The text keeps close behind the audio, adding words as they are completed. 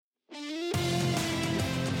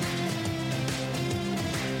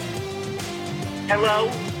Hello?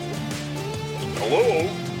 Hello?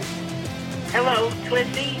 Hello,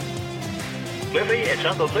 Cliffy? Cliffy, it's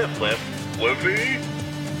Uncle Cliff. Cliffy?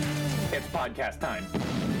 It's podcast time.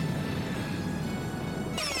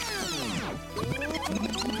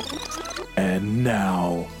 And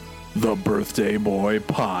now, the Birthday Boy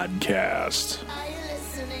Podcast.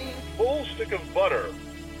 Full stick of butter.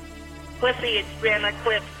 Cliffy, it's Grandma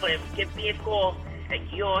Cliff. Give me a call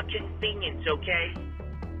at your convenience, okay?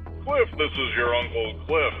 Cliff, this is your Uncle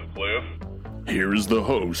Cliff. Here's the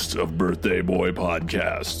host of Birthday Boy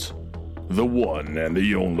Podcast, the one and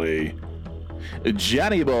the only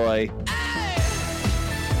Johnny Boy.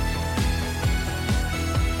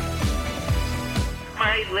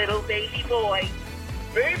 My little baby boy,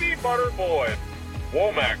 Baby Butter Boy.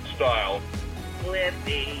 Womack style.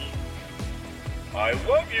 Cliffy. I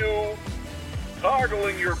love you.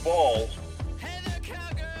 Toggling your balls.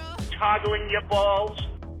 Toggling your balls.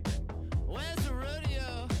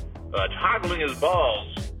 Toggling his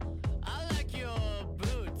balls.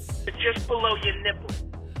 It's just below your nipple.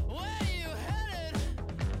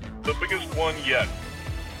 The biggest one yet.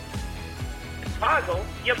 Toggle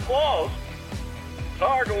your balls.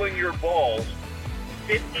 Toggling your balls.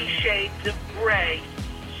 50 Shades of Grey.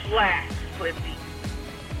 Slacks, Cliffy.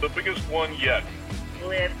 The biggest one yet.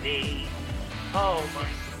 Cliffy. Oh my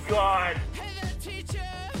God.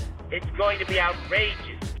 It's going to be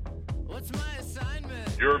outrageous. What's my assignment?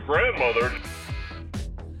 Your grandmother.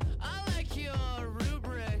 I like your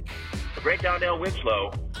rubric. Great Donnell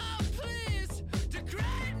Winslow. Oh, please,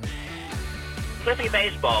 degrade me. Cliffy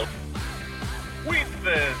Baseball. Wheat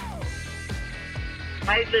Thin.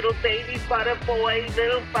 My little baby butter boy,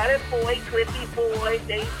 Cliffy boy,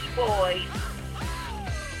 baby boy.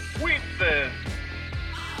 Wheat Thin.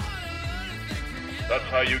 That's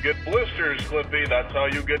how you get blisters, Cliffy. That's how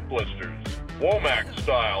you get blisters. Womack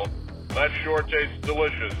style. That sure tastes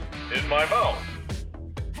delicious in my mouth.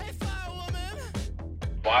 Hey, firewoman.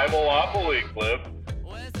 Five-Monopoly, Cliff.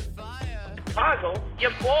 Where's the fire? Toggle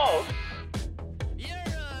your balls. You're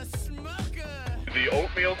a smoker. The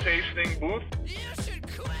oatmeal tasting booth. You should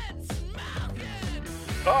quit smoking.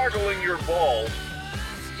 Toggling your balls.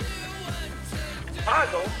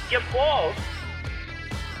 Toggle your balls.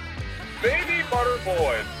 Baby Butter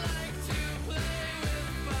Boy.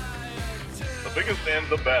 The biggest and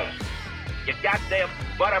the best. You goddamn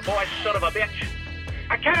butter boy son of a bitch.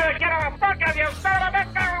 I can't get a fuck of you, son of a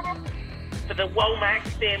bitch. To the Womack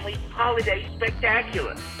Family Holiday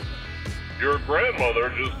Spectacular. Your grandmother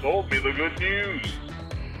just told me the good news.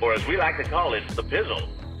 Or as we like to call it, the pizzle.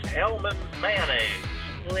 Hellman's mayonnaise.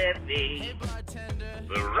 Cliffy. Hey, bartender.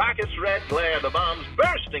 The raucous red glare, the bombs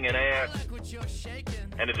bursting in air, I like what you're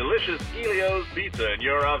shaking. and a delicious Helios pizza in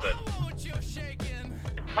your oven. Oh, what you're shaking.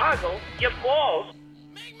 Toggle your balls.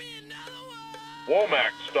 Make me another one.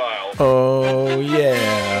 Womack style. Oh,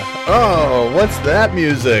 yeah. Oh, what's that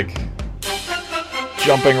music?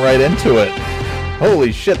 Jumping right into it.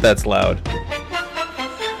 Holy shit, that's loud.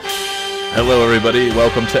 Hello, everybody.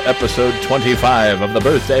 Welcome to episode 25 of the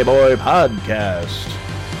Birthday Boy Podcast.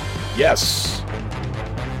 Yes.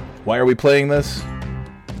 Why are we playing this?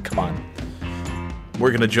 Come on.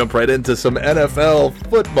 We're going to jump right into some NFL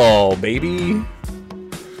football, baby.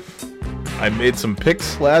 I made some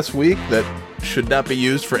picks last week that should not be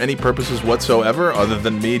used for any purposes whatsoever other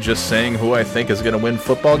than me just saying who I think is going to win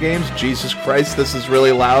football games. Jesus Christ, this is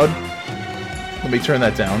really loud. Let me turn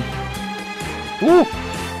that down. Woo!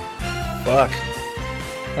 Fuck.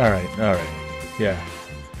 Alright. Yeah.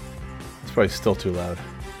 It's probably still too loud.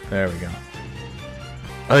 There we go.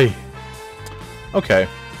 Hey. Okay.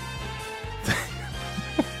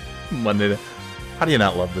 Monday. How do you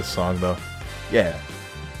not love this song, though? Yeah.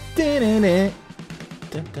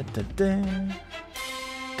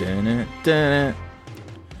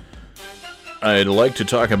 I'd like to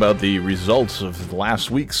talk about the results of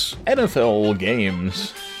last week's NFL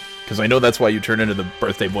games, because I know that's why you turn into the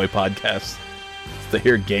Birthday Boy Podcast, to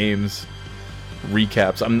hear games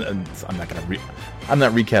recaps. I'm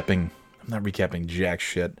not recapping jack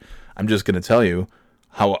shit. I'm just gonna tell you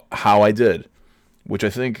how I did, which I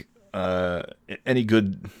think any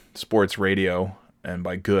good sports radio, and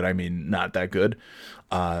by good I mean not that good,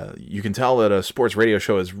 you can tell that a sports radio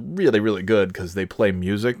show is really, really good because they play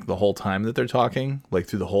music the whole time that they're talking, like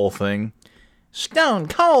through the whole thing. Stone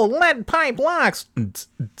Cold Lead Pipe Locks.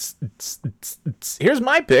 Here's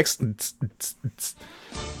my picks.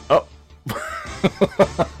 Oh.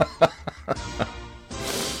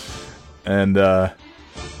 And to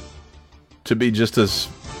be just as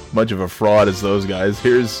much of a fraud as those guys,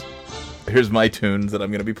 here's my tunes that I'm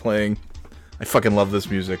going to be playing. I fucking love this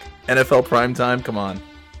music. NFL Primetime, come on.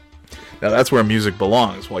 Now that's where music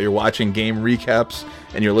belongs. While you're watching game recaps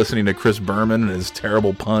and you're listening to Chris Berman and his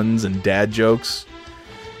terrible puns and dad jokes.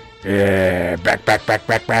 Yeah, back.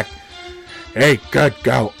 Hey, good,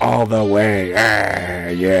 go all the way.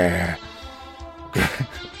 Yeah.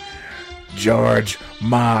 George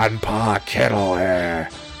Mon Pa Kittle.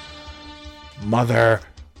 Mother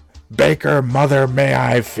Baker, Mother May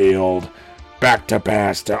I Field. Back to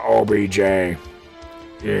pass to OBJ.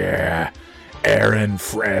 Yeah. Aaron,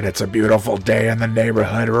 Fred, it's a beautiful day in the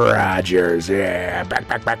neighborhood. Rogers, yeah.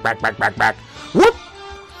 Back. Whoop!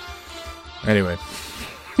 Anyway.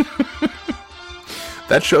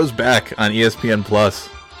 That show's back on ESPN Plus.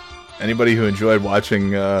 Anybody who enjoyed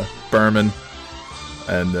watching Berman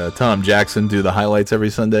and Tom Jackson do the highlights every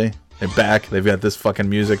Sunday, they're back. They've got this fucking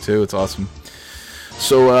music too. It's awesome.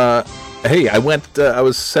 So, hey, I was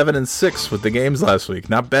 7-6 with the games last week.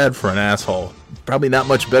 Not bad for an asshole. Probably not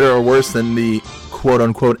much better or worse than the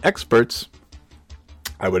quote-unquote experts,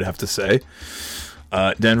 I would have to say.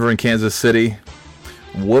 Denver and Kansas City.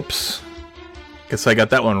 Whoops. Guess I got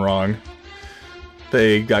that one wrong.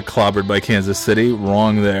 They got clobbered by Kansas City.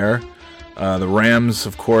 Wrong there. The Rams,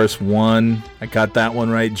 of course, won. I got that one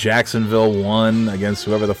right. Jacksonville won against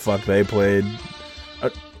whoever the fuck they played.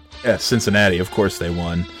 Cincinnati, of course they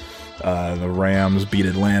won. The Rams beat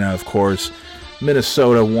Atlanta, of course.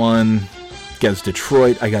 Minnesota won against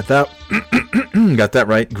Detroit. I got that. Got that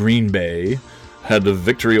right. Green Bay had the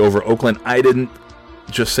victory over Oakland. I didn't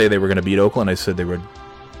just say they were going to beat Oakland. I said they would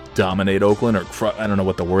dominate Oakland, or I don't know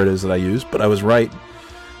what the word is that I used, but I was right.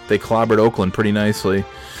 They clobbered Oakland pretty nicely.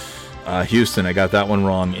 Houston, I got that one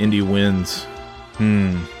wrong. Indy wins.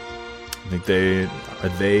 I think are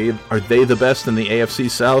they the best in the AFC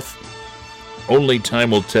South? Only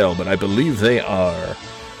time will tell, but I believe they are.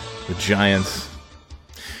 The Giants.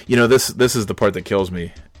 You know, this is the part that kills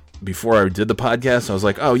me. Before I did the podcast, I was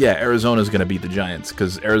like, oh yeah, Arizona's going to beat the Giants,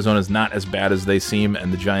 because Arizona's not as bad as they seem,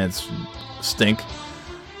 and the Giants stink.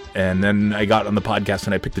 And then I got on the podcast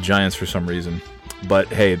and I picked the Giants for some reason. But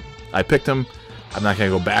hey, I picked them. I'm not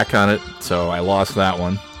going to go back on it, so I lost that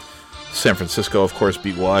one. San Francisco, of course,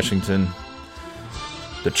 beat Washington.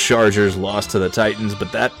 The Chargers lost to the Titans,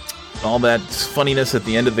 but all that funniness at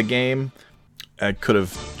the end of the game, it could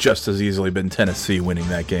have just as easily been Tennessee winning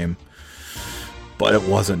that game. But it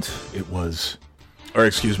wasn't. It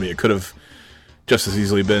could have just as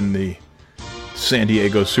easily been the San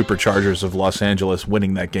Diego Superchargers of Los Angeles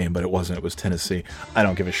winning that game, but it wasn't. It was Tennessee. I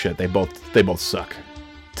don't give a shit. They both suck.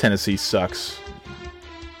 Tennessee sucks.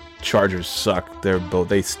 Chargers suck.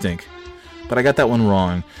 They stink. But I got that one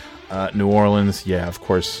wrong. New Orleans, yeah, of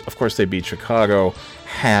course they beat Chicago.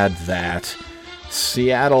 Had that.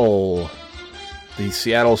 Seattle. The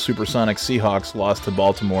Seattle Supersonic Seahawks lost to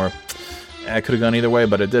Baltimore. It could have gone either way,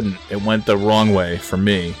 but it didn't. It went the wrong way for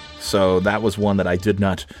me. So that was one that I did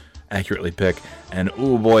not accurately pick. And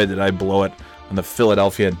oh boy, did I blow it on the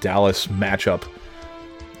Philadelphia-Dallas matchup.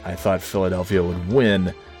 I thought Philadelphia would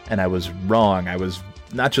win, and I was wrong. I was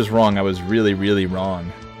not just wrong, I was really, really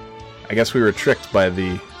wrong. I guess we were tricked by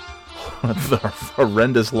the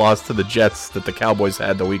horrendous loss to the Jets that the Cowboys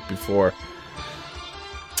had the week before.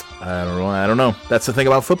 I don't know. That's the thing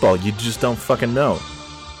about football. You just don't fucking know.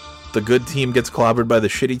 The good team gets clobbered by the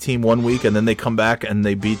shitty team one week, and then they come back and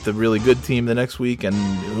they beat the really good team the next week, and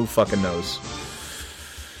who fucking knows?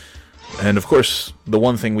 And of course, the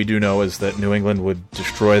one thing we do know is that New England would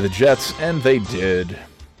destroy the Jets, and they did.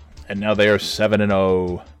 And now they are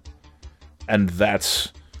 7-0. And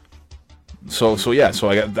that's so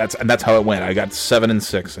I got that's how it went. I got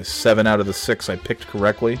 7-6. 7 out of the 6 I picked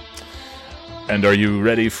correctly. And are you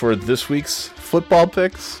ready for this week's football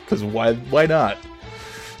picks? Because why not?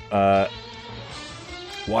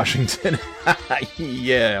 Washington.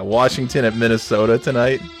 Yeah, Washington at Minnesota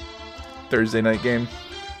tonight. Thursday night game.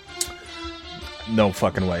 No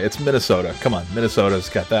fucking way. It's Minnesota. Come on. Minnesota's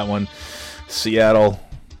got that one. Seattle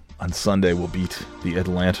on Sunday will beat the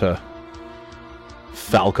Atlanta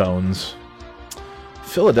Falcons.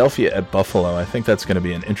 Philadelphia at Buffalo. I think that's going to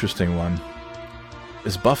be an interesting one.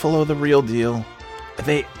 Is Buffalo the real deal?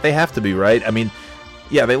 They have to be, right? I mean,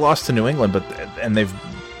 yeah, they lost to New England, and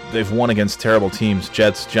they've won against terrible teams.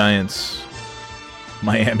 Jets, Giants,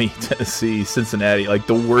 Miami, Tennessee, Cincinnati, like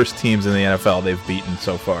the worst teams in the NFL they've beaten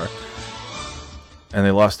so far. And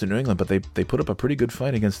they lost to New England, but they put up a pretty good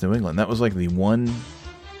fight against New England. That was like the one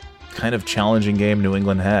kind of challenging game New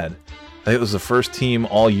England had. I think it was the first team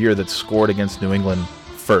all year that scored against New England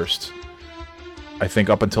first. I think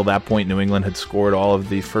up until that point, New England had scored all of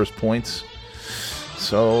the first points.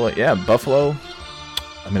 So, yeah, Buffalo.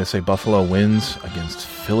 I'm going to say Buffalo wins against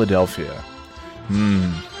Philadelphia.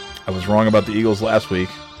 I was wrong about the Eagles last week.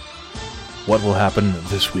 what will happen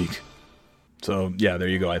this week. So yeah, there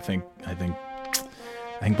you go. I think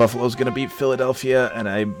Buffalo's gonna beat Philadelphia, and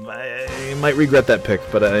I might regret that pick,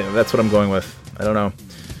 but that's what I'm going with. I don't know.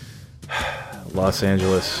 Los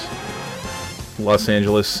Angeles,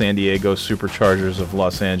 San Diego Superchargers of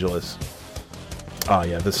Los Angeles. Oh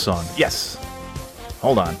yeah, this song. Yes.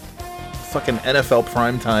 Hold on. Fucking NFL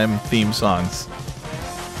primetime theme songs.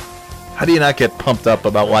 How do you not get pumped up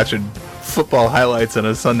about watching football highlights on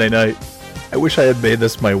a Sunday night? I wish I had made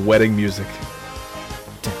this my wedding music.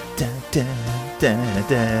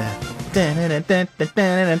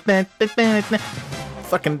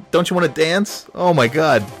 Fucking, don't you want to dance? Oh my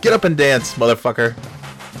god. Get up and dance, motherfucker.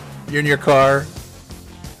 You're in your car.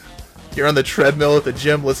 You're on the treadmill at the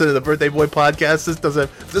gym listening to the Birthday Boy podcast.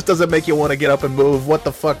 This doesn't make you want to get up and move. What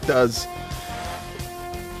the fuck does?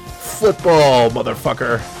 Football,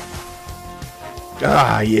 motherfucker.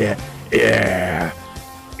 Ah, yeah. Yeah.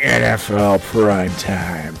 NFL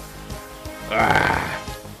primetime. Ah.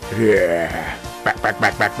 Yeah.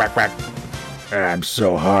 Back. I'm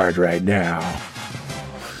so hard right now.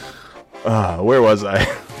 Where was I?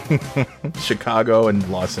 Chicago and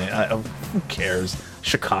Los Angeles. Who cares?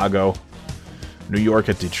 Chicago. New York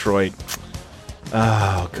at Detroit.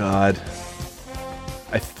 Oh, God.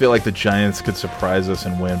 I feel like the Giants could surprise us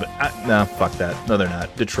and win, but no, fuck that. No, they're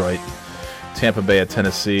not. Detroit. Tampa Bay at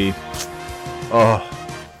Tennessee. Oh,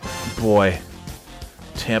 boy.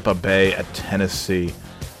 Tampa Bay at Tennessee.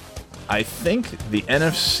 I think the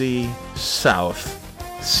NFC South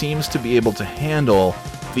seems to be able to handle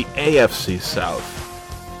the AFC South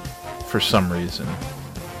for some reason.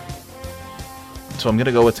 So I'm going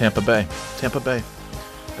to go with Tampa Bay. Tampa Bay.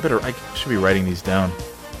 I should be writing these down.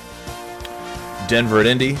 Denver at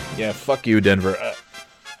Indy. Yeah, fuck you, Denver.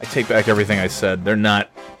 I take back everything I said. They're not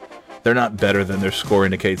better than their score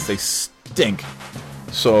indicates. They stink.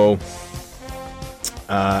 So,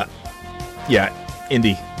 yeah,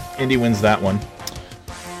 Indy. Indy wins that one.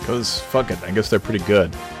 Because, fuck it, I guess they're pretty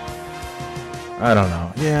good. I don't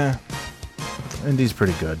know. Yeah, Indy's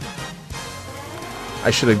pretty good. I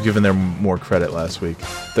should have given them more credit last week.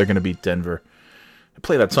 They're going to beat Denver.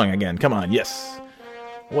 Play that song again. Come on, yes.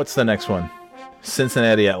 What's the next one?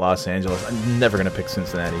 Cincinnati at Los Angeles. I'm never going to pick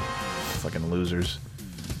Cincinnati. Fucking losers.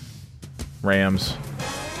 Rams.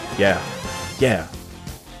 Yeah.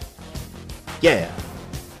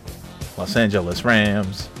 Los Angeles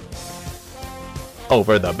Rams.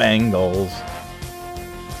 Over the Bengals.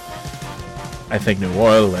 I think New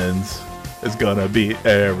Orleans is going to beat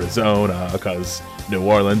Arizona because New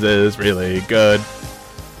Orleans is really good.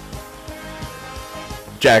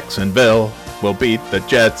 Jacksonville will beat the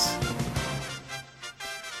Jets.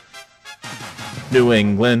 New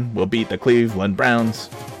England will beat the Cleveland Browns.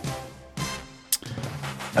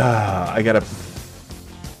 I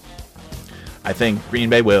think Green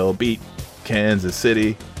Bay will beat Kansas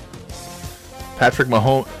City.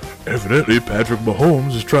 Evidently, Patrick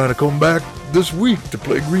Mahomes is trying to come back this week to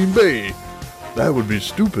play Green Bay. That would be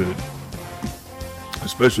stupid.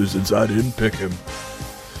 Especially since I didn't pick him.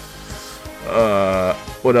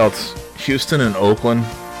 What else? Houston and Oakland.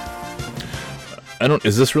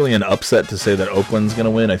 Is this really an upset to say that Oakland's going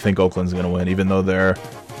to win? I think Oakland's going to win, even though they're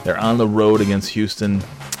on the road against Houston.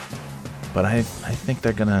 But I think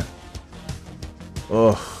they're going to...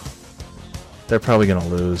 they're probably going to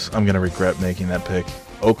lose. I'm going to regret making that pick.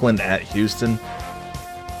 Oakland at Houston?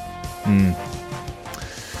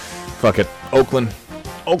 Fuck it. Oakland.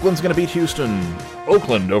 Oakland's going to beat Houston.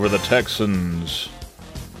 Oakland over the Texans.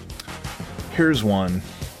 Here's one.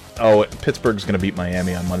 Oh, Pittsburgh's going to beat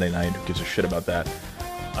Miami on Monday night. Who gives a shit about that?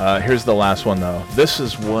 Here's the last one, though. This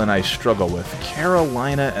is one I struggle with.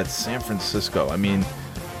 Carolina at San Francisco. I mean,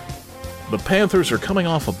 the Panthers are coming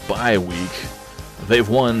off a bye week. They've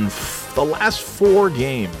won the last 4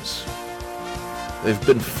 games. They've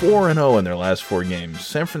been 4-0 in their last 4 games.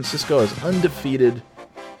 San Francisco is undefeated.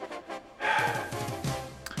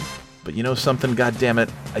 But you know something? God damn it!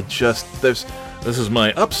 This is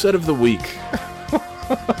my upset of the week.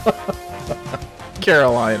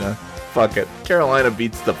 Carolina. Fuck it. Carolina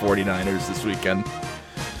beats the 49ers this weekend.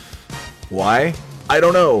 Why? I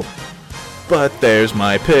don't know. But there's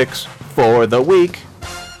my picks for the week.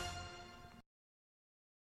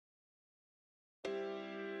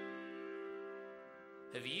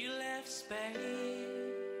 Have you left space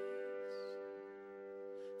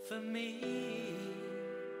for me?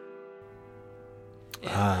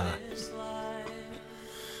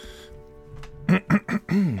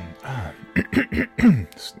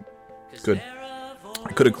 Good.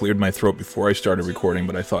 I could have cleared my throat before I started recording,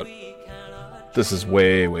 but I thought this is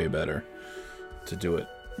way, way better to do it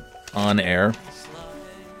on air.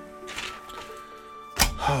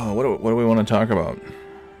 Oh, what do we want to talk about?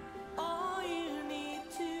 I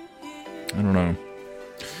don't know.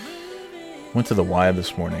 Went to the Y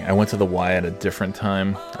this morning. I went to the Y at a different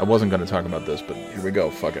time. I wasn't going to talk about this, but here we go.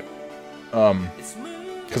 Fuck it.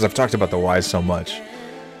 Because I've talked about the Y so much.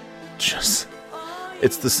 It's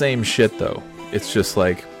the same shit, though. It's just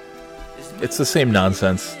like, it's the same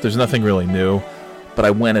nonsense. There's nothing really new. But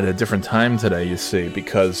I went at a different time today, you see,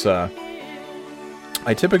 because I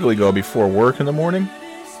typically go before work in the morning.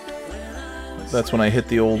 That's when I hit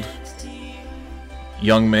the old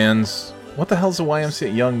young man's... What the hell's the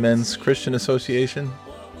YMCA? Young Men's Christian Association?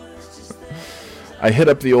 I hit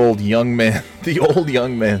up the old young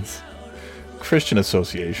man's Christian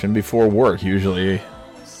Association before work, usually,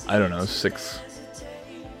 I don't know,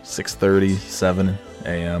 6:30, 7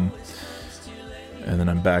 a.m. And then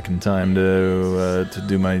I'm back in time to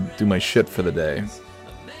do my shit for the day.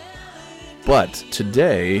 But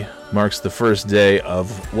today marks the first day of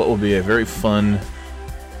what will be a very fun,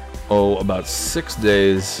 about 6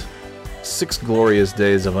 glorious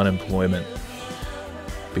days of unemployment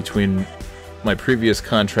between my previous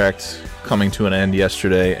contract coming to an end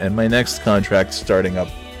yesterday and my next contract starting up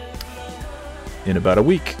in about a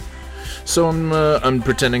week. So I'm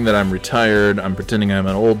pretending that I'm retired. I'm pretending I'm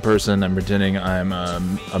an old person. I'm pretending I'm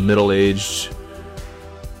a middle-aged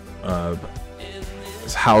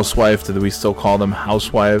housewife. Do we still call them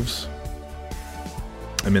housewives?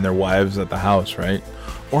 I mean, they're wives at the house, right?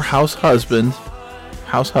 Or house husband.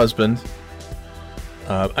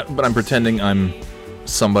 But I'm pretending I'm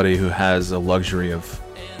somebody who has a luxury of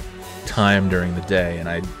time during the day,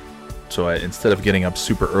 and so instead of getting up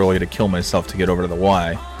super early to kill myself to get over to the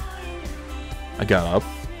Y, I got up,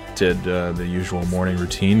 did the usual morning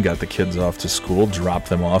routine, got the kids off to school, dropped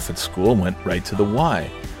them off at school, and went right to the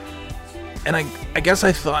Y. And I guess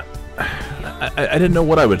I thought, I didn't know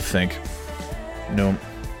what I would think. No,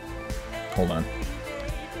 hold on.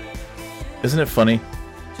 Isn't it funny?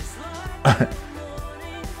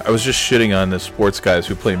 I was just shitting on the sports guys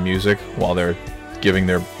who play music while they're giving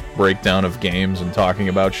their breakdown of games and talking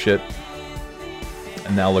about shit.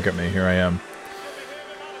 And now look at me, here I am.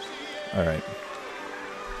 Alright.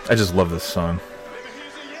 I just love this song.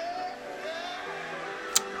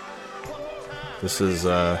 This is,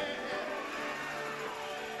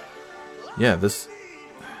 yeah, this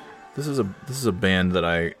is a band that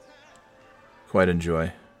I quite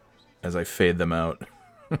enjoy as I fade them out.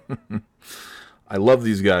 I love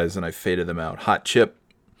these guys and I faded them out. Hot Chip.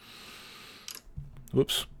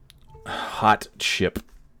 Whoops. Hot Chip.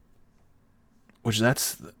 Which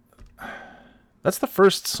that's the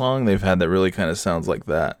first song they've had that really kind of sounds like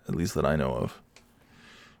that, at least that I know of.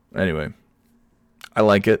 Anyway, I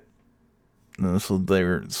like it. So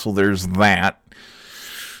there's that.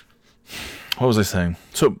 What was I saying?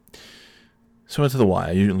 So I went to the Y.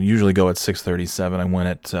 I usually go at 6:37. I went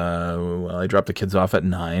at, I dropped the kids off at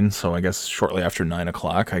 9, so I guess shortly after 9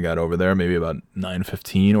 o'clock I got over there, maybe about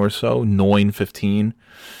 9:15 or so, 9:15.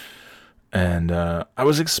 And I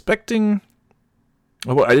was expecting,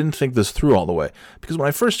 well, I didn't think this through all the way, because when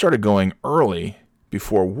I first started going early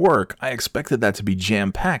before work, I expected that to be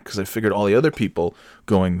jam-packed, because I figured all the other people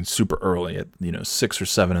going super early at, 6 or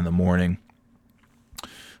 7 in the morning,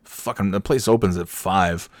 fucking, the place opens at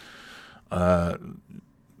 5.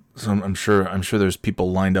 So I'm sure there's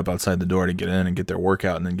people lined up outside the door to get in and get their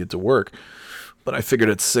workout and then get to work. But I figured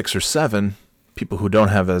at 6 or 7, people who don't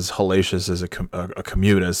have as hellacious as a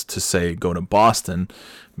commute as to say go to Boston,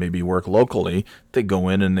 maybe work locally, they go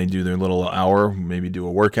in and they do their little hour, maybe do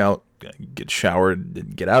a workout, get showered,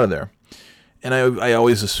 and get out of there. And I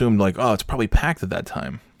always assumed like, oh, it's probably packed at that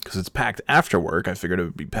time. Because it's packed after work, I figured it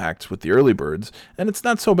would be packed with the early birds, and it's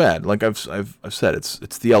not so bad. Like I've said, it's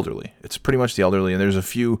the elderly. It's pretty much the elderly, and there's a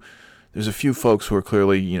few folks who are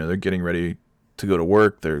clearly, they're getting ready to go to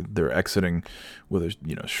work. They're exiting with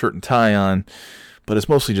a shirt and tie on, but it's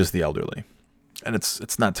mostly just the elderly, and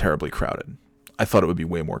it's not terribly crowded. I thought it would be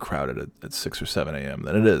way more crowded at 6 or 7 a.m.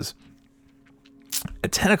 than it is.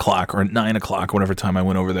 At 10 o'clock or at 9 o'clock, whatever time I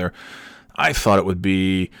went over there, I thought it would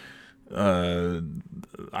be the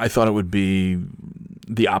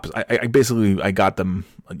opposite. I got them,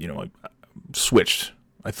 switched.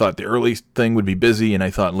 I thought the early thing would be busy, and I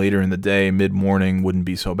thought later in the day, mid-morning, wouldn't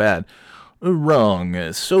be so bad.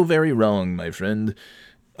 Wrong. So very wrong, my friend.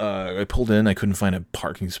 I pulled in. I couldn't find a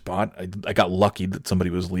parking spot. I got lucky that somebody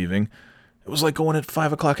was leaving. It was like going at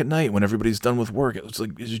 5 o'clock at night when everybody's done with work. It was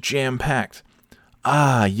jam-packed.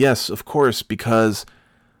 Ah, yes, of course, because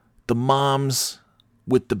the moms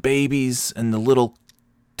with the babies and the little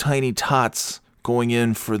tiny tots going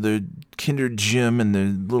in for the kinder gym and the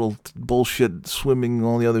little bullshit swimming and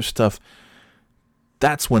all the other stuff,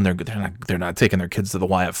 that's when they're not taking their kids to the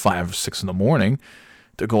Y at 5 or 6 in the morning.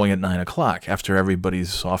 They're going at 9 o'clock after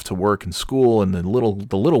everybody's off to work and school, and the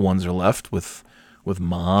little ones are left with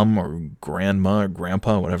mom or grandma or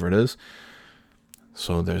grandpa, whatever it is.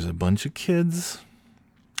 So there's a bunch of kids.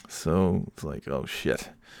 So it's like, oh shit,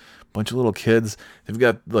 bunch of little kids. They've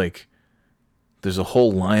got like, there's a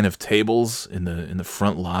whole line of tables in the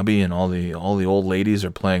front lobby, and all the old ladies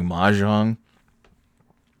are playing mahjong.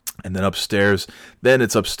 And then upstairs,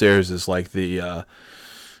 it's upstairs is like the,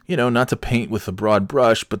 not to paint with a broad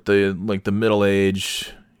brush, but the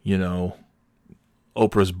middle-aged,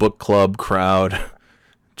 Oprah's book club crowd,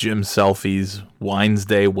 gym selfies,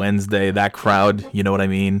 Wednesday, that crowd, you know what I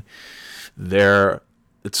mean?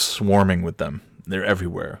 It's swarming with them. They're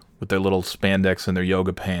everywhere with their little spandex and their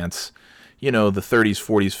yoga pants. The 30s,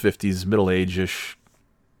 40s, 50s, middle-aged-ish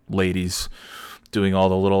ladies doing all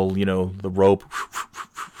the little, the rope,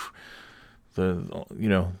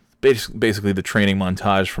 basically the training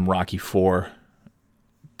montage from Rocky IV,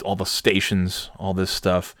 all the stations, all this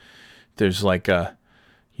stuff. There's like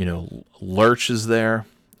Lurch is there.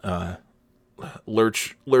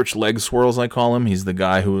 Lurch leg swirls, I call him. He's the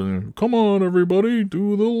guy who, come on everybody,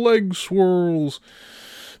 do the leg swirls.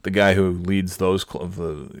 The guy who leads those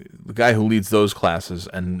classes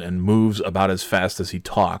and moves about as fast as he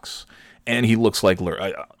talks, and he looks like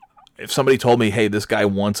Lurch. If somebody told me, hey, this guy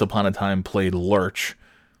once upon a time played Lurch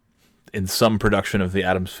in some production of The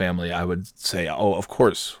Addams Family, I would say, oh, of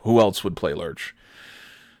course, who else would play Lurch?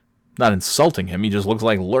 Not insulting him, he just looks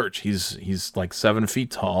like Lurch. He's like 7 feet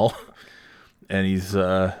tall, and he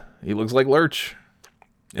looks like Lurch.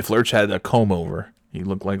 If Lurch had a comb over, he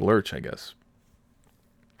looked like Lurch, I guess.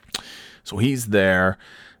 So he's there,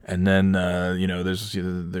 and then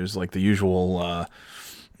there's like the usual,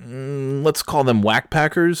 let's call them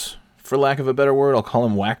whack-packers, for lack of a better word. I'll call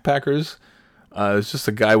them whack-packers. It's just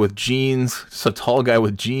a guy with jeans, just a tall guy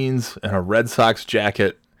with jeans and a Red Sox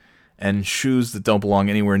jacket and shoes that don't belong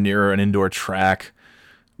anywhere near an indoor track,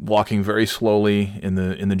 walking very slowly in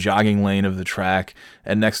the jogging lane of the track.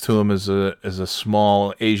 And next to him is a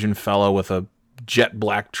small Asian fellow with a jet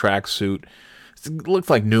black tracksuit. It looked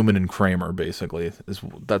like Newman and Kramer, basically.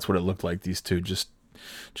 That's what it looked like. These two just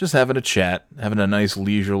having a chat, having a nice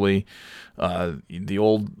leisurely. The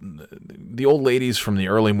old ladies from the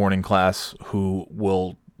early morning class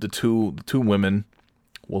the two women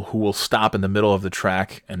who will stop in the middle of the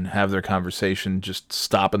track and have their conversation. Just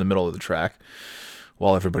stop in the middle of the track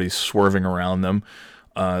while everybody's swerving around them.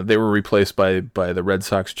 They were replaced by the Red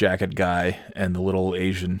Sox jacket guy and the little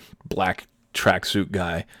Asian black tracksuit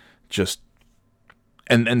guy.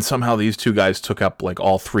 And somehow these two guys took up like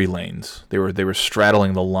all 3 lanes. They were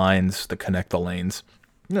straddling the lines to connect the lanes.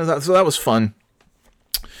 So that was fun.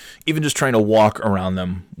 Even just trying to walk around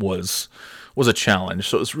them was a challenge.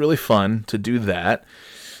 So it was really fun to do that.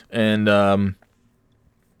 And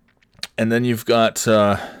then you've got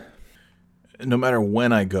no matter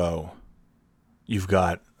when I go, you've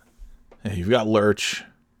got Lurch.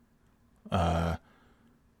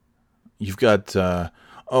 You've got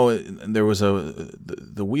there was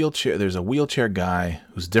the wheelchair. There's a wheelchair guy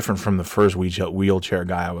who's different from the first wheelchair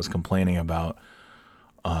guy I was complaining about.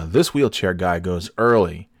 This wheelchair guy goes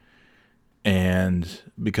early, and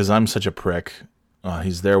because I'm such a prick,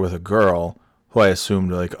 he's there with a girl who I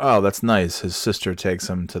assumed like, oh, that's nice. His sister takes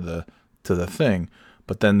him to the thing,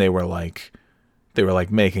 but then they were like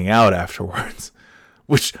making out afterwards,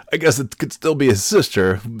 which I guess it could still be his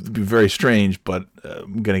sister. It'd be very strange, but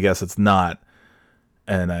I'm gonna guess it's not.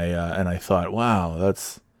 And I thought, wow,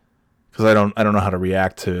 that's because I don't know how to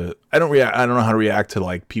react to. I don't know how to react to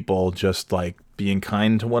like people just like being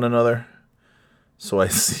kind to one another. So I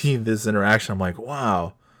see this interaction. I'm like,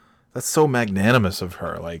 wow, that's so magnanimous of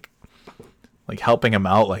her. Like helping him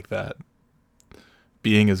out like that,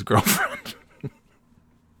 being his girlfriend.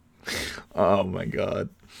 Oh my god.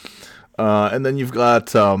 And then you've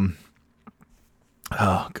got oh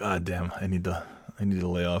god damn, I need to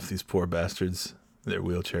lay off these poor bastards. Their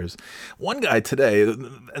wheelchairs. One guy today,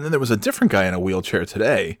 and then there was a different guy in a wheelchair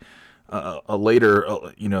today. Maybe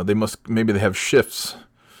they have shifts.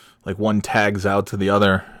 Like one tags out to the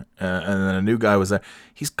other, and then a new guy was there.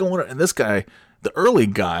 He's going, and this guy, the early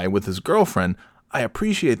guy with his girlfriend, I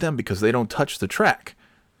appreciate them because they don't touch the track.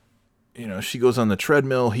 She goes on the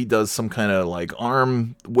treadmill. He does some kind of like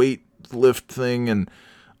arm weight lift thing, and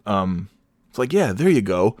it's like, yeah, there you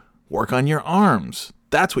go. Work on your arms.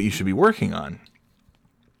 That's what you should be working on.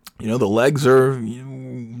 The legs are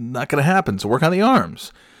not going to happen, so work on the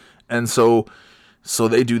arms. And so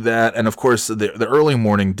they do that. And of course, the early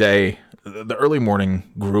morning day, the early morning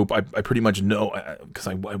group, I pretty much know, because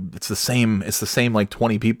it's the same like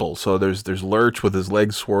 20 people. So there's Lurch with his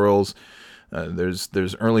leg swirls.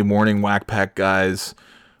 There's early morning whack pack guys,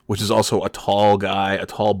 which is also a tall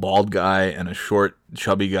bald guy, and a short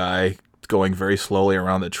chubby guy going very slowly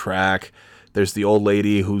around the track. There's the old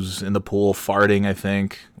lady who's in the pool farting, I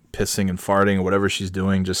think, pissing and farting or whatever she's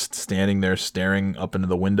doing, just standing there staring up into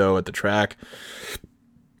the window at the track.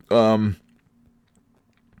 And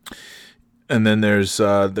then there's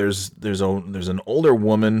an older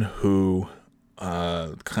woman who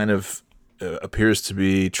kind of appears to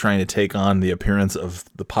be trying to take on the appearance of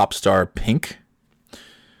the pop star Pink.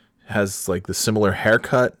 Has like the similar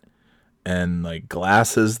haircut and like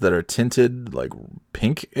glasses that are tinted like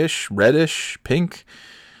pinkish, reddish pink,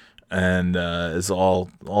 and is all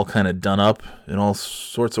kind of done up in all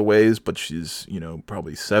sorts of ways. But she's,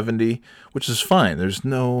 probably 70, which is fine. There's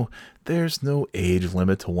no age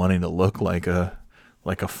limit to wanting to look like a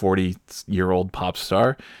 40-year-old pop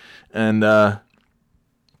star, and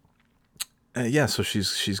yeah. So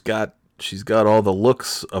she's got all the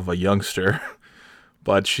looks of a youngster,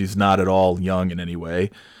 but she's not at all young in any way.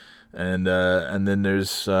 And then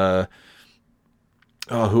there's who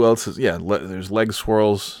else is there's leg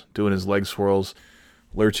swirls doing his leg swirls,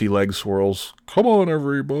 lurchy leg swirls. Come on,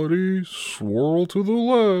 everybody, swirl to the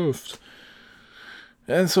left.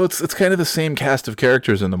 And so it's kind of the same cast of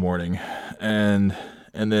characters in the morning, and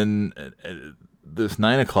then this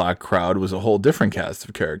 9 o'clock crowd was a whole different cast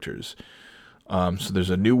of characters. So there's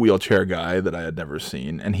a new wheelchair guy that I had never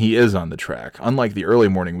seen, and he is on the track, unlike the early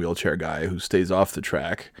morning wheelchair guy who stays off the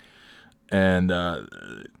track. And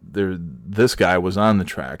this guy was on the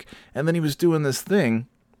track, and then he was doing this thing,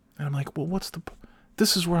 and I'm like, well,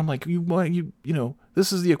 this is where I'm like,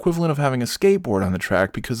 this is the equivalent of having a skateboard on the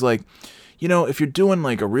track, because like, if you're doing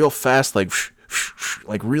like a real fast, like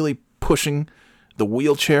really pushing the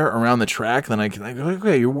wheelchair around the track, then I can,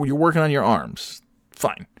 okay, you're working on your arms,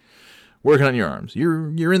 fine, working on your arms,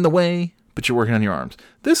 you're in the way, but you're working on your arms.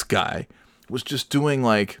 This guy was just doing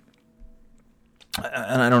like,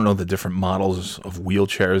 and I don't know the different models of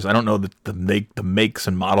wheelchairs. I don't know the makes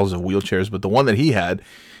and models of wheelchairs, but the one that he had,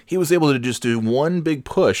 he was able to just do one big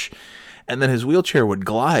push, and then his wheelchair would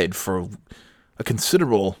glide for a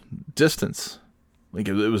considerable distance. Like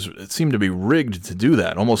it seemed to be rigged to do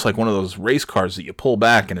that, almost like one of those race cars that you pull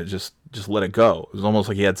back and it just let it go. It was almost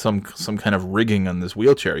like he had some kind of rigging on this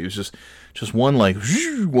wheelchair. He was just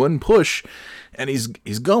one push, and he's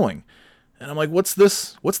going. And I'm like, what's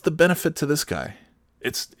this? What's the benefit to this guy?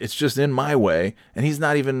 It's just in my way, and he's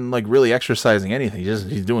not even like really exercising anything.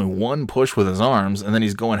 He's doing one push with his arms, and then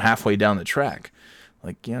he's going halfway down the track.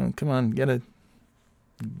 Like, come on, get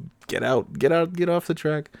off the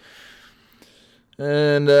track.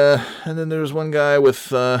 And then there's one guy with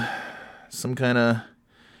some kind of,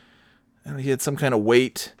 he had some kind of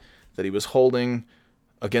weight that he was holding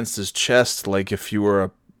against his chest, like if you were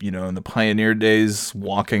in the pioneer days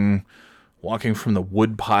walking from the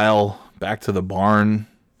wood pile back to the barn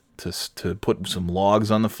to put some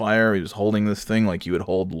logs on the fire. He was holding this thing like you would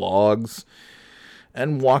hold logs,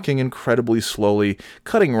 and walking incredibly slowly,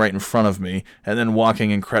 cutting right in front of me, and then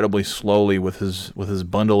walking incredibly slowly with his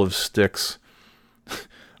bundle of sticks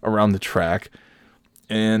around the track.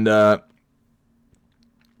 And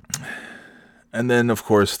then of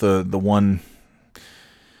course the one,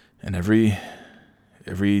 and every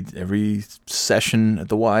session at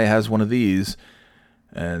the Y has one of these,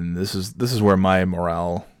 and this is where my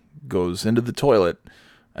morale goes into the toilet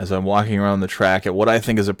as I'm walking around the track at what I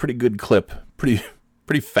think is a pretty good clip, pretty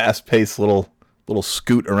fast-paced little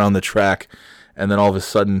scoot around the track, and then all of a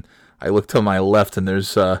sudden I look to my left and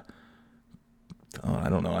there's I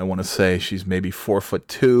don't know, I want to say she's maybe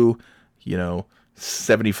 4'2",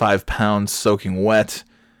 75 pounds soaking wet,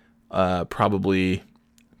 probably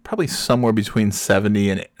somewhere between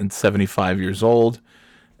 70 and 75 years old,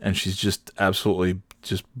 and she's just absolutely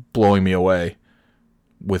just blowing me away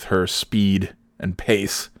with her speed and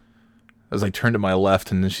pace as I turn to my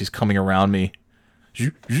left, and then she's coming around me, and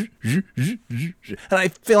I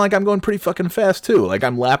feel like I'm going pretty fucking fast too, like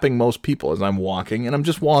I'm lapping most people as I'm walking, and I'm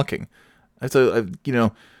just walking. This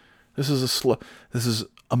is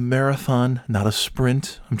a marathon, not a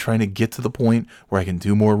sprint. I'm trying to get to the point where I can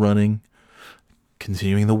do more running,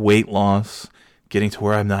 continuing the weight loss, getting to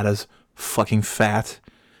where I'm not as fucking fat,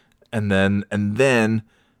 and then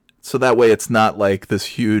so that way it's not like this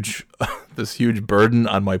huge burden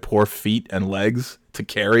on my poor feet and legs to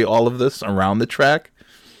carry all of this around the track,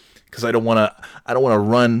 because I don't want to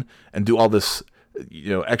run and do all this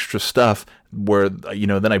extra stuff where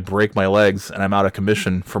then I break my legs and I'm out of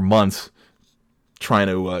commission for months trying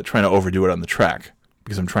to overdo it on the track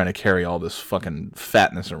because I'm trying to carry all this fucking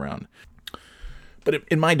fatness around. But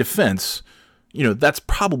in my defense, that's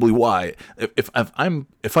probably why if I'm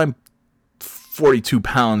 42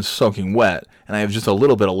 pounds soaking wet and I have just a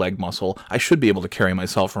little bit of leg muscle, I should be able to carry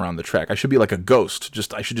myself around the track. I should be like a ghost.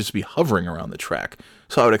 I should just be hovering around the track.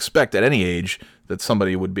 So I would expect at any age that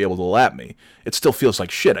somebody would be able to lap me. It still feels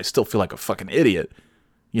like shit. I still feel like a fucking idiot.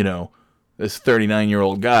 This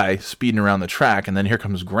 39-year-old guy speeding around the track, and then here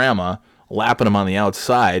comes grandma lapping him on the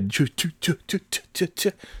outside,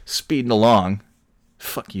 speeding along.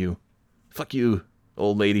 Fuck you,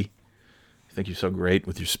 old lady. You think you're so great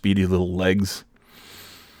with your speedy little legs?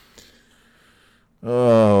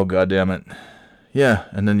 Oh, goddammit. Yeah,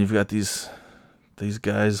 and then you've got these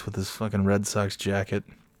guys with this fucking Red Sox jacket.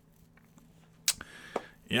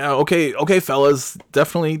 Yeah, okay, fellas.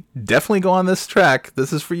 Definitely go on this track.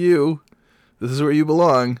 This is for you. This is where you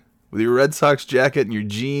belong. With your Red Sox jacket and your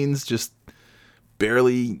jeans just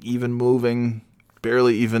barely even moving,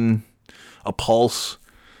 barely even a pulse,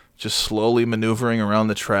 just slowly maneuvering around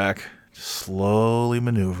the track. Just slowly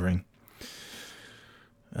maneuvering.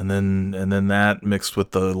 And then that mixed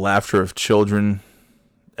with the laughter of children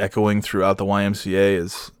echoing throughout the YMCA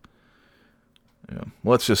is,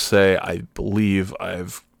 let's just say I believe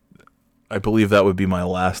that would be my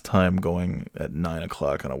last time going at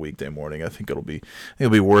 9:00 on a weekday morning. I think it'll be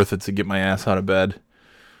worth it to get my ass out of bed,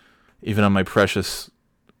 even on my precious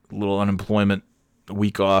little unemployment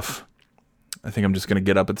week off. I think I'm just gonna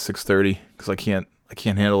get up at 6:30 because I can't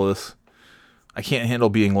handle this. I can't handle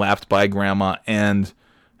being lapped by grandma and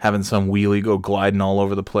having some wheelie go gliding all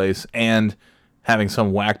over the place and having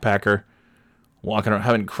some whackpacker walking around,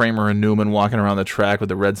 having Kramer and Newman walking around the track with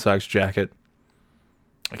the Red Sox jacket.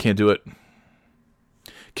 I can't do it.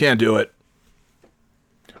 Can't do it.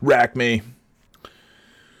 Rack me.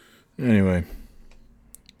 Anyway,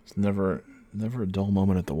 it's never a dull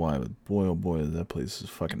moment at the Y, but boy, oh boy, that place is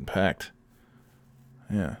fucking packed.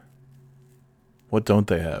 Yeah. What don't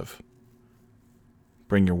they have?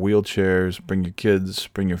 Bring your wheelchairs, bring your kids,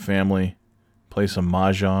 bring your family, play some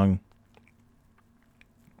mahjong,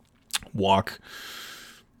 walk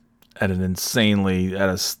at an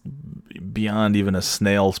beyond even a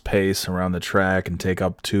snail's pace around the track and take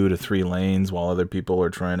up 2 to 3 lanes while other people are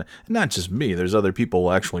trying to, not just me, there's other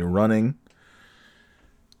people actually running.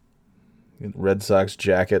 Red Sox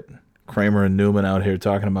jacket, Kramer and Newman out here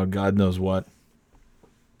talking about God knows what.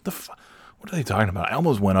 What are they talking about? I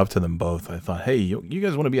almost went up to them both. I thought, hey, you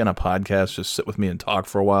guys want to be on a podcast? Just sit with me and talk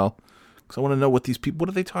for a while? Because I want to know what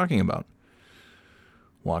are they talking about?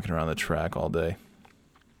 Walking around the track all day.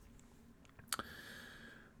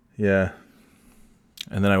 Yeah.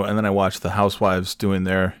 And then I watch the housewives doing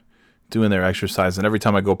their exercise, and every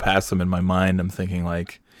time I go past them in my mind, I'm thinking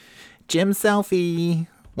like, gym selfie,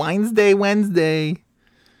 Wednesday.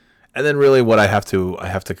 And then really what I have to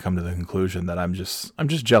come to the conclusion that I'm just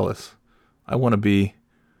jealous. I want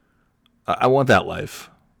that life.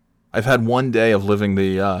 I've had one day of living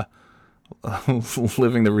the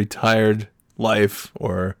retired life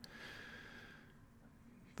or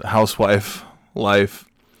the housewife life.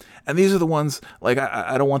 And these are the ones, like,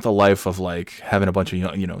 I don't want the life of, like, having a bunch of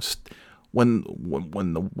young, when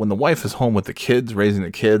the wife is home with the kids, raising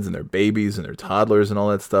the kids and their babies and their toddlers and all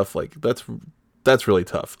that stuff, like, that's really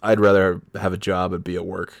tough. I'd rather have a job and be at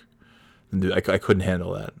work than do. I couldn't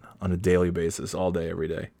handle that on a daily basis, all day, every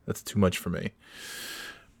day. That's too much for me.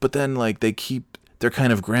 But then, like, they're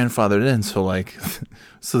kind of grandfathered in, so, like,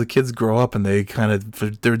 so the kids grow up and they're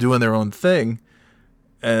doing their own thing.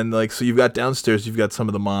 And, like, so you've got downstairs, you've got some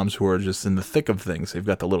of the moms who are just in the thick of things. They've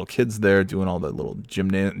got the little kids there doing all the little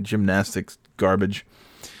gymnastics garbage.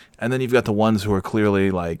 And then you've got the ones who are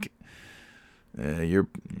clearly, like, you're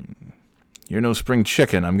no spring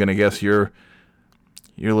chicken. I'm going to guess your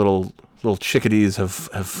little chickadees have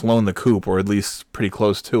flown the coop, or at least pretty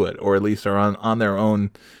close to it, or at least are on their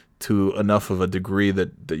own to enough of a degree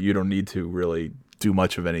that you don't need to really do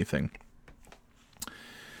much of anything.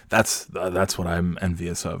 That's what I'm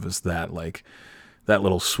envious of, is that, like, that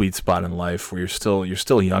little sweet spot in life where you're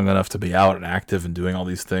still young enough to be out and active and doing all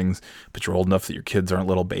these things, but you're old enough that your kids aren't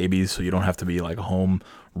little babies, so you don't have to be, like, home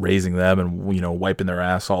raising them and, wiping their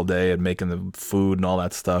ass all day and making them food and all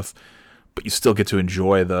that stuff. But you still get to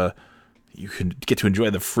enjoy the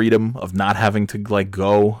freedom of not having to, like,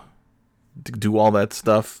 go to do all that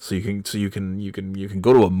stuff. So you can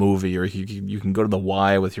go to a movie, or you can go to the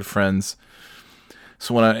Y with your friends.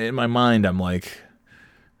 So in my mind, I'm like,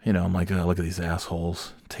 oh, look at these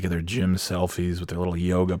assholes taking their gym selfies with their little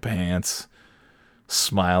yoga pants,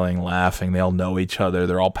 smiling, laughing. They all know each other.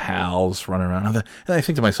 They're all pals running around. And I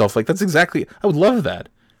think to myself, like, that's exactly, I would love that.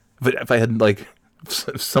 If I had, like,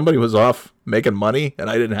 if somebody was off making money and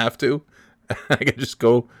I didn't have to, I could just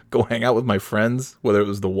go hang out with my friends, whether it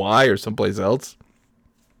was the Y or someplace else.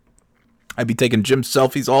 I'd be taking gym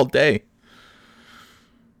selfies all day.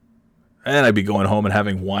 And I'd be going home and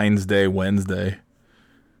having Wines Day Wednesday.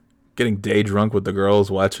 Getting day drunk with the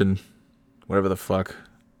girls, watching whatever the fuck.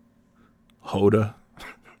 Hoda.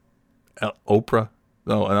 Oprah.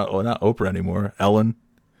 No, not Oprah anymore. Ellen.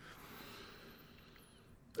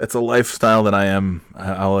 It's a lifestyle that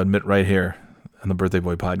I'll admit right here on the Birthday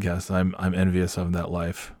Boy podcast. I'm envious of that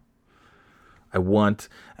life. I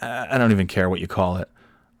don't even care what you call it.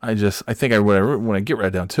 I think when I get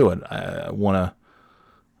right down to it, I want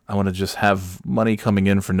to just have money coming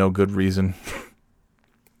in for no good reason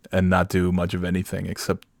and not do much of anything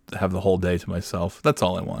except have the whole day to myself. That's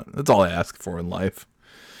all I want. That's all I ask for in life.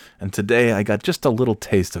 And today I got just a little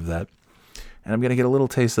taste of that. And I'm going to get a little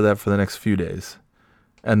taste of that for the next few days.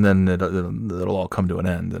 And then it'll all come to an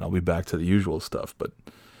end and I'll be back to the usual stuff. But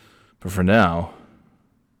for now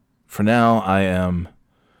I am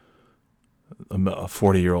a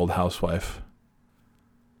 40-year-old housewife.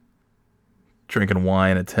 Drinking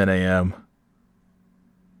wine at 10 a.m.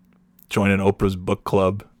 Joining Oprah's book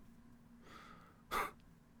club.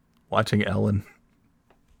 Watching Ellen.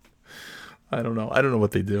 I don't know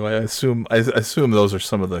what they do. I assume those are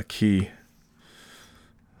some of the key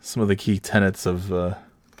tenets of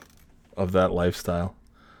that lifestyle,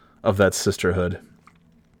 of that sisterhood.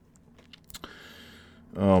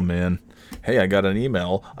 Oh man. Hey, I got an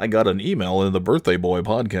email in the Birthday Boy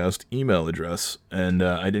podcast email address, and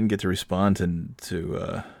I didn't get to respond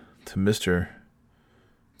to Mr.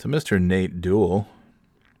 Nate Duell.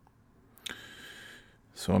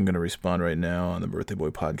 So I'm going to respond right now on the Birthday Boy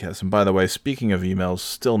podcast. And by the way, speaking of emails,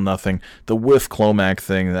 still nothing. The With Clomac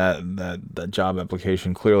thing, that job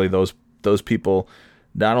application, clearly those people,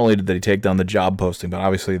 not only did they take down the job posting, but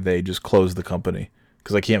obviously they just closed the company.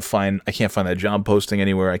 Because I can't find that job posting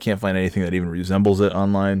anywhere. I can't find anything that even resembles it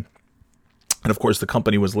online. And of course, the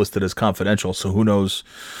company was listed as confidential, so who knows?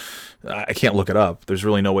 I can't look it up. There's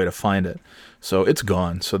really no way to find it. So it's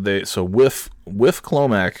gone. So with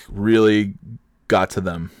Clomac really got to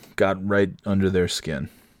them, got right under their skin.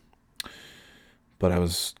 But I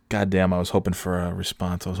was hoping for a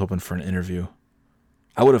response. I was hoping for an interview.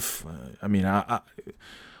 I would have.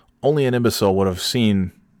 Only an imbecile would have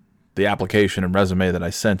seen the application and resume that I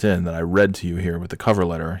sent in, that I read to you here with the cover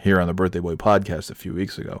letter here on the Birthday Boy podcast a few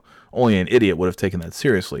weeks ago. Only an idiot would have taken that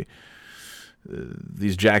seriously.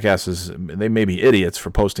 These jackasses, they may be idiots for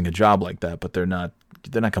posting a job like that, but they're not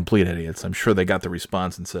complete idiots. I'm sure they got the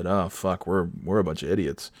response and said, "Oh fuck, we're a bunch of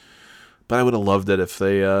idiots." But I would have loved it if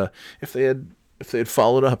they had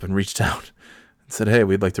followed up and reached out and said, "Hey,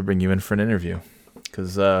 we'd like to bring you in for an interview."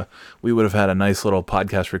 Because we would have had a nice little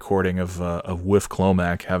podcast recording of With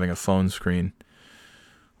Clomac having a phone screen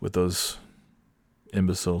with those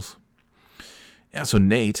imbeciles. Yeah, so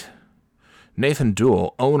Nathan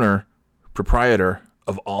Duell, owner, proprietor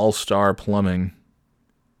of All Star Plumbing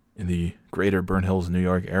in the greater Burn Hills, New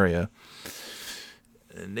York area.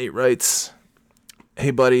 Nate writes,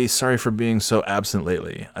 "Hey buddy, sorry for being so absent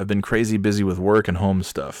lately. I've been crazy busy with work and home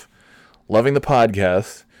stuff. Loving the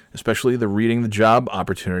podcast, especially the reading the job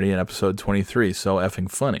opportunity in episode 23. So effing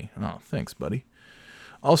funny." Oh, thanks, buddy.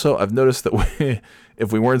 Also, I've noticed that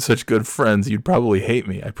if we weren't such good friends, you'd probably hate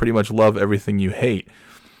me. I pretty much love everything you hate.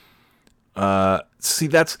 See,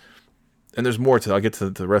 that's... And there's more to it. I'll get to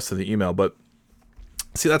the rest of the email, but...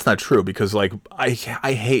 See, that's not true, because, like, I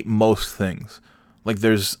hate most things. Like,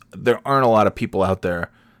 there aren't a lot of people out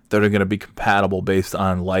there that are going to be compatible based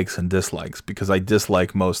on likes and dislikes, because I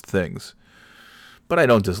dislike most things. But I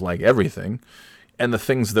don't dislike everything. And the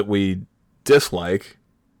things that we dislike,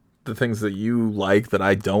 the things that you like that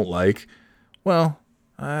I don't like, well,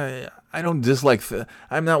 I don't dislike...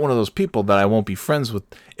 I'm not one of those people that I won't be friends with.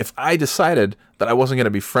 If I decided that I wasn't going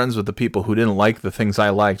to be friends with the people who didn't like the things I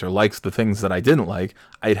liked or likes the things that I didn't like,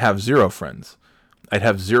 I'd have zero friends. I'd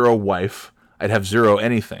have zero wife. I'd have zero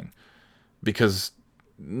anything. Because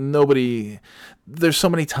nobody... There's so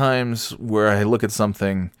many times where I look at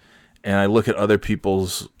something... and I look at other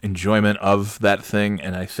people's enjoyment of that thing,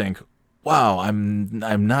 and I think, wow, I'm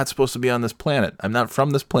not supposed to be on this planet. I'm not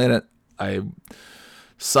from this planet.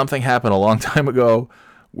 Something happened a long time ago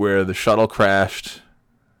where the shuttle crashed,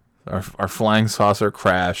 our flying saucer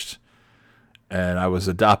crashed, and I was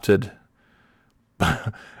adopted,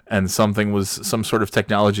 and some sort of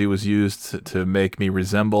technology was used to make me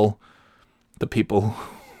resemble the people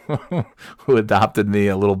who adopted me,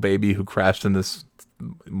 a little baby who crashed in this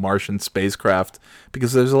Martian spacecraft,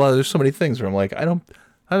 because there's so many things where I'm like,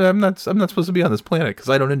 I'm not supposed to be on this planet because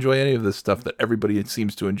I don't enjoy any of this stuff that everybody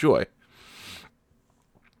seems to enjoy.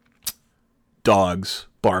 Dogs,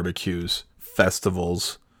 barbecues,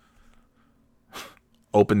 festivals,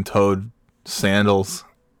 open-toed sandals,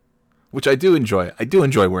 which I do enjoy. I do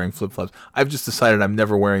enjoy wearing flip-flops. I've just decided I'm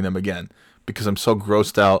never wearing them again because I'm so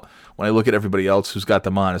grossed out when I look at everybody else who's got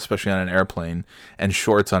them on, especially on an airplane, and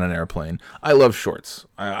shorts on an airplane. I love shorts.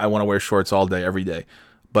 I want to wear shorts all day, every day,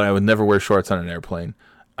 but I would never wear shorts on an airplane.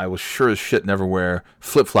 I will sure as shit never wear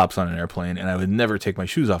flip-flops on an airplane, and I would never take my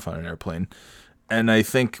shoes off on an airplane. And I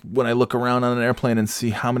think when I look around on an airplane and see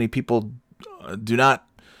how many people do not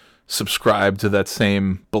subscribe to that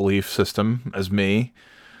same belief system as me,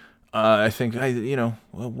 I think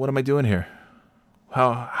what am I doing here?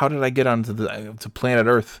 How did I get onto to planet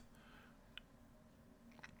Earth?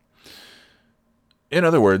 In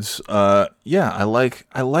other words, I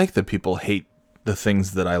like that people hate the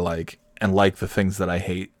things that I like and like the things that I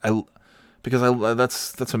hate. Because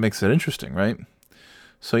that's what makes it interesting, right?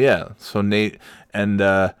 So Nate, and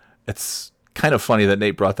it's kind of funny that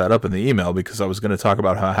Nate brought that up in the email, because I was going to talk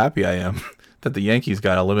about how happy I am that the Yankees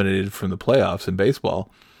got eliminated from the playoffs in baseball.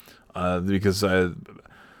 Because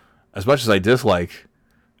as much as I dislike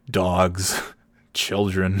dogs,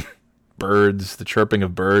 children, birds, the chirping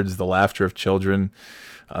of birds, the laughter of children,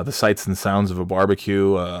 the sights and sounds of a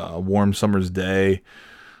barbecue, a warm summer's day,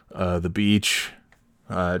 the beach,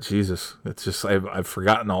 Jesus, it's just, I've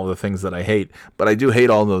forgotten all the things that I hate, but I do hate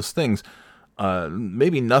all those things.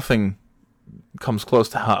 Maybe nothing comes close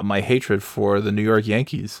to my hatred for the New York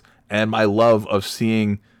Yankees and my love of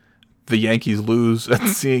seeing the Yankees lose and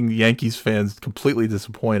seeing Yankees fans completely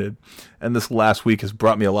disappointed. And this last week has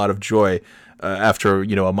brought me a lot of joy after,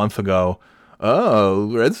 a month ago.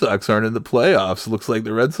 Oh, Red Sox aren't in the playoffs. Looks like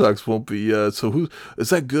the Red Sox won't be. So is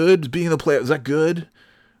that good? Being in the playoffs, is that good?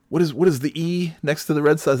 What is the E next to the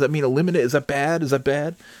Red Sox? Does that mean eliminate? Is that bad? Is that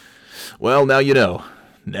bad? Well, now you know.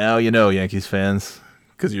 Now you know, Yankees fans,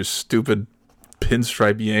 because your stupid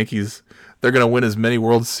pinstripe Yankees, they're going to win as many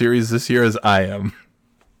World Series this year as I am.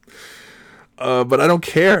 But I don't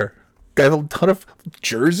care. I have a ton of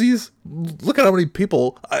jerseys. Look at how many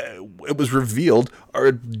people, it was revealed,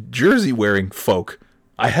 are jersey-wearing folk.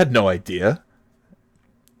 I had no idea.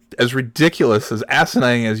 As ridiculous, as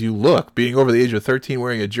asinine as you look, being over the age of 13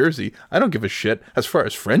 wearing a jersey, I don't give a shit as far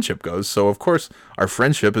as friendship goes. So, of course, our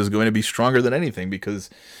friendship is going to be stronger than anything,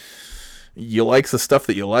 because you like the stuff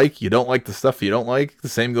that you like, you don't like the stuff you don't like. The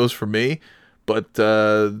same goes for me. But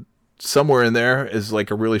somewhere in there is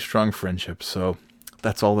like a really strong friendship. So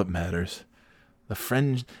that's all that matters. The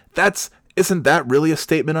friend, isn't that really a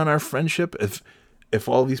statement on our friendship? If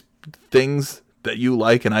all these things that you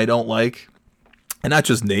like and I don't like, and not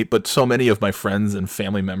just Nate, but so many of my friends and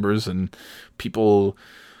family members and people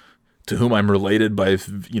to whom I'm related by,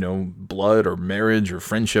 blood or marriage or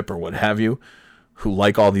friendship or what have you, who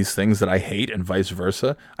like all these things that I hate and vice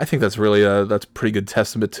versa, I think that's really that's pretty good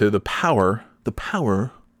testament to the power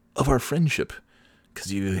of our friendship.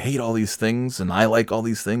 Because you hate all these things and I like all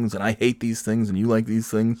these things and I hate these things and you like these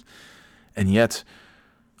things. And yet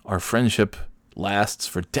our friendship lasts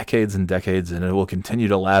for decades and decades, and it will continue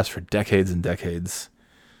to last for decades and decades.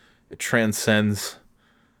 It transcends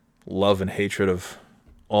love and hatred of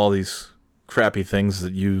all these crappy things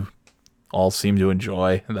that you all seem to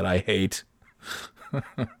enjoy and that I hate.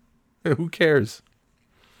 Who cares?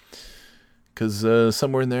 Because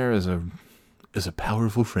somewhere in there is a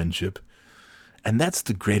powerful friendship, and that's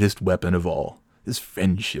the greatest weapon of all, is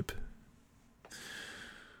friendship.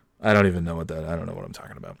 I don't even know I don't know what I'm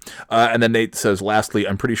talking about. And then Nate says, lastly,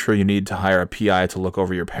 I'm pretty sure you need to hire a PI to look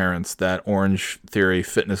over your parents. That Orange Theory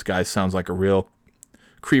fitness guy sounds like a real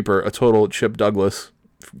creeper, a total Chip Douglas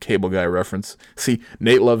Cable Guy reference. See,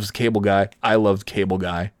 Nate loves Cable Guy. I love Cable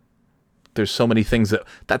Guy. There's so many things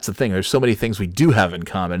that's the thing. There's so many things we do have in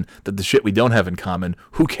common that the shit we don't have in common,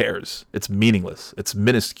 who cares? It's meaningless. It's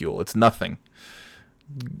minuscule. It's nothing.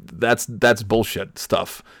 That's bullshit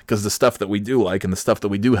stuff, because the stuff that we do like and the stuff that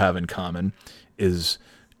we do have in common is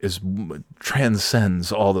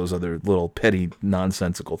transcends all those other little petty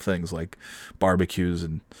nonsensical things like barbecues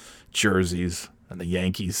and jerseys and the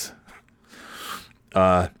Yankees.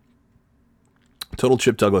 Total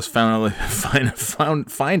Chip Douglas find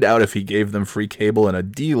out if he gave them free cable and a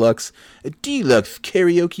deluxe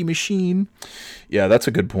karaoke machine. Yeah, that's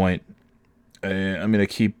a good point. I'm gonna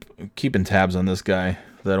keeping tabs on this guy,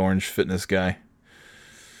 that Orange Fitness guy,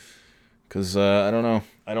 because I don't know.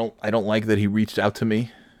 I don't like that he reached out to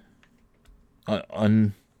me,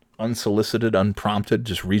 unsolicited, unprompted.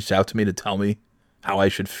 Just reached out to me to tell me how I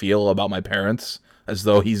should feel about my parents. as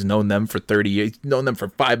though he's known them for 30 years. He's known them for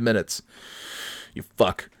 5 minutes. You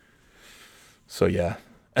fuck. So, yeah.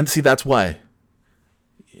 And see, that's why.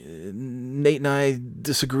 Nate and I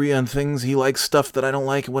disagree on things. He likes stuff that I don't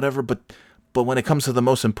like, whatever, but when it comes to the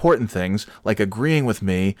most important things, like agreeing with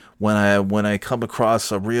me when I come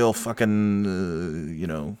across a real fucking,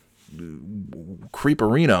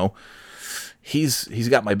 creeperino, he's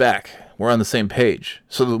got my back. We're on the same page.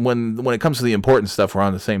 So when it comes to the important stuff, we're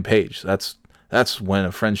on the same page. That's when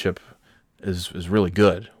a friendship is really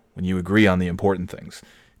good, when you agree on the important things.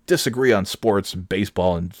 Disagree on sports and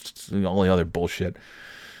baseball and all the other bullshit.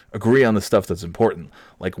 Agree on the stuff that's important,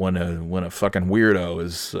 like when a fucking weirdo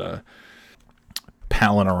is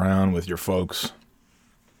palling around with your folks.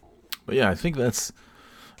 But yeah, I think that's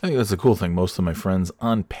the cool thing. Most of my friends,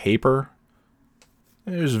 on paper,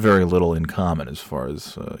 there's very little in common as far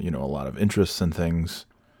as a lot of interests and things.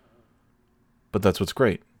 But that's what's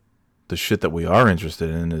great. The shit that we are interested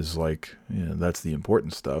in is that's the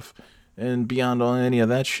important stuff. And beyond any of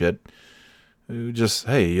that shit, just,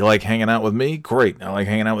 hey, you like hanging out with me? Great. I like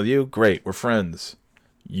hanging out with you? Great. We're friends.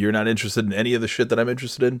 You're not interested in any of the shit that I'm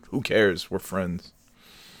interested in? Who cares? We're friends.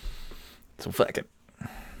 So fuck it.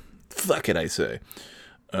 Fuck it, I say.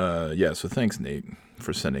 So thanks, Nate,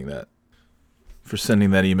 for sending that. For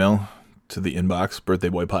sending that email to the inbox,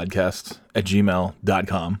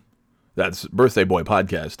 birthdayboypodcast@gmail.com. That's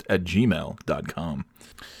birthdayboypodcast@gmail.com.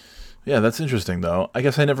 Yeah, that's interesting, though. I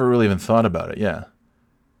guess I never really even thought about it. Yeah.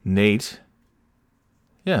 Nate.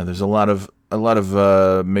 Yeah, there's a lot of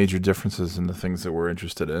major differences in the things that we're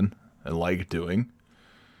interested in and like doing.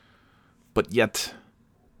 But yet,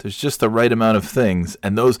 there's just the right amount of things,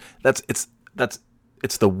 and it's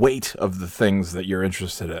the weight of the things that you're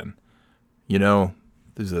interested in.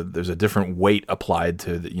 There's a different weight applied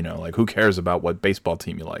to like, who cares about what baseball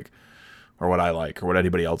team you like, or what I like, or what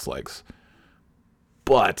anybody else likes.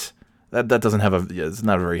 But that doesn't have it's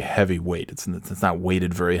not a very heavy weight. It's not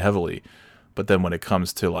weighted very heavily. But then when it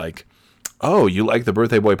comes to like, oh, you like the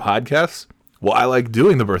Birthday Boy podcast? Well, I like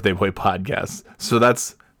doing the Birthday Boy podcast. So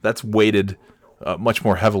that's weighted much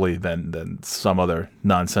more heavily than some other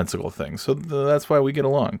nonsensical things. So that's why we get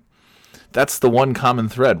along. That's the one common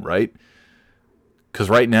thread, right? Because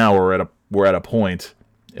right now we're at a point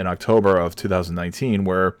in October of 2019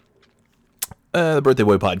 where the Birthday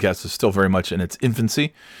Boy podcast is still very much in its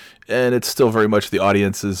infancy, and it's still very much, the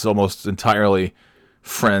audience is almost entirely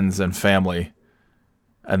friends and family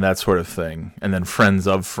and that sort of thing, and then friends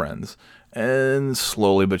of friends. And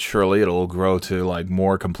slowly but surely it'll grow to like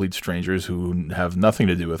more complete strangers who have nothing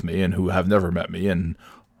to do with me and who have never met me and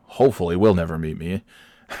hopefully will never meet me.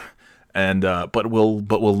 And but will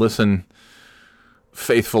listen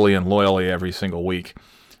faithfully and loyally every single week.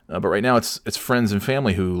 But right now it's friends and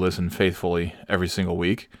family who listen faithfully every single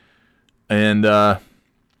week. And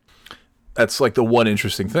that's like the one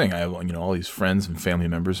interesting thing. I have all these friends and family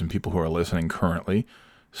members and people who are listening currently.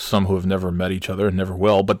 Some who have never met each other and never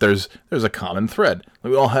will, but there's a common thread.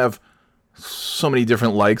 We all have so many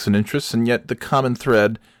different likes and interests, and yet the common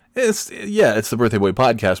thread is, it's the Birthday Boy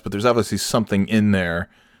podcast, but there's obviously something in there,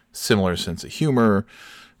 similar sense of humor.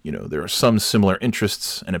 There are some similar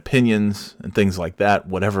interests and opinions and things like that,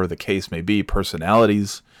 whatever the case may be,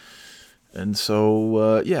 personalities. And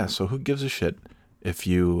so, so who gives a shit if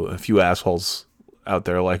you assholes out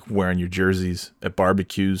there like wearing your jerseys at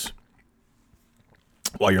barbecues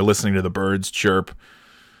while you're listening to the birds chirp,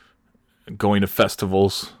 going to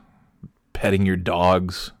festivals, petting your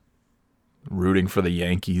dogs, rooting for the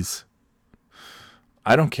Yankees.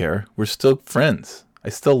 I don't care. We're still friends. I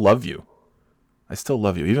still love you.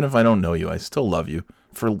 Even if I don't know you, I still love you.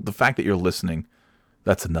 For the fact that you're listening,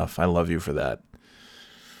 that's enough. I love you for that.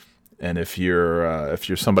 And if you're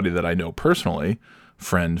somebody that I know personally,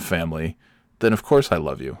 friend, family, then of course I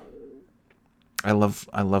love you. I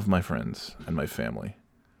love my friends and my family,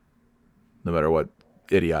 no matter what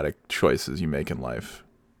idiotic choices you make in life,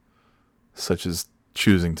 such as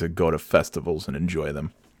choosing to go to festivals and enjoy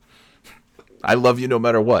them. I love you no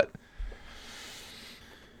matter what.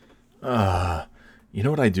 You know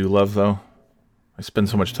what I do love, though? I spend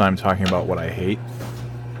so much time talking about what I hate.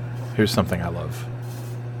 Here's something I love.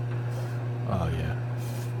 Oh, yeah.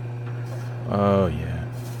 Oh, yeah.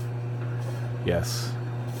 Yes.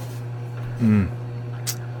 Do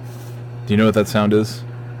you know what that sound is?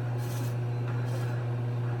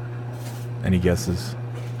 Any guesses?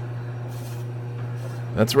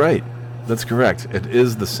 That's right. That's correct. It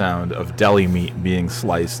is the sound of deli meat being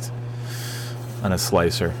sliced on a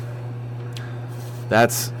slicer.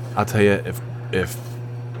 I'll tell you, if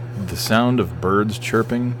the sound of birds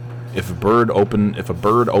chirping, if a bird opened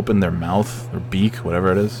their mouth, their beak, whatever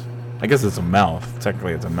it is, I guess it's a mouth.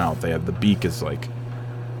 Technically, it's a mouth. They have the beak is like.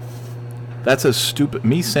 That's as stupid.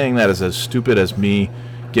 Me saying that is as stupid as me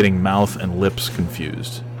getting mouth and lips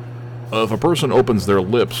confused. If a person opens their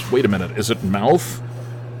lips, wait a minute, is it mouth?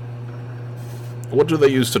 What do they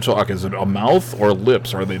use to talk? Is it a mouth or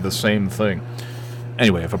lips? Are they the same thing?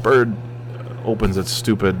 Anyway, if a bird opens its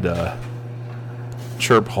stupid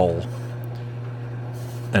chirp hole,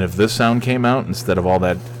 and if this sound came out instead of all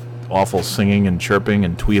that awful singing and chirping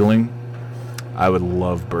and tweeling, I would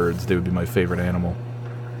love birds. They would be my favorite animal.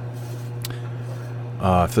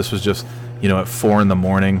 If this was just, at 4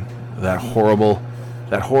 a.m, that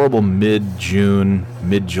horrible mid-June,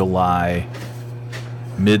 mid-July,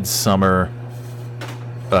 mid-summer,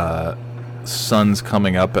 sun's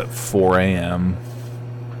coming up at 4 a.m,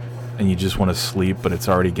 and you just want to sleep, but it's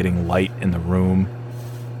already getting light in the room,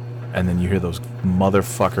 and then you hear those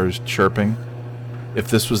motherfuckers chirping. If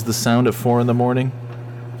this was the sound at 4 a.m,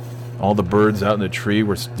 all the birds out in the tree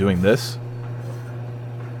were doing this.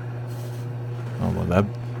 Oh, well,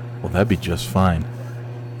 that'd be just fine.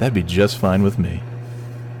 That'd be just fine with me.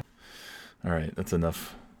 All right, that's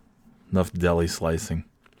enough deli slicing.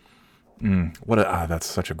 That's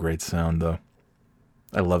such a great sound, though.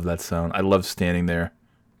 I love that sound. I love standing there,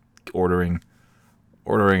 ordering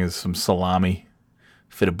some salami,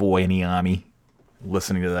 fit a boy in yami,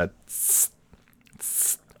 listening to that.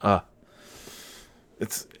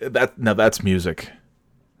 That's music.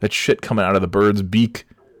 That shit coming out of the bird's beak.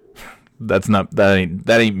 That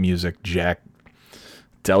ain't music, Jack.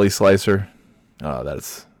 Deli slicer. Oh,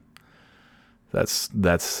 that's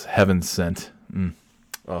heaven sent.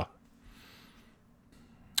 Oh.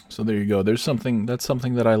 So there you go. That's something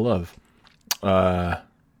that I love. And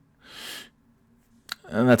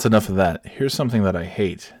that's enough of that. Here's something that I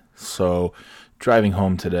hate. So, driving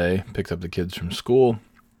home today, picked up the kids from school,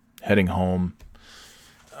 heading home.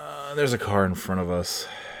 There's a car in front of us.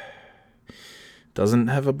 Doesn't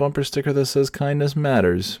have a bumper sticker that says kindness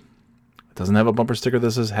matters. It doesn't have a bumper sticker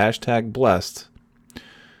that says #blessed.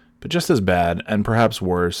 But just as bad, and perhaps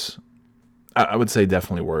worse, I would say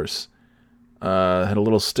definitely worse, had a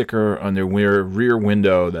little sticker on their rear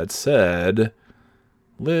window that said,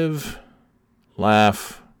 live,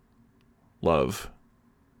 laugh, love.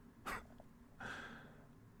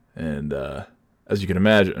 And as you can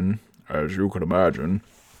imagine, I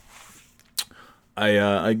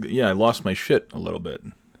lost my shit a little bit.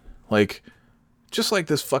 Like, just like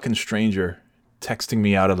this fucking stranger texting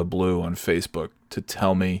me out of the blue on Facebook to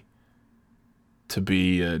tell me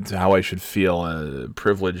to how I should feel,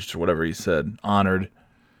 privileged or whatever he said, honored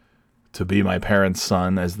to be my parents'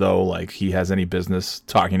 son, as though like he has any business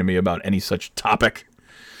talking to me about any such topic.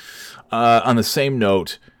 On the same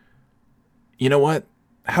note, you know what?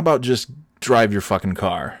 How about just drive your fucking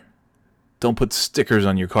car? Don't put stickers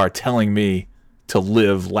on your car telling me to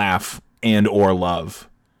live, laugh, and or love.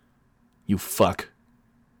 You fuck.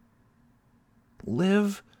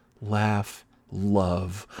 Live, laugh,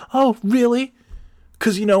 love. Oh, really?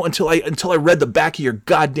 Because, until I read the back of your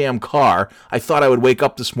goddamn car, I thought I would wake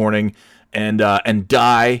up this morning and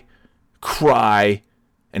die, cry,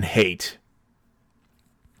 and hate.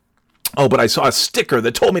 Oh, but I saw a sticker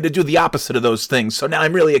that told me to do the opposite of those things, so now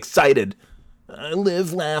I'm really excited.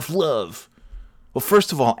 Live, laugh, love. Well,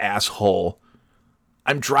 first of all, asshole,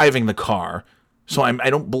 I'm driving the car, so I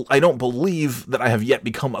don't believe that I have yet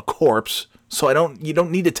become a corpse. So you don't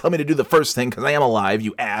need to tell me to do the first thing because I am alive,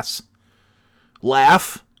 you ass.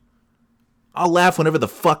 Laugh. I'll laugh whenever the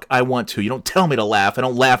fuck I want to. You don't tell me to laugh. I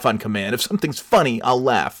don't laugh on command. If something's funny, I'll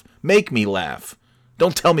laugh. Make me laugh.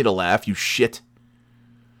 Don't tell me to laugh, you shit.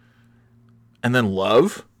 And then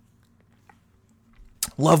love?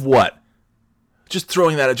 Love what? Just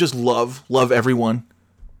throwing that at just love. Love everyone.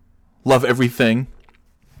 Love everything.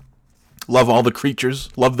 Love all the creatures.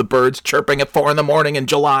 Love the birds chirping at 4 a.m. in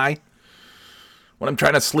July. When I'm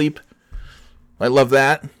trying to sleep. I love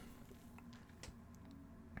that.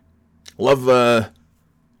 Love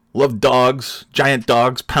dogs, giant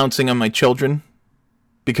dogs pouncing on my children.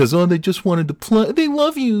 Because, they just wanted to play. They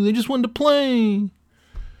love you. They just wanted to play.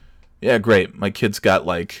 Yeah, great. My kid's got,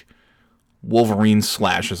 Wolverine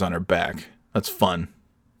slashes on her back. That's fun.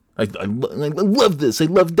 I love this. I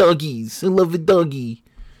love doggies. I love a doggy.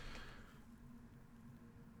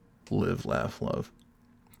 Live, laugh, love.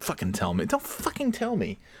 Fucking tell me. Don't fucking tell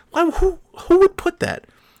me. Why? Who would put that?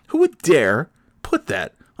 Who would dare put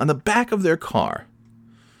that on the back of their car?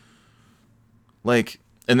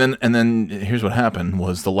 And then here's what happened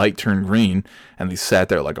was the light turned green and they sat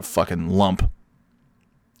there like a fucking lump.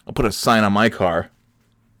 I'll put a sign on my car.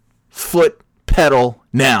 Foot pedal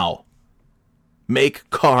now. Make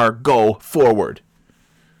car go forward.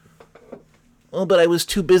 Oh, but I was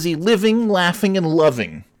too busy living, laughing, and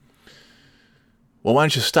loving. Well, why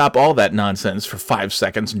don't you stop all that nonsense for 5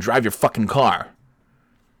 seconds and drive your fucking car?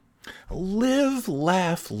 Live,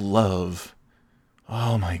 laugh, love.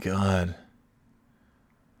 Oh my God.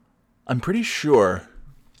 I'm pretty sure,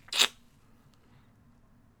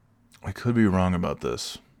 I could be wrong about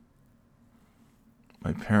this.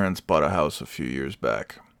 My parents bought a house a few years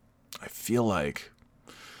back. I feel like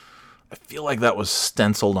that was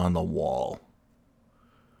stenciled on the wall.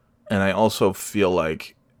 And I also feel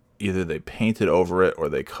like either they painted over it or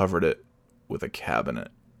they covered it with a cabinet,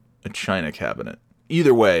 a china cabinet.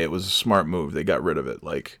 Either way, it was a smart move. They got rid of it.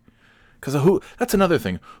 Like, because that's another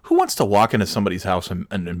thing. Who wants to walk into somebody's house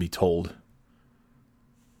and be told?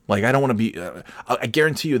 Like, I don't want to be... I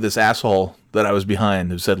guarantee you this asshole that I was behind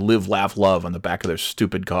who said live, laugh, love on the back of their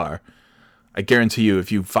stupid car. I guarantee you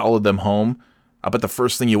if you followed them home, I bet the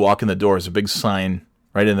first thing you walk in the door is a big sign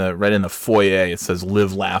right in the foyer. It says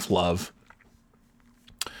live, laugh, love.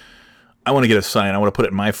 I want to get a sign. I want to put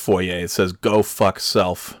it in my foyer. It says go fuck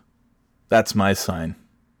self. That's my sign.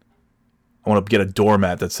 I want to get a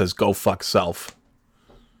doormat that says go fuck self.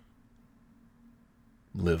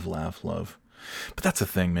 Live, laugh, love. But that's the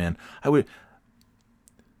thing, man. I wish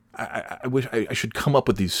I should come up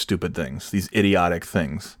with these stupid things, these idiotic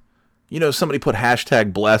things. You know, somebody put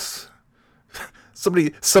hashtag bless.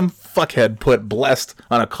 Some fuckhead put blessed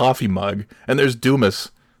on a coffee mug, and there's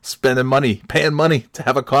Dumas spending money, paying money to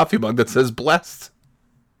have a coffee mug that says blessed.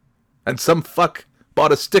 And some fuck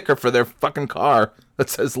bought a sticker for their fucking car that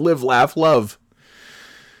says live, laugh, love.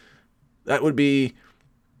 That would be,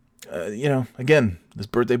 again, this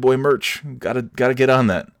birthday boy merch. Gotta get on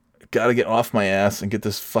that. Gotta get off my ass and get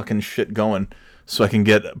this fucking shit going so I can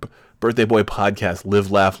get birthday boy podcast,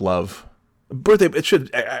 live, laugh, love. It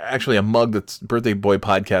should actually a mug that's birthday boy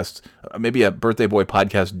podcast, maybe a birthday boy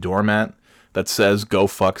podcast doormat that says go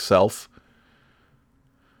fuck self.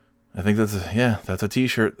 I think that's a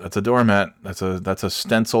t-shirt. That's a doormat. That's a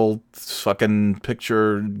stencil fucking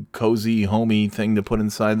picture cozy homey thing to put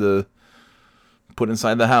inside the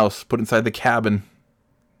house, put inside the cabin.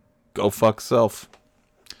 Go fuck self.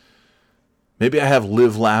 Maybe I have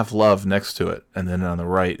live, laugh, love next to it, and then on the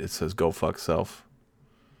right it says go fuck self.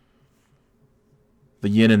 The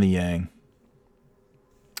yin and the yang.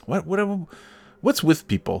 What's with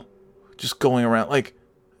people just going around like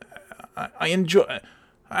I enjoy.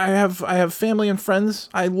 I have family and friends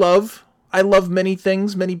I love. I love many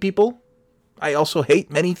things, many people. I also hate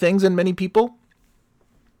many things and many people.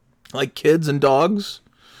 Like kids and dogs.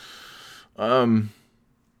 I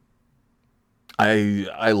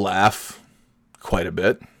laugh quite a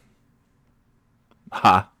bit.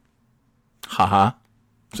 Ha. Ha ha.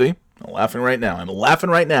 See? I'm laughing right now. I'm laughing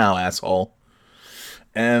right now, asshole.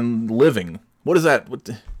 And living. What is that?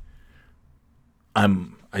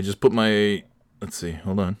 I just put my... Let's see.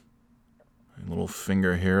 Hold on. My little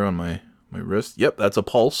finger here on my wrist. Yep, that's a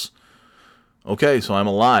pulse. Okay, so I'm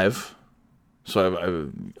alive.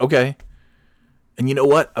 So okay. And you know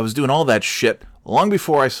what? I was doing all that shit long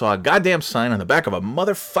before I saw a goddamn sign on the back of a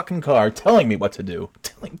motherfucking car telling me what to do.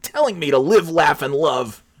 Telling me to live, laugh, and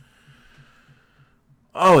love.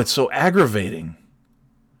 Oh, it's so aggravating.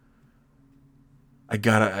 I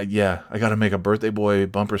gotta make a birthday boy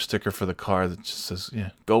bumper sticker for the car that just says,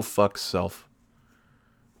 go fuck self.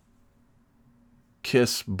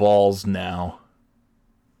 Kiss balls now.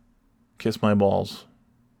 Kiss my balls.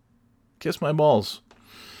 Kiss my balls.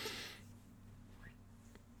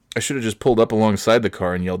 I should have just pulled up alongside the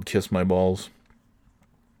car and yelled kiss my balls.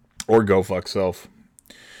 Or go fuck self.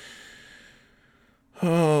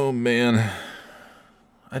 Oh, man.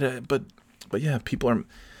 But yeah,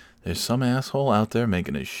 there's some asshole out there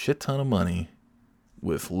making a shit ton of money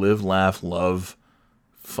with live, laugh, love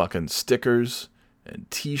fucking stickers and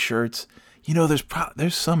t-shirts. You know,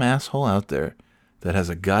 there's some asshole out there that has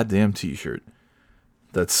a goddamn t-shirt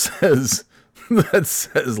that says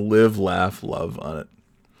live, laugh, love on it.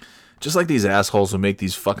 Just like these assholes who make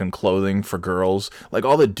these fucking clothing for girls, like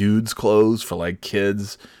all the dudes' clothes for like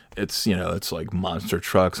kids. It's like monster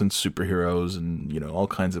trucks and superheroes and, all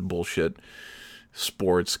kinds of bullshit,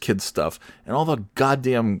 sports, kids stuff, and all the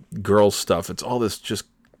goddamn girl stuff. It's all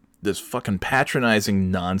this fucking patronizing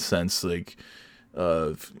nonsense, like,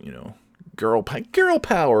 girl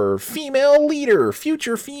power, female leader,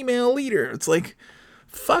 future female leader. It's like,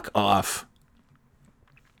 fuck off.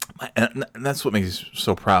 And that's what makes me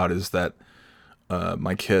so proud is that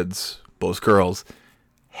my kids, both girls,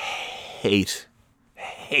 hate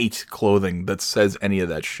clothing that says any of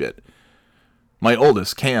that shit. My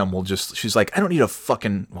oldest, Cam, she's like, I don't need a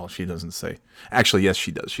fucking, well, she doesn't say. Actually, yes,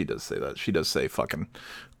 she does. She does say that. She does say fucking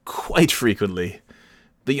quite frequently.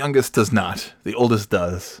 The youngest does not. The oldest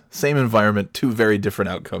does. Same environment, two very different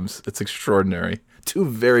outcomes. It's extraordinary. Two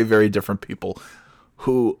very, very different people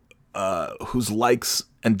whose likes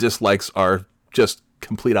and dislikes are just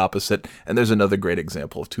complete opposite. And there's another great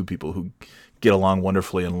example of two people who get along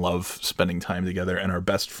wonderfully and love spending time together and are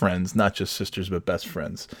best friends, not just sisters, but best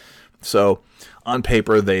friends. So on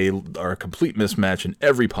paper, they are a complete mismatch in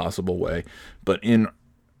every possible way, but in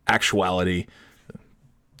actuality,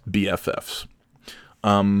 BFFs.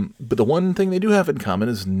 But the one thing they do have in common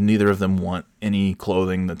is neither of them want any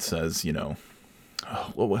clothing that says,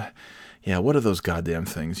 what are those goddamn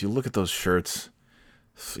things? You look at those shirts,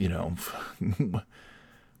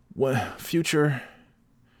 what future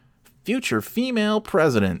female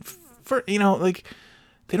president they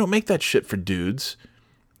don't make that shit for dudes.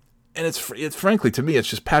 And it's frankly, to me, it's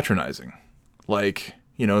just patronizing. Like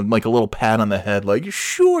a little pat on the head, like,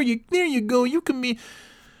 sure, there you go, you can be.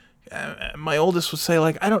 My oldest would say,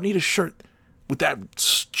 like, I don't need a shirt with that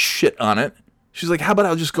shit on it. She's like, how about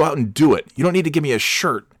I'll just go out and do it? You don't need to give me a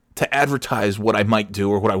shirt to advertise what I might do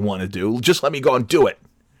or what I want to do. Just let me go and do it.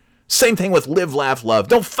 Same thing with live, laugh, love.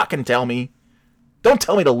 Don't fucking tell me. Don't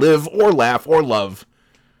tell me to live or laugh or love.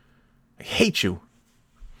 I hate you.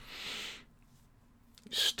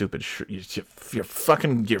 Stupid your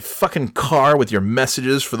fucking car with your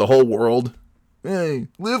messages for the whole world. Hey,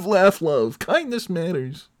 live, laugh, love. Kindness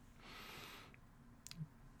matters.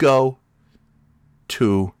 Go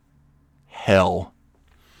to hell.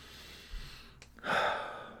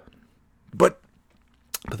 But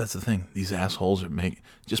that's the thing. These assholes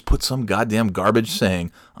just put some goddamn garbage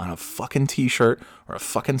saying on a fucking t-shirt or a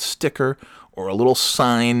fucking sticker or a little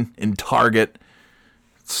sign in Target.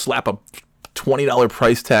 Slap a $20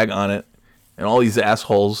 price tag on it, and all these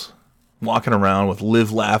assholes walking around with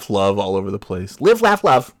live, laugh, love all over the place. Live, laugh,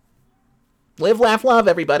 love. Live, laugh, love,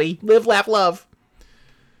 everybody. Live, laugh, love.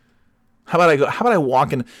 How about I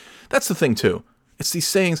walk in? That's the thing, too. It's these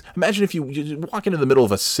sayings. Imagine if you walk into the middle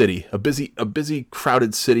of a city, a busy,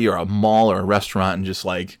 crowded city or a mall or a restaurant, and just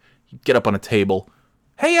like get up on a table.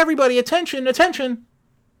 Hey, everybody, attention, attention.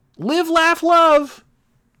 Live, laugh, love.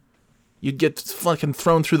 You'd get fucking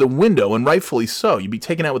thrown through the window, and rightfully so. You'd be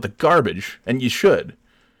taken out with the garbage, and you should.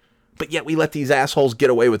 But yet we let these assholes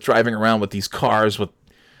get away with driving around with these cars with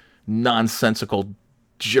nonsensical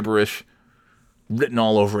gibberish written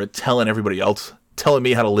all over it, telling everybody else, telling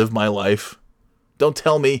me how to live my life. Don't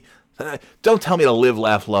tell me to live,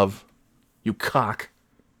 laugh, love, you cock.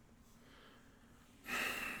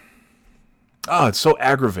 Oh, it's so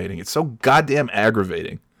aggravating. It's so goddamn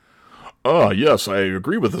aggravating. Yes, I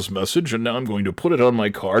agree with this message, and now I'm going to put it on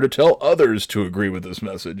my car to tell others to agree with this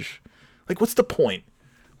message. Like, what's the point?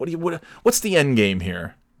 What's the end game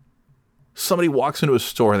here? Somebody walks into a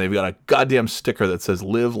store and they've got a goddamn sticker that says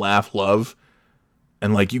live, laugh, love.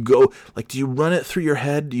 And like you go, like, do you run it through your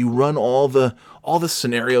head? Do you run all the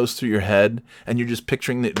scenarios through your head? And you're just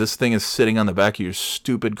picturing that this thing is sitting on the back of your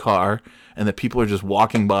stupid car, and that people are just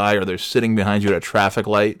walking by, or they're sitting behind you at a traffic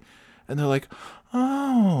light, and they're like,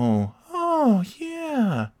 oh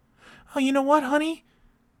yeah. Oh, you know what, honey?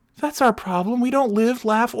 That's our problem. We don't live,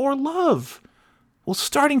 laugh, or love. Well,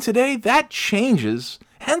 starting today, that changes.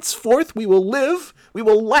 Henceforth, we will live, we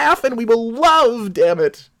will laugh, and we will love, damn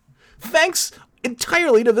it. Thanks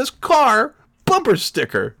entirely to this car bumper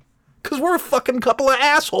sticker. Because we're a fucking couple of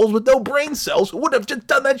assholes with no brain cells who would have just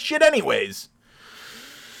done that shit anyways.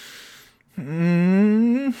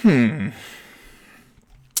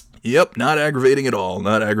 Yep, not aggravating at all.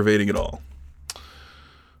 Not aggravating at all.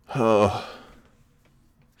 Oh.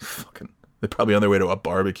 Fucking. They're probably on their way to a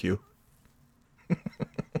barbecue.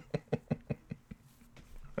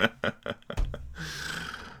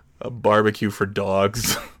 A barbecue for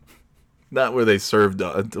dogs. Not where they serve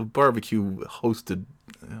dogs. A barbecue hosted,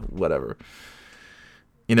 whatever.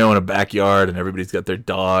 In a backyard, and everybody's got their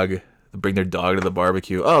dog. They bring their dog to the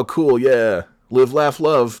barbecue. Oh, cool, yeah. Live, laugh,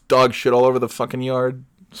 love. Dog shit all over the fucking yard.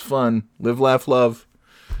 It's fun. Live, laugh, love.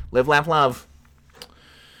 Live, laugh, love.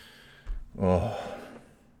 Oh.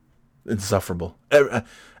 Insufferable.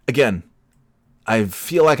 Again, I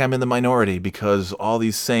feel like I'm in the minority because all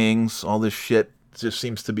these sayings, all this shit just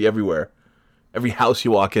seems to be everywhere. Every house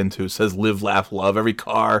you walk into says live, laugh, love. Every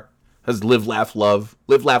car has live, laugh, love.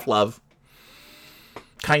 Live, laugh, love.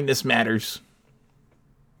 Kindness matters.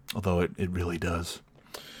 Although it really does.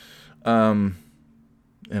 And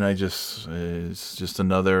it's just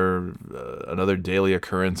another daily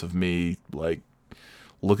occurrence of me, like,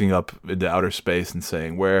 looking up into outer space and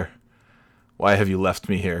saying, why have you left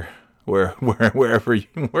me here? wherever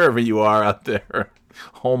you are out there.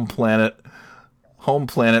 Home planet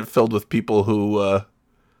filled with people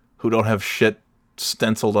who don't have shit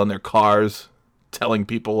stenciled on their cars telling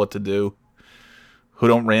people what to do, who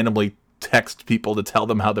don't randomly text people to tell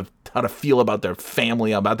them how to feel about their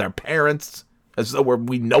family, about their parents, as though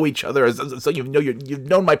we know each other, as though you've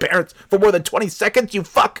known my parents for more than 20 seconds, you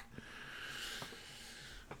fuck.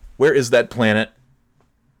 Where is that planet?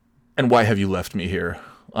 And why have you left me here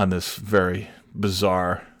on this very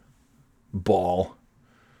bizarre ball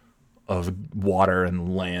of water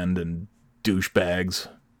and land and douchebags?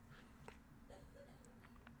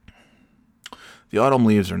 The autumn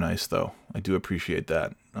leaves are nice, though. I do appreciate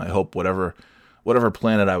that. I hope whatever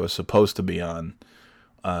planet I was supposed to be on,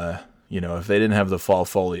 if they didn't have the fall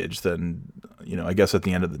foliage, then, I guess at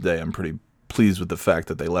the end of the day, I'm pretty pleased with the fact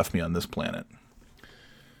that they left me on this planet.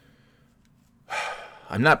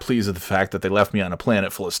 I'm not pleased with the fact that they left me on a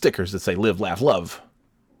planet full of stickers that say live, laugh, love.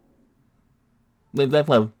 Live, laugh,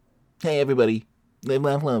 love. Hey, everybody. Live,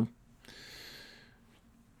 laugh, love.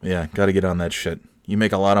 Yeah, gotta get on that shit. You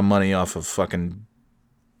make a lot of money off of fucking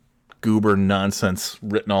goober nonsense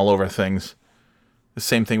written all over things. The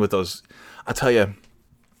same thing with those. I'll tell you,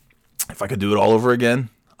 if I could do it all over again,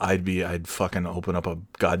 I'd fucking open up a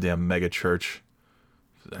goddamn mega church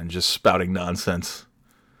and just spouting nonsense.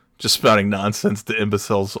 Just spouting nonsense to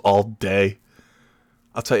imbeciles all day.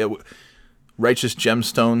 I'll tell you, Righteous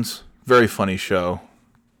Gemstones, very funny show.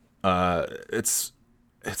 It's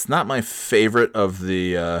not my favorite of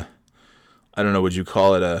the, I don't know, would you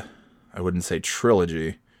call it I wouldn't say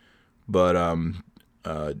trilogy, but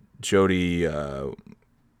Jody, the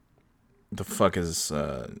fuck is,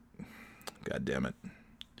 god damn it.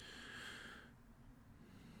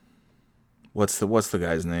 What's the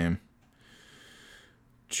guy's name?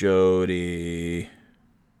 Jody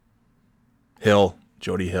Hill.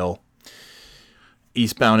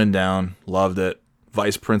 Eastbound and Down, loved it.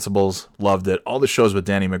 Vice Principals, loved it. All the shows with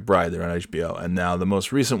Danny McBride, they're on HBO. And now the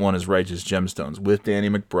most recent one is Righteous Gemstones with Danny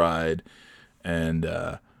McBride and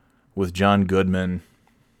with John Goodman,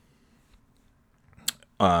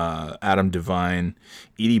 Adam Devine,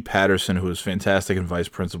 Edie Patterson, who is fantastic in Vice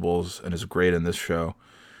Principals and is great in this show.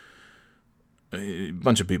 A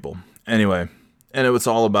bunch of people. Anyway, and it was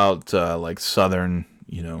all about like Southern,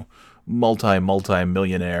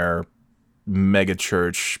 multi-millionaire mega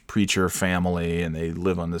church preacher family, and they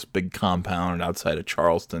live on this big compound outside of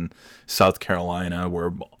Charleston, South Carolina,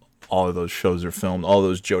 where all of those shows are filmed. All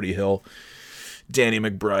those Jody Hill, Danny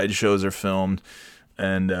McBride shows are filmed,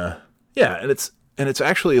 and and it's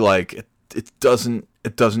actually like it doesn't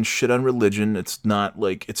shit on religion. It's not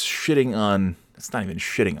like it's shitting on. It's not even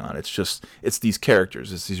shitting on. It's these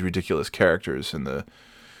characters. It's these ridiculous characters and the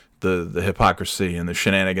hypocrisy and the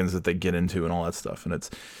shenanigans that they get into and all that stuff. And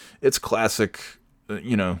it's classic.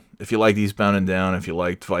 If you like Eastbound and Down, if you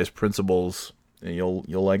liked Vice Principals, you'll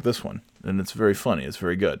like this one. And it's very funny. It's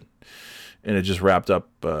very good. And it just wrapped up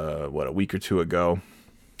a week or two ago.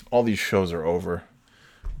 All these shows are over.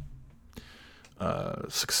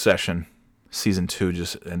 Succession. Season 2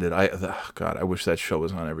 just ended. I wish that show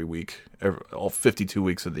was on every week, all 52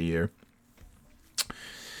 weeks of the year.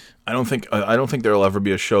 I don't think there'll ever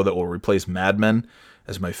be a show that will replace Mad Men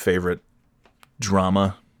as my favorite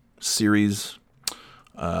drama series.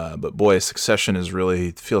 But boy, Succession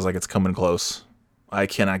feels like it's coming close. I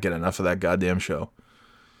cannot get enough of that goddamn show.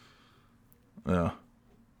 Yeah,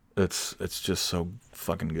 it's just so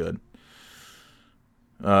fucking good.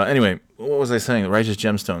 Anyway, what was I saying? Righteous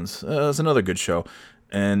Gemstones. It's another good show,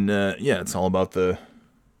 and it's all about this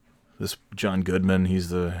John Goodman. He's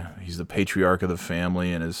the patriarch of the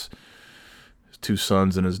family, and his two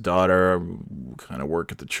sons and his daughter kind of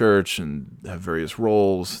work at the church and have various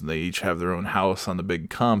roles. They each have their own house on the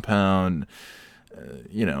big compound,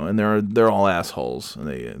 and they're all assholes, and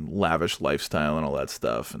they lavish lifestyle and all that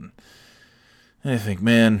stuff. And I think,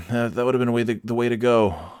 man, that would have been the way to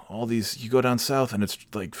go. All these, you go down south and it's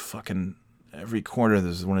like fucking every corner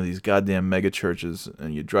there's one of these goddamn mega churches,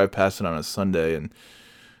 and you drive past it on a Sunday, and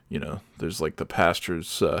there's like the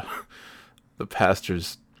pastor's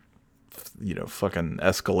fucking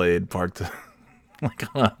Escalade parked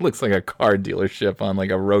looks like a car dealership on like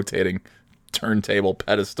a rotating turntable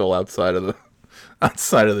pedestal outside of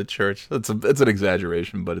the church. It's an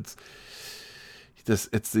exaggeration, but it's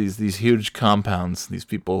these huge compounds. These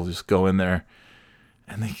people just go in there,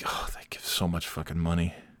 and they give so much fucking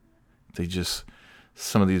money.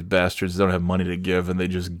 Some of these bastards don't have money to give, and they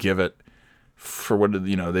just give it for what,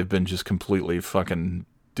 they've been just completely fucking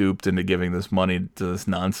duped into giving this money to this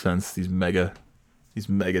nonsense, these mega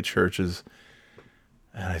churches.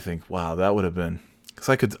 And I think, wow, that would have been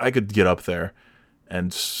Because I could get up there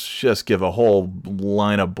and just give a whole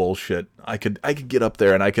line of bullshit. I could get up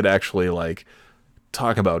there and I could actually like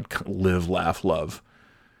talk about Live, Laugh, Love.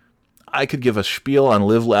 I could give a spiel on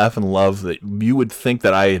Live, Laugh, and Love that you would think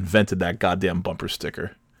that I invented that goddamn bumper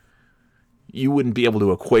sticker. You wouldn't be able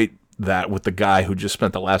to equate that with the guy who just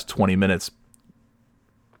spent the last 20 minutes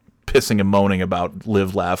pissing and moaning about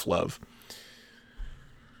Live, Laugh, Love.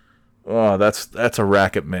 Oh, that's a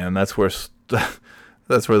racket, man. That's where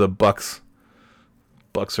the bucks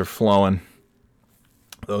are flowing.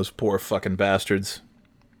 Those poor fucking bastards.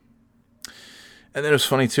 And then it was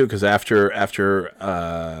funny too, because after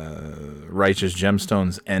Righteous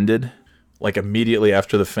Gemstones ended, like immediately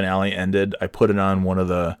after the finale ended, I put it on one of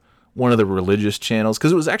the religious channels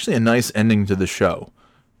because it was actually a nice ending to the show.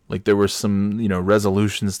 Like there were some,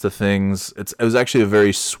 resolutions to things. It was actually a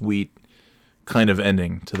very sweet kind of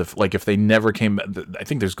ending to the, like if they never came back, I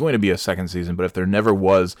think there's going to be a second season, but if there never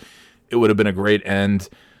was, it would have been a great end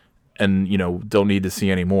and, don't need to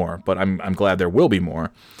see any more, but I'm glad there will be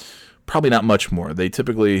more. Probably not much more. They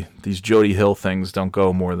typically, these Jody Hill things don't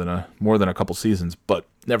go more than a couple seasons, but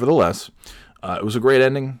nevertheless, it was a great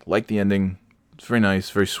ending. Liked the ending. It's very nice,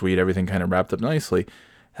 very sweet. Everything kind of wrapped up nicely.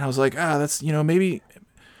 And I was like, that's, maybe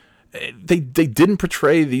they didn't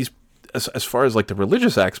portray these, as far as like the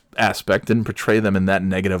religious aspect, didn't portray them in that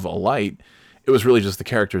negative a light. It was really just the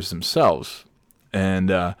characters themselves.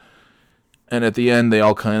 And at the end, they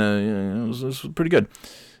all kind of, it was pretty good.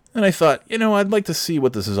 And I thought, I'd like to see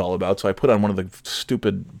what this is all about. So I put on one of the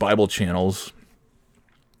stupid Bible channels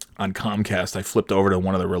on Comcast. I flipped over to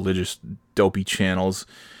one of the religious dopey channels.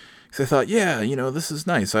 Because I thought, this is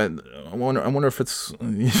nice. I wonder if it's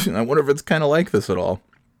kind of like this at all.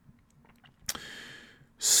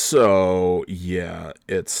 So yeah,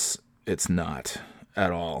 it's not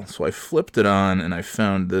at all. So I flipped it on and I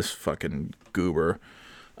found this fucking goober.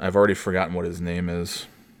 I've already forgotten what his name is.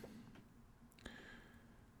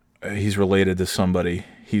 He's related to somebody.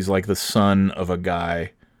 He's like the son of a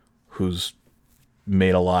guy who's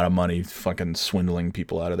made a lot of money fucking swindling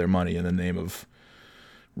people out of their money in the name of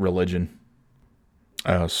religion.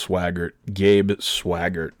 Swaggart. Gabe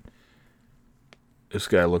Swaggart. This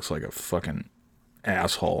guy looks like a fucking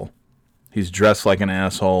asshole. He's dressed like an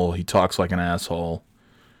asshole. He talks like an asshole.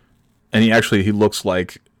 And he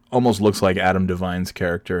almost looks like Adam Devine's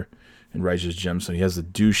character in Righteous Gemstone. He has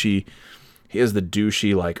the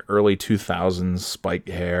douchey, like, early 2000s spiked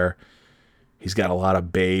hair. He's got a lot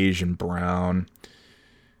of beige and brown.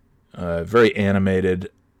 Very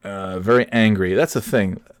animated. Very angry. That's the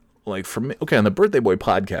thing. Like, for me, okay, on the Birthday Boy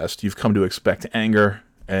podcast, you've come to expect anger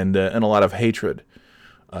and a lot of hatred.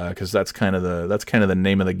 Because that's kind of the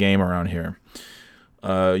name of the game around here.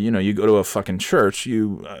 You go to a fucking church,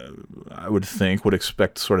 I would think, would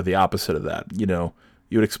expect sort of the opposite of that. You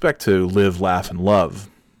would expect to live, laugh, and love.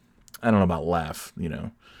 I don't know about laugh,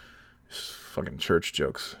 fucking church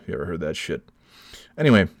jokes. You ever heard that shit?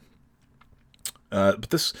 Anyway, so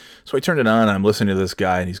I turned it on, and I'm listening to this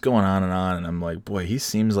guy, and he's going on, and I'm like, boy, he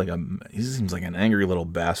seems like an angry little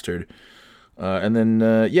bastard. And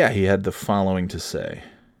then, he had the following to say.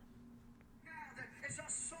 As I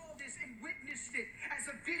saw this and witnessed it, as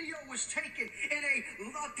a video was taken in a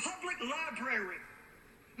public library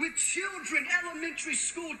with children, elementary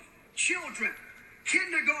school children,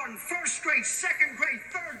 kindergarten, first grade, second grade,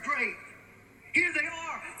 third grade. Here they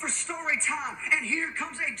are for story time, and here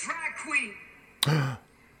comes a drag queen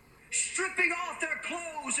stripping off their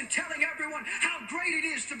clothes and telling everyone how great it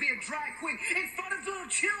is to be a drag queen in front of little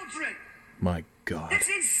children. My God. It's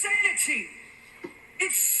insanity.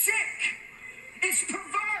 It's sick. It's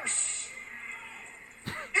perverse.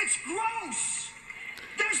 It's gross.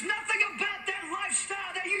 There's nothing about that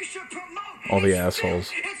lifestyle that you should promote. All the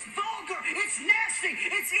assholes. It's vulgar. It's nasty.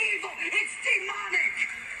 It's evil. It's demonic.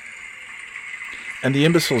 And the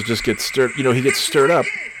imbeciles just get stirred. He gets stirred up.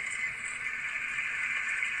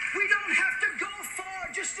 We don't have to go far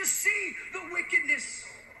just to see the wickedness.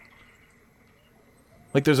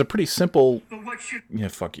 Like, there's a pretty simple... But what should... Yeah,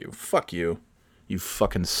 fuck you. Fuck you. You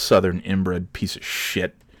fucking southern inbred piece of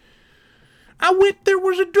shit. There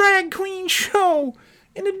was a drag queen show,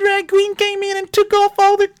 and the drag queen came in and took off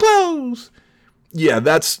all their clothes. Yeah,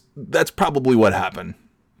 that's probably what happened.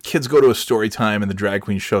 Kids go to a story time, and the drag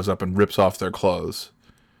queen shows up and rips off their clothes.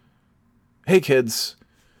 Hey, kids,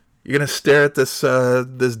 you're gonna stare at this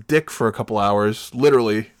dick for a couple hours,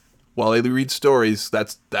 literally, while they read stories.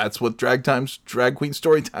 That's what drag queen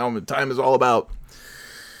story time is all about.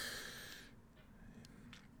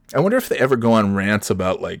 I wonder if they ever go on rants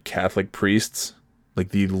about, like, Catholic priests, like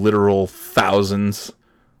the literal thousands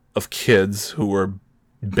of kids who were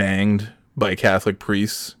banged by Catholic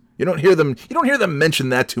priests. You don't hear them mention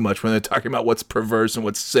that too much when they're talking about what's perverse and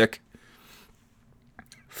what's sick.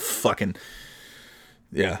 Fucking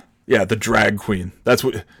yeah, the drag queen. That's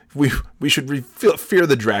what we should fear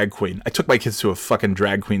the drag queen. I took my kids to a fucking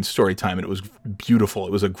drag queen story time, and it was beautiful.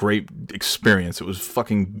 It was a great experience. It was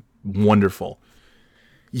fucking wonderful.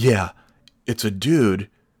 Yeah, it's a dude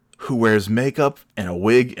who wears makeup and a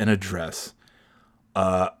wig and a dress.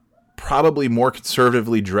 Probably more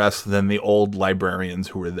conservatively dressed than the old librarians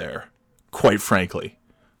who were there, quite frankly.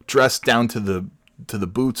 Dressed down to the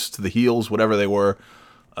boots, to the heels, whatever they were.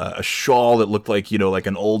 A shawl that looked like, like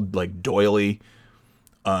an old, like, doily.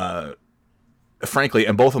 Frankly,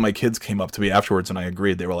 and both of my kids came up to me afterwards and I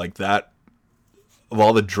agreed. They were like, that, of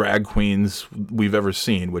all the drag queens we've ever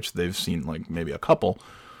seen, which they've seen, like, maybe a couple,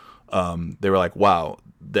 they were like, wow,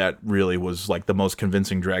 that really was, like, the most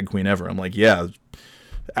convincing drag queen ever. I'm like, yeah,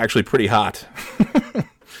 actually pretty hot.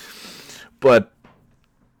 But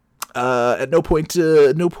at no point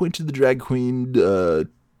did the drag queen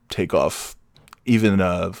take off even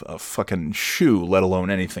a fucking shoe, let alone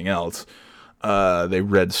anything else. They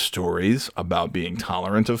read stories about being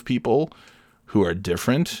tolerant of people who are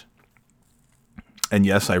different. And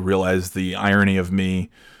yes, I realize the irony of me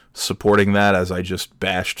supporting that as I just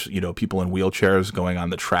bashed, people in wheelchairs going on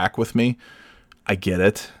the track with me. I get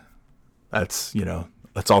it. That's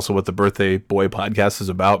also what the Birthday Boy podcast is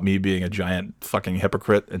about, me being a giant fucking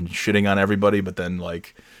hypocrite and shitting on everybody, but then,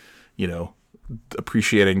 like,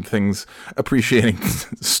 appreciating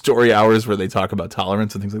story hours where they talk about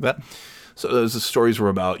tolerance and things like that. So those stories were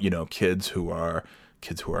about, kids who are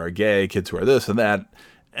gay, kids who are this and that,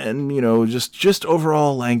 and, just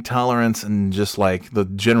overall, like, tolerance, and just, like, the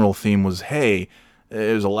general theme was, hey,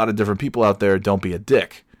 there's a lot of different people out there, don't be a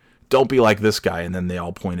dick. Don't be like this guy. And then they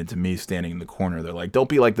all pointed to me standing in the corner. They're like, don't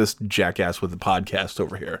be like this jackass with the podcast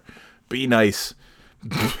over here. Be nice.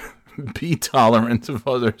 Be tolerant of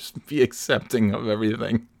others. Be accepting of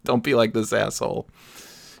everything. Don't be like this asshole.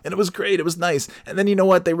 And it was great. It was nice. And then, you know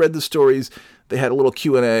what? They read the stories. They had a little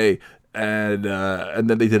Q&A, and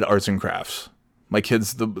then they did arts and crafts. My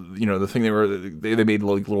kids, the thing they made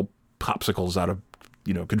like little popsicles out of,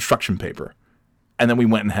 construction paper. And then we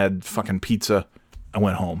went and had fucking pizza and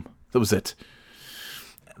went home. That was it.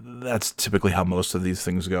 That's typically how most of these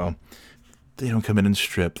things go. They don't come in and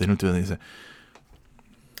strip. They don't do anything.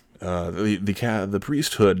 The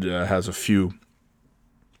priesthood has a few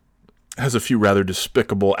rather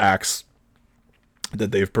despicable acts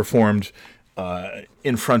that they've performed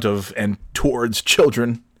in front of and towards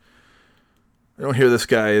children. I don't hear this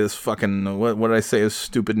guy. This fucking what did I say his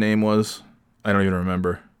stupid name was? I don't even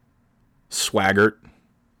remember. Swaggart.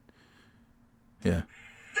 Yeah.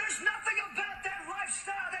 There's nothing about that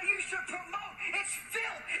lifestyle that you should promote. It's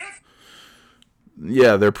filth.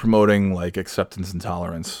 Yeah, they're promoting, like, acceptance and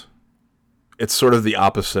tolerance. It's sort of the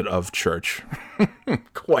opposite of church.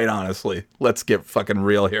 Quite honestly. Let's get fucking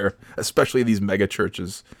real here. Especially these mega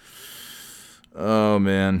churches. Oh,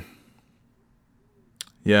 man.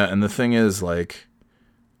 Yeah, and the thing is, like,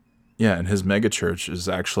 yeah, and his mega church is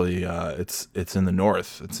actually, it's in the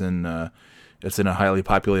north. It's in a highly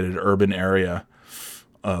populated urban area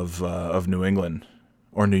of New England,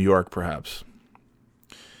 or New York, perhaps.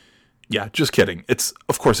 Yeah, just kidding.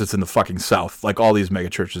 Of course it's in the fucking South, like all these mega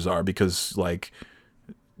churches are, because, like,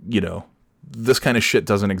 this kind of shit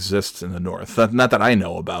doesn't exist in the North. Not that I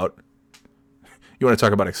know about. You want to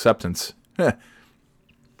talk about acceptance?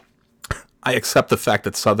 I accept the fact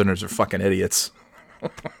that Southerners are fucking idiots.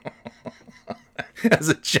 As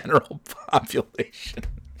a general population.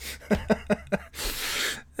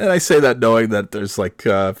 And I say that knowing that there's like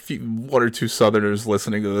one or two Southerners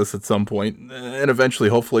listening to this at some point, and eventually,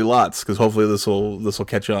 hopefully, lots, because hopefully this will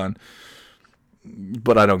catch on.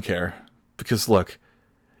 But I don't care, because look,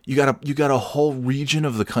 you got a whole region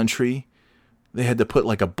of the country. They had to put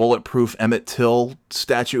like a bulletproof Emmett Till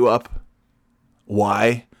statue up.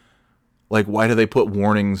 Why? Like, why do they put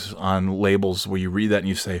warnings on labels where you read that and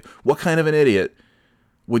you say, what kind of an idiot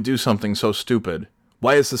would do something so stupid?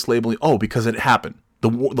 Why is this labeling? Oh, because it happened. The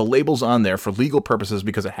label's on there for legal purposes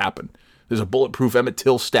because it happened. There's a bulletproof Emmett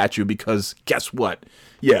Till statue because, guess what?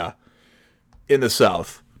 Yeah, in the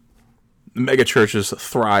South, mega churches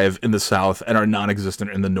thrive in the South and are non-existent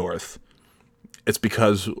in the North. It's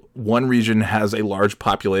because one region has a large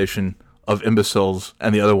population of imbeciles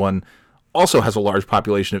and the other one also has a large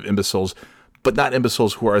population of imbeciles, but not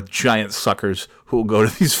imbeciles who are giant suckers who will go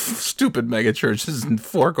to these stupid mega churches and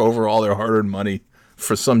fork over all their hard-earned money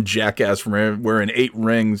for some jackass wearing 8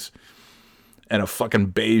 rings and a fucking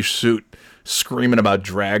beige suit screaming about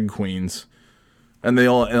drag queens. And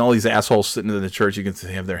all these assholes sitting in the church, you can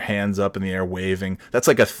see have their hands up in the air waving. That's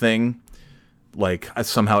like a thing. Like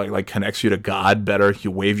somehow it like connects you to God better.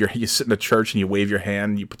 You sit in a church and you wave your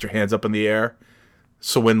hand, you put your hands up in the air.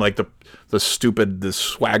 So when like the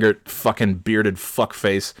swaggart fucking bearded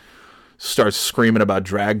fuckface starts screaming about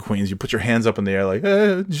drag queens, you put your hands up in the air like,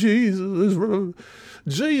 hey, Jesus,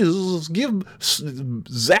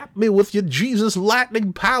 zap me with your Jesus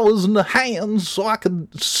lightning powers in the hands so I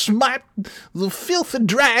can smite the filthy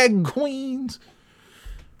drag queens.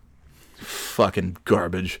 Fucking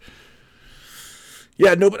garbage.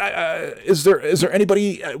 Yeah, no, but is there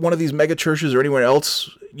anybody at one of these mega churches or anywhere else?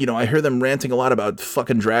 You know, I hear them ranting a lot about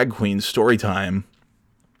fucking drag queens story time.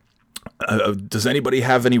 Does anybody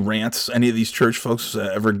have any rants? Any of these church folks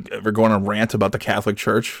ever go on a rant about the Catholic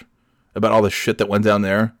Church? About all the shit that went down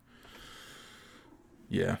there?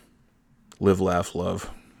 Yeah. Live, laugh, love.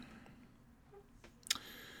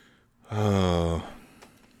 Oh.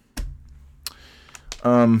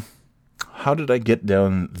 How did I get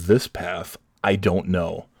down this path? I don't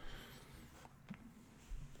know.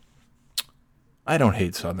 I don't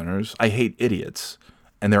hate Southerners. I hate idiots.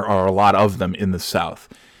 And there are a lot of them in the South.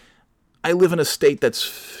 I live in a state that's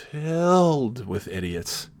filled with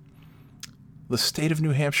idiots. The state of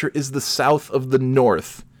New Hampshire is the South of the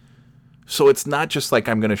North. So it's not just like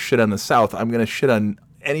I'm going to shit on the South. I'm going to shit on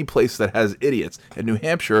any place that has idiots. And New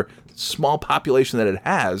Hampshire, small population that it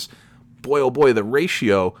has, boy oh boy, the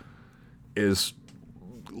ratio is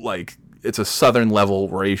like, it's a Southern level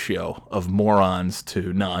ratio of morons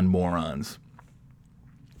to non-morons.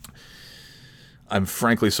 I'm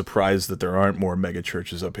frankly surprised that there aren't more mega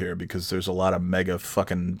churches up here because there's a lot of mega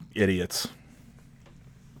fucking idiots.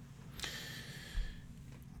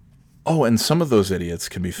 Oh, and some of those idiots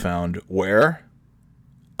can be found where?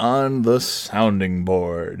 On the sounding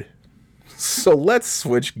board. So let's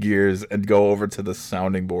switch gears and go over to the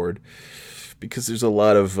sounding board because there's a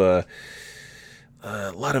lot of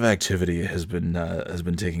activity has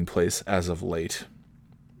been taking place as of late.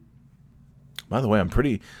 By the way, I'm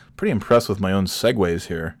pretty impressed with my own segues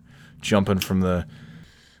here, jumping from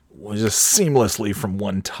just seamlessly from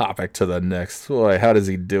one topic to the next. Boy, how does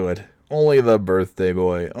he do it? Only the birthday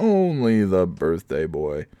boy. Only the birthday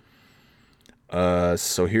boy.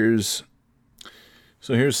 So here's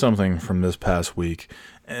something from this past week.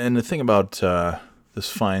 And the thing about this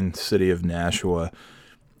fine city of Nashua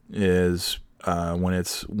is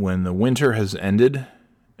when the winter has ended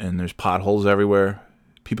and there's potholes everywhere,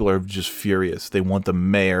 people are just furious. They want the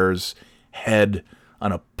mayor's head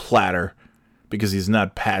on a platter because he's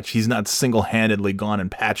not single-handedly gone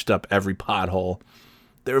and patched up every pothole.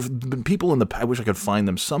 There have been people I wish I could find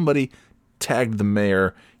them. Somebody tagged the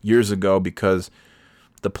mayor years ago because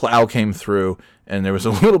the plow came through and there was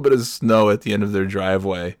a little bit of snow at the end of their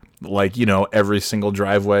driveway. Like, you know, every single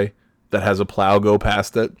driveway that has a plow go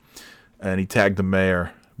past it. And he tagged the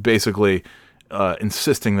mayor, basically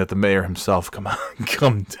insisting that the mayor himself come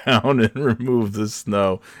down and remove the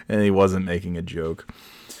snow. And he wasn't making a joke.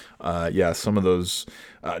 Yeah, some of those...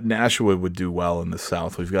 Nashua would do well in the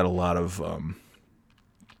South. We've got a lot of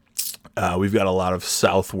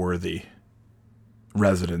Southworthy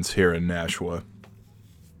residents here in Nashua.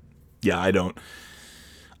 Yeah,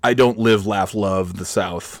 I don't live, laugh, love the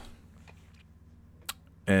South.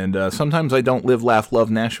 And sometimes I don't live, laugh, love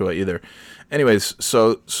Nashua either. Anyways,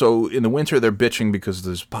 so in the winter they're bitching because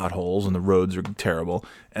there's potholes and the roads are terrible.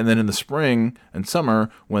 And then in the spring and summer,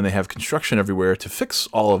 when they have construction everywhere to fix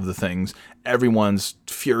all of the things, everyone's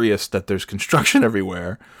furious that there's construction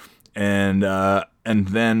everywhere. And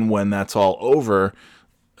then when that's all over,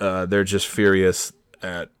 they're just furious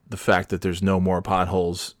at the fact that there's no more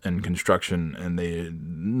potholes and construction, and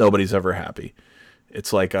nobody's ever happy.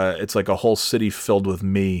 It's like a whole city filled with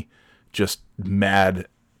me, just mad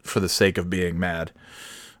for the sake of being mad.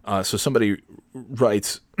 So somebody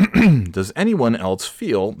writes, does anyone else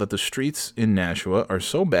feel that the streets in Nashua are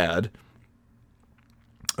so bad?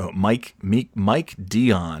 Oh, Mike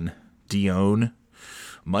Dion.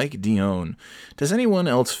 Mike Dion. Does anyone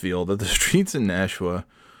else feel that the streets in Nashua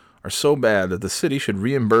are so bad that the city should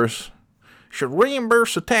reimburse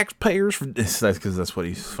the taxpayers for this? That's because that's what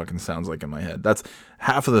he fucking sounds like in my head. That's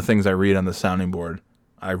half of the things I read on the sounding board.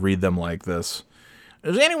 I read them like this.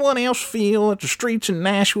 Does anyone else feel that the streets in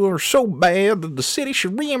Nashua are so bad that the city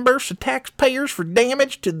should reimburse the taxpayers for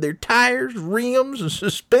damage to their tires, rims, and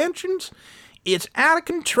suspensions? It's out of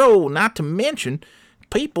control, not to mention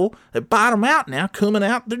people that bottom out now coming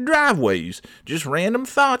out their driveways. Just random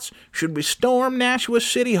thoughts. Should we storm Nashua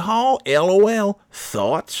City Hall? LOL.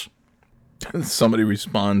 Thoughts? Somebody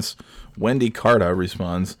responds. Wendy Carta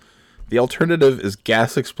responds. The alternative is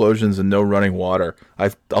gas explosions and no running water.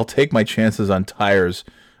 I'll take my chances on tires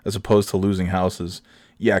as opposed to losing houses.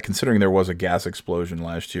 Yeah, considering there was a gas explosion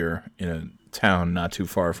last year in a town not too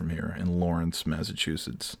far from here in Lawrence,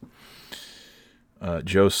 Massachusetts.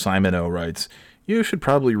 Joe Simoneau writes, you should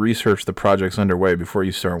probably research the projects underway before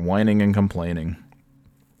you start whining and complaining.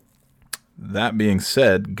 That being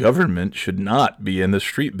said, government should not be in the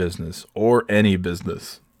street business or any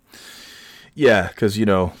business. Yeah, because,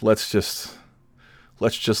 let's just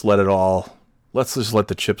let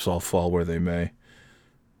the chips all fall where they may.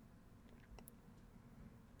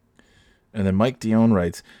 And then Mike Dion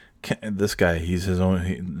writes, this guy, he's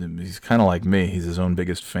kind of like me. He's his own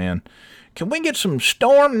biggest fan. Can we get some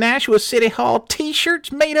Storm Nashua City Hall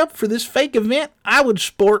t-shirts made up for this fake event? I would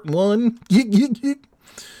sport one.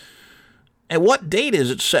 And what date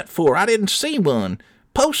is it set for? I didn't see one.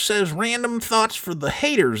 Post says random thoughts for the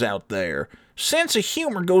haters out there. Sense of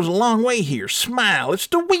humor goes a long way here. Smile, it's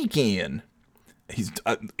the weekend.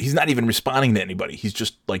 He's not even responding to anybody. He's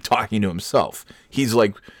just like talking to himself. He's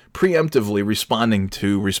like preemptively responding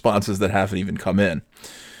to responses that haven't even come in.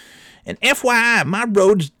 And FYI, my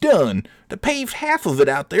road's done. They paved half of it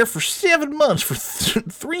out there for 7 months for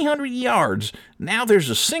 300 yards. Now there's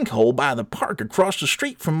a sinkhole by the park across the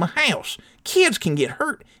street from my house. Kids can get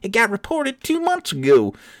hurt. It got reported 2 months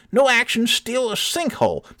ago. No action, still a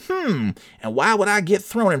sinkhole. And why would I get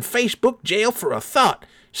thrown in Facebook jail for a thought?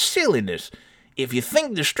 Silliness. If you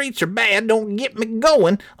think the streets are bad, don't get me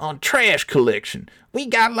going on trash collection. We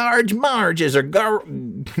got Large Marge as our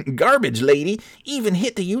garbage lady, even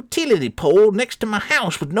hit the utility pole next to my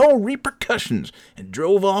house with no repercussions and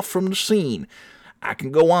drove off from the scene. I can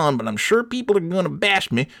go on, but I'm sure people are going to bash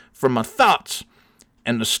me for my thoughts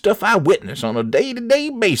and the stuff I witness on a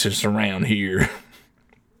day-to-day basis around here.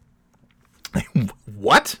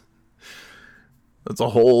 What? That's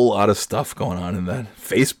a whole lot of stuff going on in that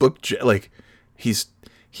Facebook, like...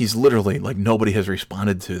 He's literally, like, nobody has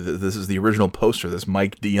responded to this. Is the original poster, this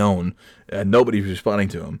Mike Dion, and nobody's responding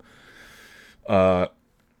to him.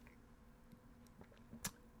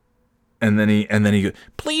 And then he goes,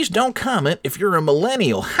 please don't comment if you're a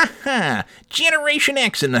millennial. Ha ha! Generation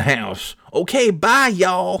X in the house. Okay, bye,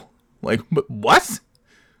 y'all. Like, what?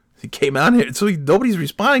 He came out here, so nobody's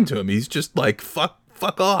responding to him. He's just like, fuck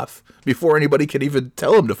off, before anybody can even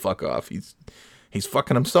tell him to fuck off. He's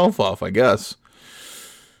fucking himself off, I guess.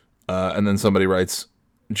 And then somebody writes,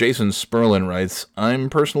 Jason Sperlin writes, I'm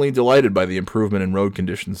personally delighted by the improvement in road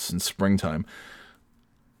conditions since springtime.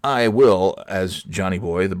 I will, as Johnny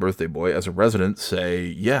Boy, the birthday boy, as a resident, say,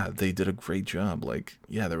 yeah, they did a great job. Like,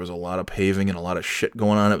 yeah, there was a lot of paving and a lot of shit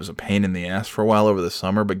going on. It was a pain in the ass for a while over the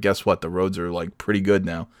summer, but guess what? The roads are, like, pretty good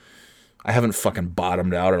now. I haven't fucking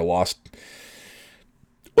bottomed out or lost...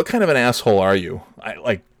 What kind of an asshole are you? I,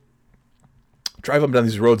 like, drive up down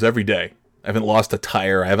these roads every day. I haven't lost a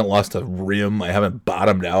tire. I haven't lost a rim. I haven't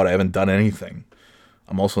bottomed out. I haven't done anything.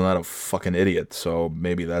 I'm also not a fucking idiot, so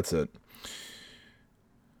maybe that's it.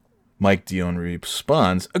 Mike Dion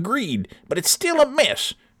responds, agreed, but it's still a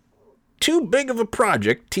mess. Too big of a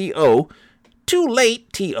project, T.O. Too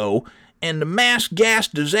late, T.O. And the mass gas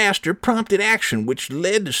disaster prompted action, which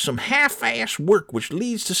led to some half-ass work, which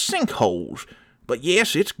leads to sinkholes. But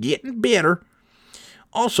yes, it's getting better.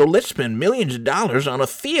 Also, let's spend millions of dollars on a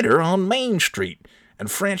theater on Main Street.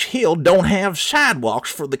 And French Hill don't have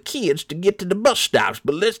sidewalks for the kids to get to the bus stops,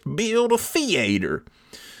 but let's build a theater.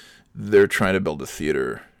 They're trying to build a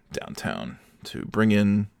theater downtown to bring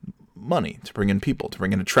in money, to bring in people, to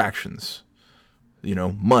bring in attractions. You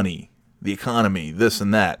know, money, the economy, this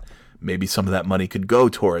and that. Maybe some of that money could go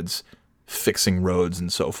towards fixing roads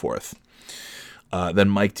and so forth. Then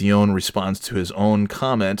Mike Dion responds to his own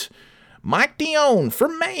comment, Mike Dion for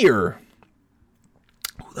mayor.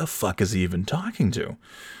 Who the fuck is he even talking to?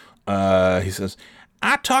 He says,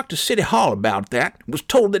 I talked to City Hall about that. Was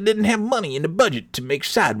told they didn't have money in the budget to make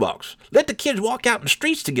sidewalks. Let the kids walk out in the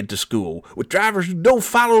streets to get to school with drivers who don't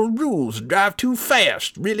follow the rules and drive too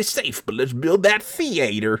fast. Really safe, but let's build that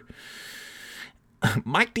theater.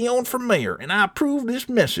 Mike Dion for mayor, and I approve this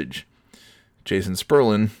message. Jason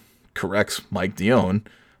Sperlin corrects Mike Dion.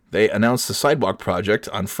 They announced the sidewalk project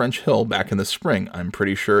on French Hill back in the spring. I'm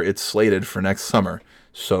pretty sure it's slated for next summer.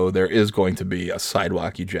 So there is going to be a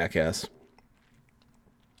sidewalk, you jackass.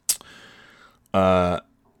 And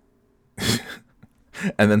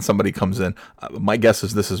then somebody comes in. My guess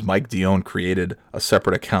is this is Mike Dion created a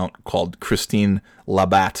separate account called Christine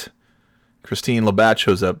Labatt. Christine Labatt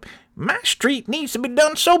shows up. My street needs to be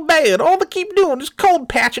done so bad. All they keep doing is cold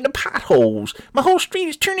patching the potholes. My whole street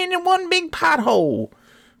is turning into one big pothole.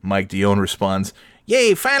 Mike Dion responds,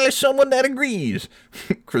 Yay, finally someone that agrees.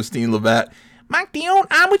 Christine Labatt. Mike Dion,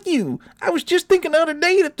 I'm with you. I was just thinking the other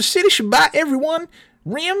day that the city should buy everyone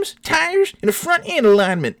rims, tires, and a front end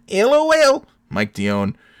alignment. LOL. Mike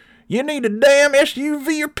Dion. You need a damn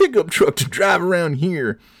SUV or pickup truck to drive around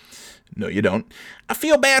here. No, you don't. I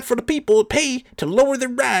feel bad for the people that pay to lower their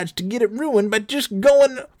rides to get it ruined by just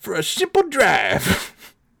going for a simple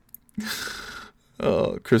drive.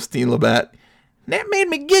 Oh, Christine Labatt. That made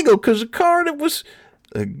me giggle because the car that was...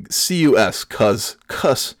 C-U-S,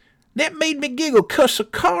 cuss. That made me giggle because a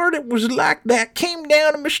car that was like that came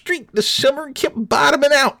down to my street this summer and kept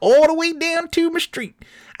bottoming out all the way down to my street.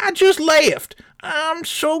 I just laughed. I'm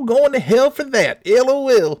so going to hell for that.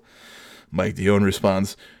 LOL. Mike Dion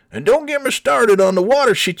responds, and don't get me started on the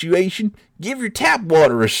water situation. Give your tap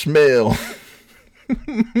water a smell.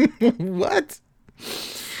 What?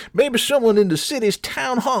 Maybe someone in the city's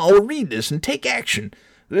town hall will read this and take action.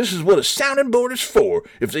 This is what a sounding board is for.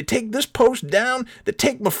 If they take this post down, they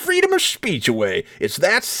take my freedom of speech away. It's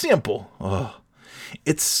that simple. Oh.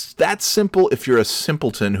 It's that simple if you're a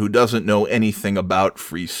simpleton who doesn't know anything about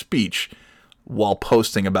free speech while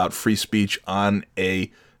posting about free speech on a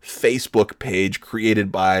Facebook page created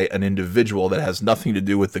by an individual that has nothing to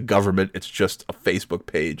do with the government. It's just a Facebook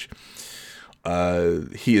page.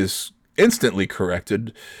 He is instantly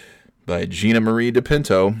corrected by Gina Marie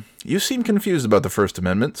DePinto. You seem confused about the First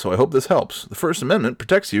Amendment, so I hope this helps. The First Amendment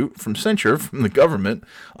protects you from censure from the government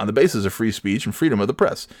on the basis of free speech and freedom of the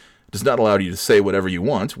press. It does not allow you to say whatever you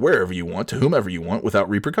want, wherever you want, to whomever you want, without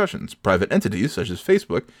repercussions. Private entities, such as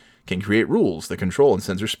Facebook, can create rules that control and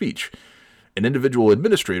censor speech. And individual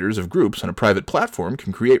administrators of groups on a private platform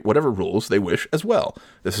can create whatever rules they wish as well.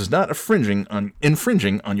 This is not infringing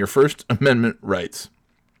on your First Amendment rights.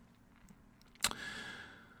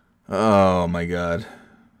 Oh, my God.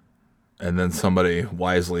 And then somebody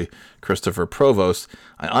wisely, Christopher Provost,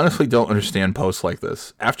 I honestly don't understand posts like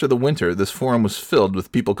this. After the winter, this forum was filled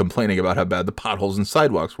with people complaining about how bad the potholes and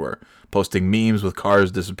sidewalks were, posting memes with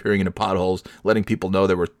cars disappearing into potholes, letting people know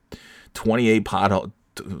there were 28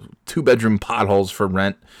 two-bedroom potholes for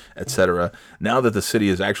rent, etc. Now that the city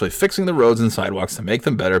is actually fixing the roads and sidewalks to make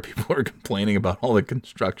them better, people are complaining about all the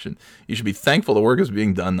construction. You should be thankful the work is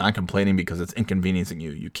being done, not complaining because it's inconveniencing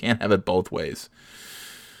you. You can't have it both ways.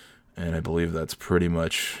 And I believe that's pretty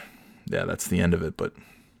much, that's the end of it. But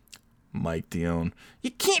Mike Dion,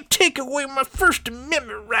 you can't take away my First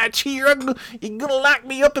Amendment rights here. You're going to lock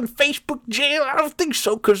me up in Facebook jail? I don't think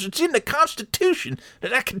so, because it's in the Constitution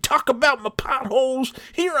that I can talk about my potholes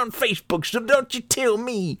here on Facebook, so don't you tell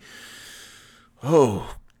me.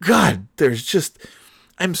 Oh, God,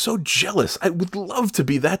 I'm so jealous. I would love to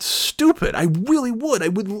be that stupid. I really would. I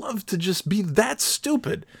would love to just be that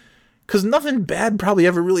stupid. Because nothing bad probably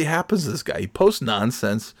ever really happens to this guy. He posts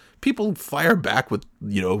nonsense. People fire back with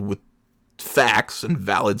facts and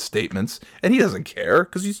valid statements. And he doesn't care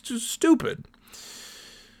because he's just stupid.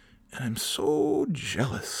 And I'm so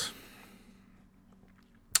jealous.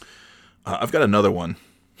 I've got another one.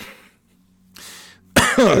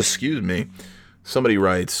 Excuse me. Somebody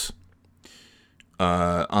writes,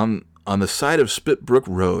 on the side of Spitbrook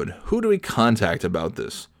Road, who do we contact about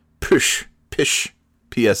this? Pish.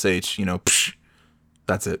 PSH, psh,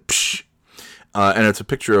 that's it, psh. And it's a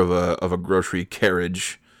picture of a grocery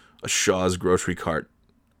carriage, a Shaw's grocery cart,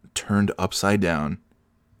 turned upside down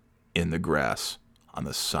in the grass on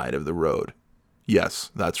the side of the road.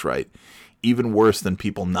 Yes, that's right. Even worse than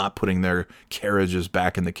people not putting their carriages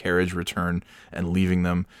back in the carriage return and leaving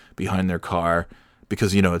them behind their car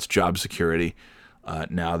because, it's job security.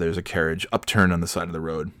 Now there's a carriage upturned on the side of the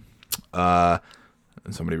road.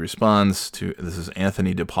 And somebody responds to, this is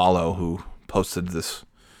Anthony DiPaolo, who posted this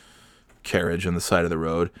carriage on the side of the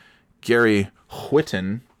road. Gary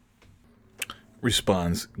Whitten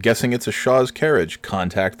responds, guessing it's a Shaw's carriage.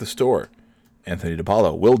 Contact the store. Anthony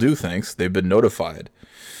DiPaolo, will do, thanks. They've been notified.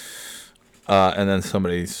 And then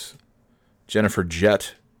Jennifer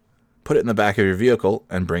Jett, put it in the back of your vehicle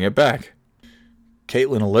and bring it back.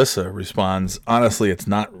 Caitlin Alyssa responds, honestly, it's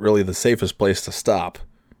not really the safest place to stop.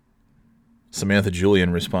 Samantha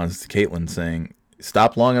Julian responds to Caitlin saying,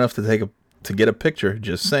 stop long enough to get a picture,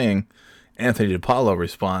 just saying. Anthony DiPaolo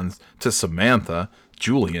responds to Samantha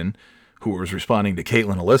Julian, who was responding to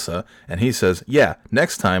Caitlin Alyssa, and he says, yeah,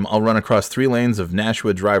 next time I'll run across 3 lanes of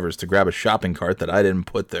Nashua drivers to grab a shopping cart that I didn't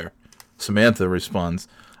put there. Samantha responds,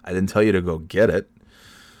 I didn't tell you to go get it.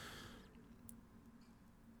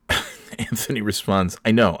 Anthony responds,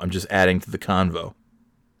 I know, I'm just adding to the convo.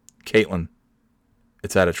 Caitlin,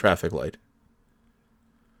 it's at a traffic light.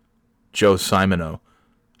 Joe Simoneau,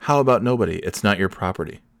 how about nobody? It's not your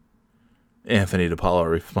property. Anthony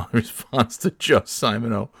DiPaolo responds to Joe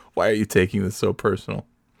Simoneau, why are you taking this so personal?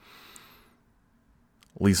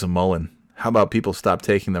 Lisa Mullen, how about people stop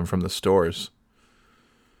taking them from the stores?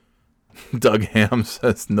 Doug Ham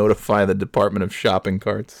says, notify the Department of Shopping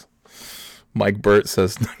Carts. Mike Burt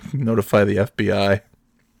says, notify the FBI.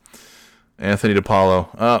 Anthony DiPaolo,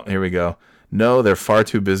 oh, here we go. No, they're far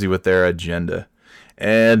too busy with their agenda.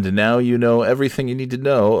 And now you know everything you need to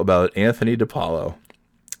know about Anthony DiPaolo.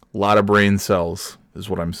 A lot of brain cells is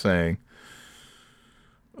what I'm saying.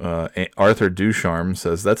 Arthur Ducharme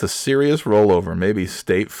says, that's a serious rollover. Maybe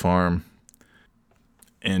State Farm.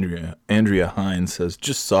 Andrea Hines says,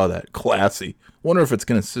 just saw that. Classy. Wonder if it's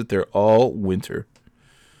going to sit there all winter.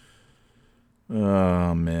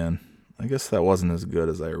 Oh, man. I guess that wasn't as good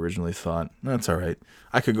as I originally thought. That's all right.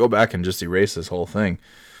 I could go back and just erase this whole thing.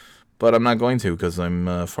 But I'm not going to because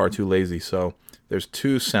I'm far too lazy. So there's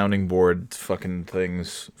 2 sounding board fucking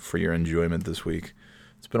things for your enjoyment this week.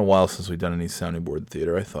 It's been a while since we've done any sounding board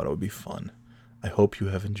theater. I thought it would be fun. I hope you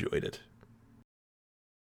have enjoyed it.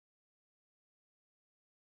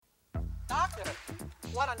 Doctor,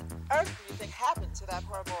 what on earth do you think happened to that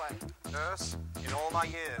poor boy? Nurse, in all my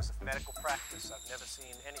years of medical practice, I've never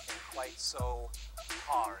seen anything quite so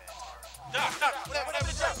horrid. Doc, what happened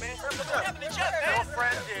to Jeff, man? What happened to Jeff, man? Your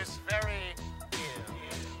friend is very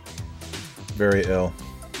ill. Very ill.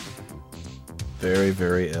 Very,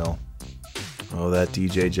 very ill. Oh, that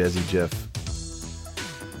DJ Jazzy Jeff.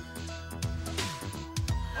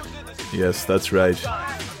 Yes, that's right.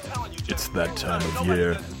 It's that time of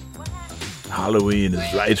year. Halloween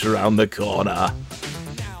is right around the corner.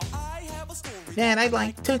 Dad, I'd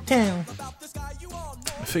like to tell.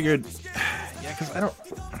 I figured, yeah, because I don't...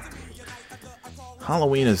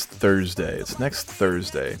 Halloween is Thursday. It's next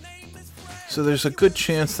Thursday. So there's a good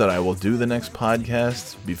chance that I will do the next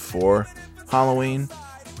podcast before Halloween.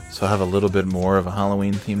 So I'll have a little bit more of a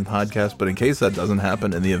Halloween-themed podcast. But in case that doesn't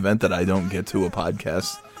happen, in the event that I don't get to a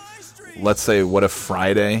podcast, let's say, what if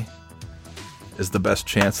Friday is the best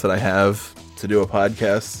chance that I have to do a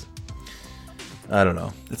podcast? I don't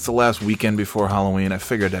know. It's the last weekend before Halloween. I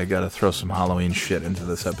figured I gotta throw some Halloween shit into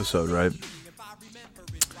this episode, right?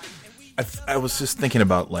 I was just thinking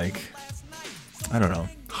about, like, I don't know,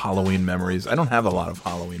 Halloween memories. I don't have a lot of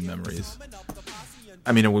Halloween memories.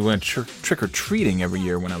 I mean, we went trick-or-treating every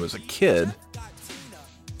year when I was a kid.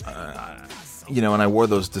 You know, and I wore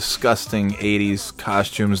those disgusting 80s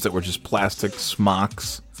costumes that were just plastic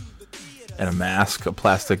smocks and a mask, a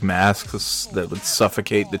plastic mask that would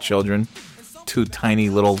suffocate the children. 2 tiny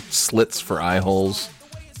little slits for eye holes.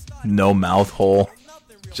 No mouth hole.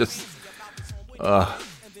 Just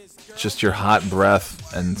your hot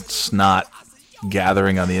breath and snot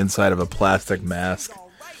gathering on the inside of a plastic mask.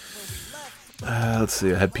 Let's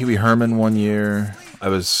see. I had Pee Wee Herman one year. I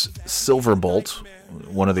was Silverbolt,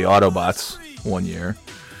 one of the Autobots, one year.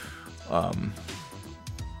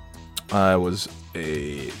 I was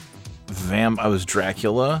I was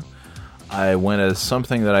Dracula. I went as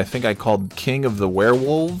something that I think I called King of the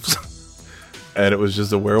Werewolves. And it was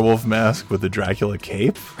just a werewolf mask with a Dracula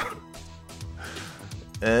cape.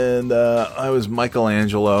 And I was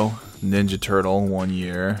Michelangelo, Ninja Turtle, one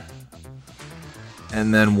year.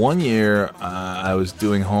 And then one year, I was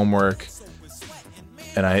doing homework.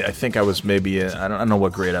 And I think I was maybe, I don't know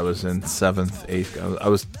what grade I was in, 7th, 8th. I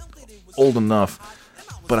was old enough,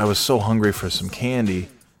 but I was so hungry for some candy.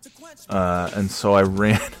 And so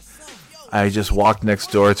I just walked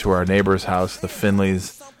next door to our neighbor's house, the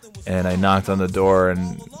Finleys, and I knocked on the door,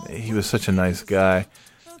 and he was such a nice guy.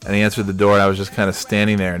 And he answered the door, and I was just kind of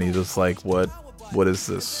standing there, and he was like, what is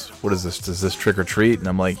this? What is this? Is this trick or treat? And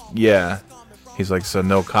I'm like, yeah. He's like, so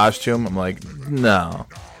no costume? I'm like, no.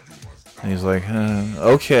 And he's like,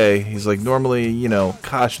 okay. He's like, normally, you know,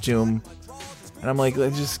 costume. And I'm like,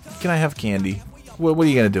 can I have candy? What are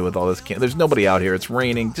you going to do with all this candy? There's nobody out here. It's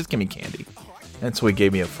raining. Just give me candy. And so he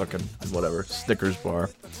gave me a fucking, whatever, Snickers bar.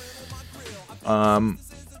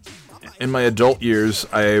 In my adult years,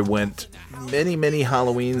 I went many, many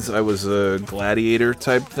Halloweens. I was a gladiator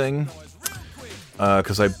type thing.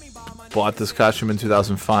 Because I bought this costume in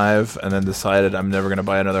 2005 and then decided I'm never going to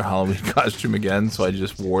buy another Halloween costume again. So I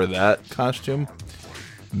just wore that costume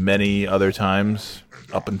many other times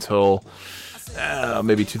up until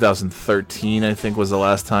maybe 2013, I think, was the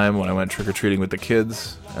last time when I went trick-or-treating with the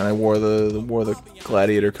kids. And I wore the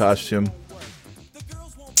gladiator costume.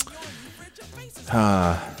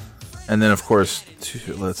 And then, of course,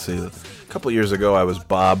 let's see, a couple years ago, I was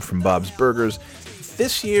Bob from Bob's Burgers.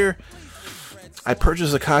 This year, I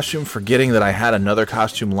purchased a costume forgetting that I had another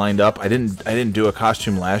costume lined up. I didn't do a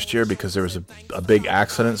costume last year because there was a big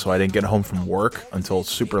accident, so I didn't get home from work until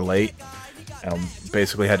super late. I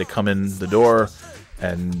basically had to come in the door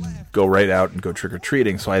and go right out and go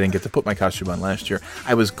trick-or-treating, so I didn't get to put my costume on last year.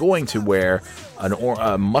 I was going to wear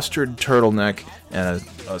a mustard turtleneck and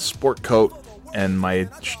a sport coat and my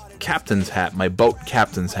captain's hat, my boat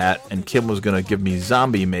captain's hat, and Kim was going to give me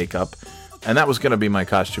zombie makeup, and that was going to be my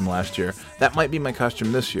costume last year. That might be my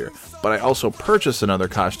costume this year, but I also purchased another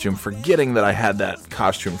costume, forgetting that I had that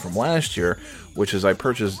costume from last year, which is I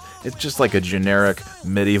purchased, it's just like a generic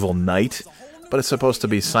medieval knight, but it's supposed to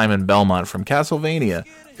be Simon Belmont from Castlevania,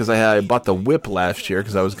 because I bought the whip last year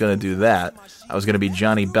because I was going to do that. I was going to be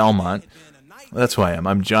Johnny Belmont. That's who I am.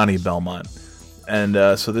 I'm Johnny Belmont.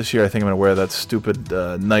 And so this year I think I'm going to wear that stupid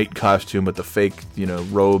knight costume with the fake,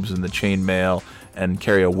 robes and the chainmail, and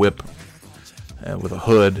carry a whip with a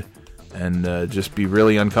hood, and just be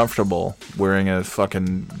really uncomfortable wearing a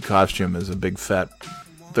fucking costume as a big fat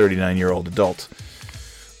 39-year-old adult.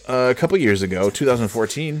 A couple years ago,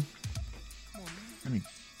 2014... Let me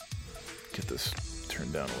get this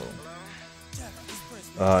turned down a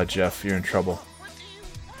little. Jeff, you're in trouble.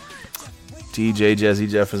 DJ Jazzy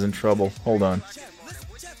Jeff is in trouble. Hold on.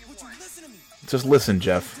 Just listen,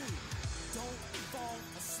 Jeff.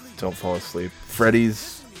 Don't fall asleep.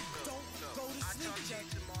 Freddy's.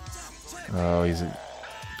 Oh,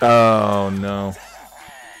 no.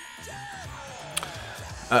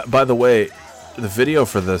 By the way, the video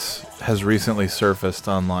for this has recently surfaced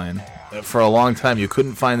online. For a long time, you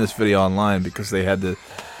couldn't find this video online because they had to,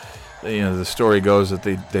 the story goes that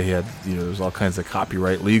they had, there's all kinds of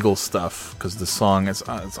copyright legal stuff because the song, it's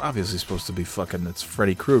obviously supposed to be it's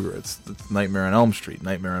Freddy Krueger. It's Nightmare on Elm Street,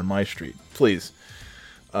 Nightmare on My Street. Please.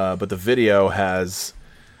 But the video has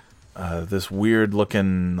this weird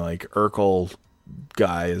looking, like, Urkel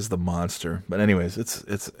guy as the monster. But anyways,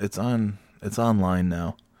 it's online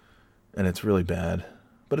now. And it's really bad.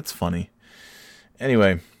 But it's funny.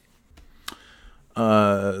 Anyway.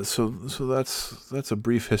 So that's a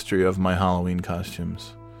brief history of my Halloween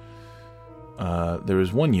costumes. There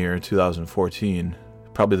was one year, 2014,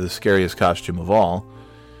 probably the scariest costume of all,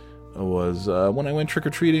 was when I went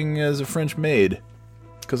trick-or-treating as a French maid,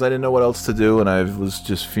 because I didn't know what else to do, and I was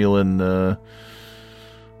just feeling, I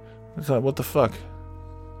thought, what the fuck?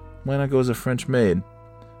 Why not go as a French maid?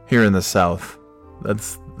 Here in the South.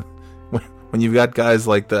 That's, when you've got guys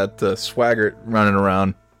like that Swaggart running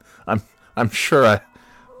around, I'm sure I'm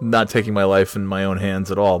not taking my life in my own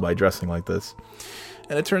hands at all by dressing like this.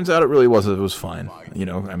 And it turns out it was fine.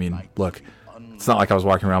 Look, it's not like I was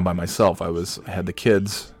walking around by myself. I had the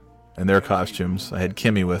kids and their costumes. I had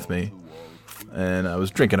Kimmy with me. And I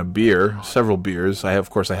was drinking several beers. Of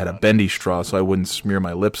course, I had a bendy straw so I wouldn't smear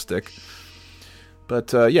my lipstick.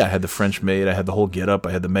 But, I had the French maid. I had the whole get-up.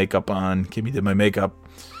 I had the makeup on. Kimmy did my makeup.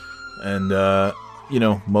 And,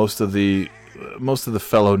 most of the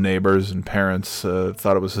fellow neighbors and parents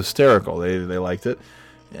thought it was hysterical. They liked it.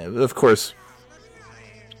 Of course,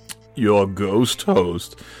 your ghost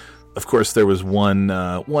host. Of course, there was one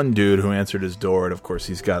dude who answered his door, and of course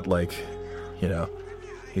he's got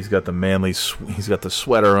he's got the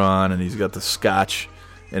sweater on, and he's got the scotch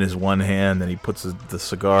in his one hand, and he puts the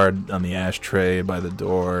cigar on the ashtray by the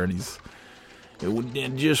door, and he's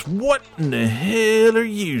just, what in the hell are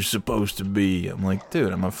you supposed to be? I'm like,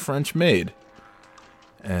 dude, I'm a French maid.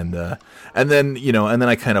 And then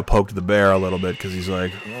I kind of poked the bear a little bit because he's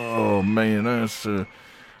like, oh man,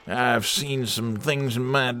 I've seen some things in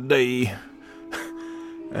my day,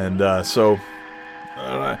 and so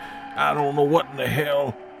I don't know what in the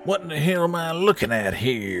hell am I looking at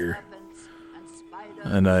here?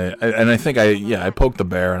 And I think I poked the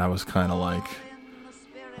bear, and I was kind of like,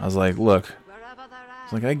 look,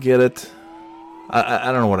 I get it.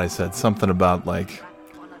 I don't know what I said. Something about like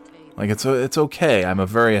it's okay.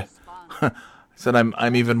 I said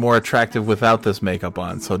I'm even more attractive without this makeup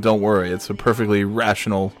on. So don't worry. It's a perfectly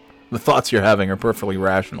rational. The thoughts you're having are perfectly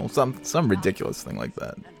rational. Some ridiculous thing like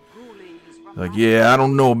that. Like, yeah, I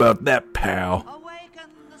don't know about that, pal.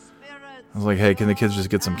 I was like, hey, can the kids just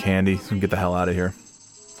get some candy so we can get the hell out of here?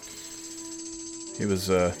 He was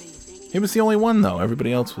the only one though.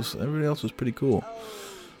 Everybody else was pretty cool.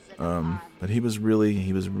 But he was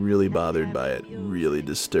really bothered by it, really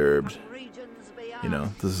disturbed.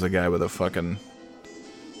 This is a guy with a fucking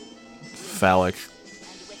phallic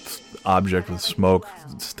object with smoke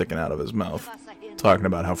sticking out of his mouth, talking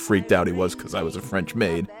about how freaked out he was because I was a French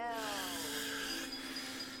maid.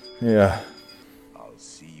 Yeah. I'll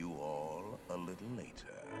see you all a little later.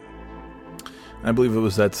 I believe it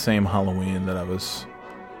was that same Halloween that I was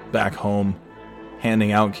back home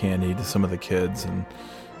handing out candy to some of the kids, and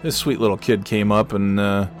this sweet little kid came up and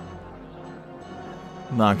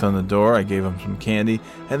knocked on the door. I gave him some candy.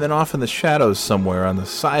 And then off in the shadows somewhere on the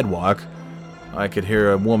sidewalk, I could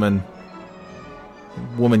hear a woman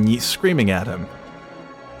screaming at him.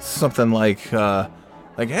 Something like,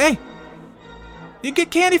 hey, you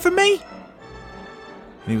get candy for me?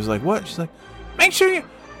 And he was like, what? She's like, make sure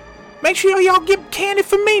y'all get candy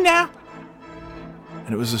for me now.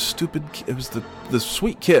 And it was the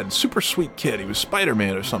sweet kid, super sweet kid. He was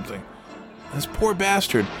Spider-Man or something. And this poor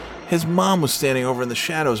bastard, his mom was standing over in the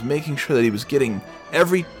shadows making sure that he was getting,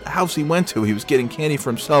 every house he went to, he was getting candy for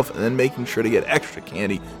himself and then making sure to get extra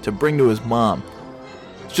candy to bring to his mom.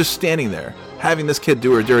 Just standing there, having this kid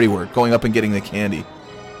do her dirty work, going up and getting the candy.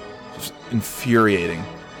 Just infuriating.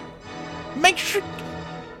 Make sure,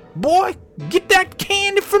 boy, get that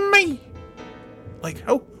candy for me. Like,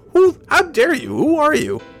 how dare you? Who are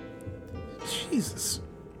you? Jesus.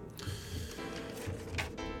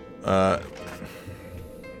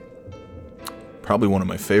 Probably one of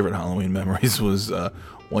my favorite Halloween memories was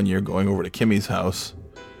one year going over to Kimmy's house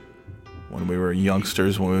when we were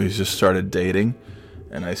youngsters, when we just started dating.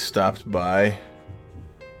 And I stopped by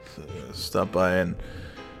and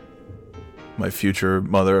my future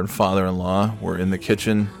mother and father-in-law were in the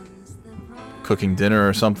kitchen cooking dinner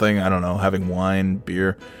or something. I don't know, having wine,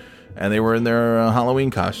 beer. And they were in their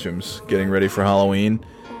Halloween costumes, getting ready for Halloween.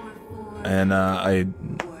 And I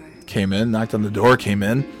came in, knocked on the door, came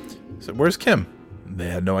in, said, "Where's Kim?" They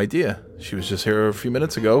had no idea. She was just here a few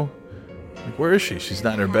minutes ago. Like, where is she? She's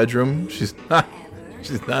not in her bedroom. She's not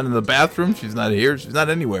in the bathroom. She's not here. She's not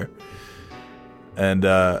anywhere. And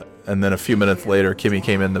then a few minutes later, Kimmy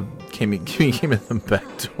came in the back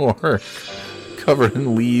door, covered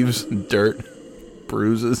in leaves and dirt,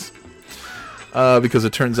 bruises. Because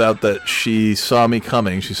it turns out that she saw me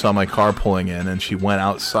coming. She saw my car pulling in, and she went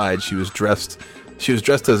outside. She was dressed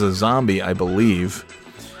as a zombie, I believe,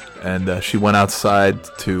 and she went outside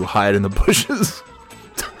to hide in the bushes.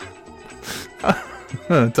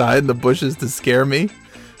 To hide in the bushes to scare me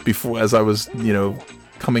as I was,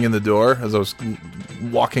 coming in the door, as I was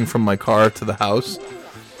walking from my car to the house.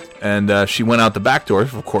 And she went out the back door,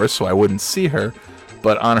 of course, so I wouldn't see her.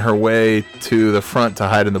 But on her way to the front to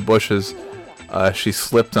hide in the bushes, she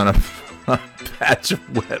slipped on a patch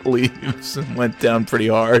of wet leaves and went down pretty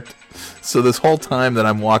hard. So this whole time that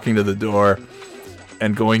I'm walking to the door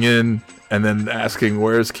and going in and then asking,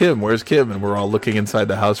 "Where's Kim? Where's Kim?" and we're all looking inside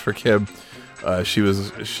the house for Kim, she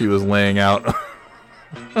was laying out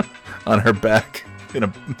on her back in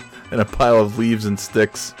a pile of leaves and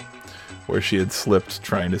sticks where she had slipped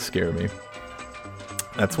trying to scare me.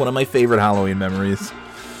 That's one of my favorite Halloween memories.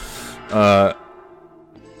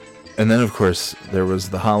 And then, of course, there was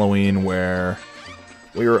the Halloween where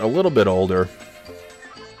we were a little bit older.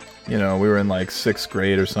 We were in like 6th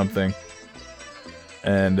grade or something.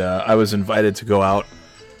 And I was invited to go out,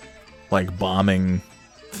 like, bombing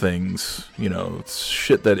things. It's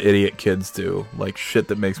shit that idiot kids do. Like, shit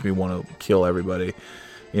that makes me want to kill everybody.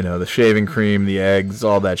 The shaving cream, the eggs,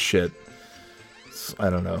 all that shit. I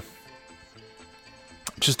don't know.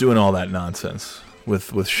 Just doing all that nonsense.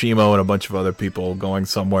 With Shimo and a bunch of other people going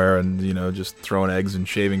somewhere and, just throwing eggs and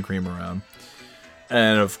shaving cream around.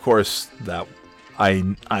 And, of course, that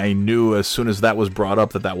I knew as soon as that was brought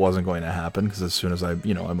up that wasn't going to happen. Because as soon as I'm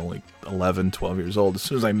only 11, 12 years old. As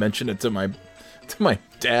soon as I mentioned it to my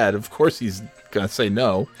dad, of course he's going to say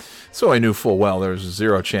no. So I knew full well there was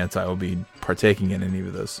zero chance I would be partaking in any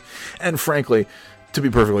of this. And, frankly, to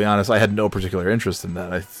be perfectly honest, I had no particular interest in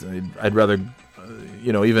that. I'd rather...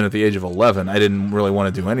 even at the age of 11, I didn't really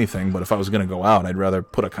want to do anything, but if I was going to go out, I'd rather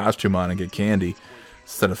put a costume on and get candy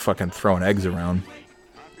instead of fucking throwing eggs around.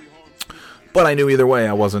 But I knew either way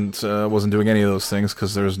I wasn't doing any of those things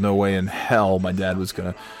because there's no way in hell my dad was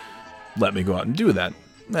going to let me go out and do that.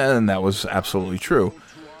 And that was absolutely true.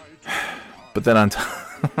 But then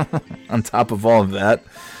on top of all of that,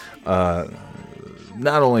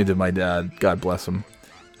 not only did my dad, God bless him,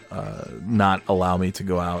 not allow me to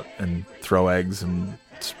go out and throw eggs and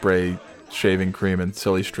spray shaving cream and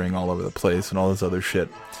silly string all over the place and all this other shit.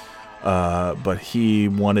 But he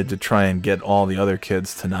wanted to try and get all the other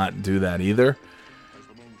kids to not do that either.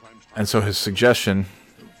 And so his suggestion,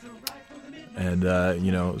 and,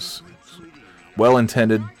 it was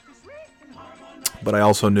well-intended, but I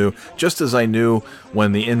also knew, just as I knew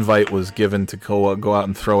when the invite was given to go out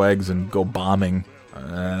and throw eggs and go bombing,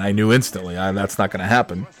 and I knew instantly that's not going to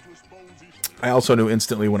happen. I also knew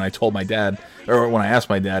instantly when I told my dad, or when I asked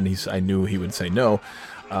my dad, and I knew he would say no.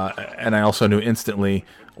 And I also knew instantly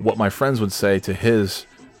what my friends would say to his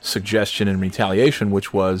suggestion in retaliation,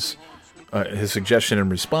 which was his suggestion in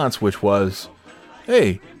response, which was,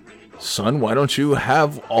 "Hey, son, why don't you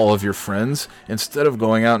have all of your friends, instead of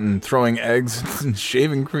going out and throwing eggs and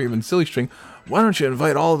shaving cream and silly string, why don't you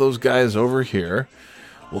invite all of those guys over here?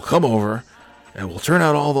 We'll come over, and we'll turn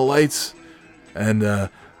out all the lights, and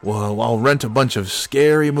I'll rent a bunch of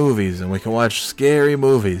scary movies, and we can watch scary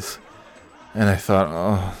movies. And I thought,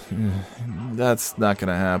 oh, that's not going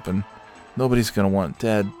to happen. Nobody's going to want,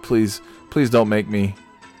 Dad, please don't make me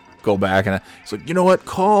go back. And he's like, you know what,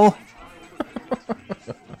 call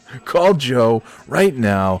Joe right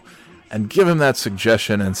now and give him that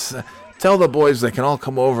suggestion and tell the boys they can all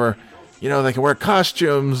come over. You know, they can wear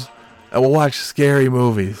costumes and we'll watch scary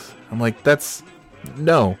movies. I'm like,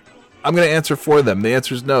 no. I'm going to answer for them. The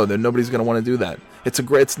answer is no. Then nobody's going to want to do that.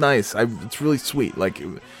 It's nice. It's really sweet. Like,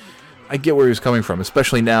 I get where he's coming from,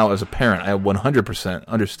 especially now as a parent. I 100%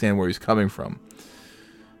 understand where he's coming from.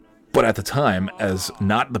 But at the time, as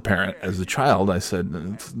not the parent, as the child, I said,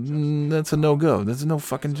 that's a no-go. That's a no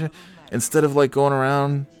fucking... Instead of, like, going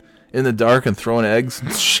around in the dark and throwing eggs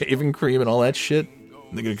and shaving cream and all that shit,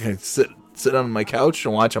 they're going to sit on my couch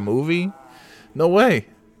and watch a movie? No way.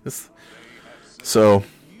 So,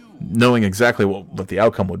 knowing exactly what the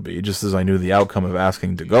outcome would be, just as I knew the outcome of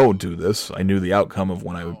asking to go do this, I knew the outcome of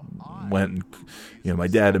when I went and, you know, my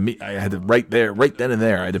dad and me, I had to right then and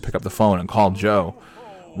there, I had to pick up the phone and call Joe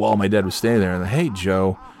while my dad was standing there. And hey,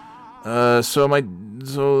 Joe,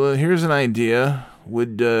 so here's an idea.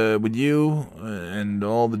 Would you and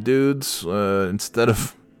all the dudes, instead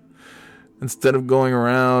of going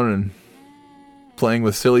around and playing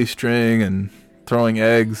with silly string and throwing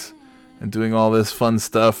eggs and doing all this fun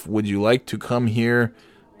stuff, would you like to come here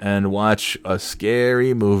and watch a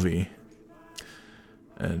scary movie?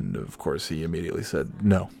 And of course he immediately said,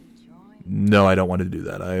 no, I don't want to do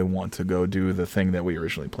that. I want to go do the thing that we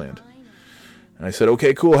originally planned. And I said,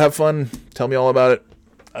 okay, cool, have fun. Tell me all about it.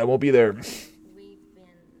 I won't be there.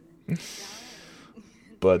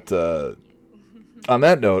 But on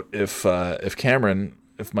that note, if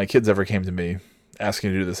my kids ever came to me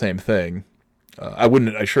asking to do the same thing,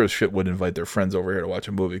 I sure as shit would invite their friends over here to watch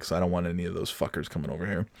a movie, because I don't want any of those fuckers coming over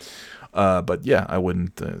here. But yeah, I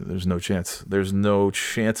wouldn't. There's no chance. There's no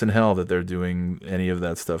chance in hell that they're doing any of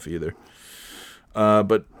that stuff either.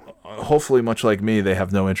 But hopefully, much like me, they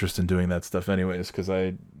have no interest in doing that stuff anyways, because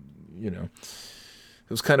it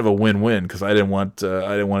was kind of a win-win, because I didn't want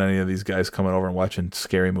any of these guys coming over and watching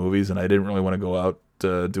scary movies, and I didn't really want to go out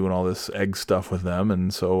doing all this egg stuff with them,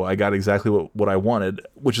 and so I got exactly what I wanted,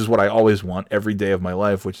 which is what I always want every day of my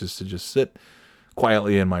life, which is to just sit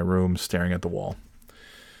quietly in my room staring at the wall.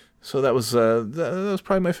 So that was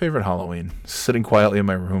probably my favorite Halloween, sitting quietly in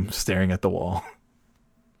my room staring at the wall.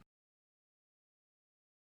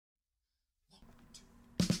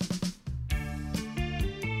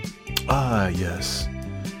 Ah, yes.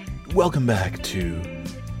 Welcome back to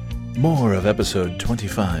more of episode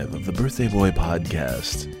 25 of the Birthday Boy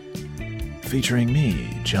Podcast, featuring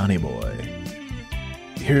me, Johnny Boy.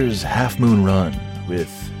 Here's Half Moon Run with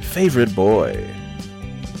Favorite Boy.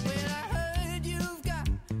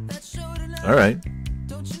 All right.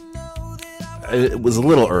 It was a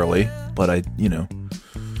little early, but at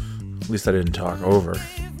least I didn't talk over.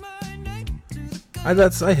 I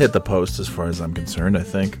hit the post as far as I'm concerned, I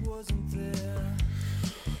think.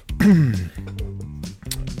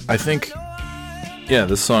 I think, yeah,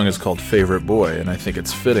 this song is called Favorite Boy, and I think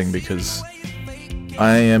it's fitting because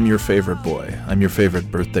I am your favorite boy. I'm your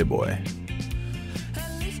favorite birthday boy.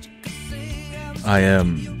 I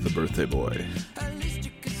am the birthday boy.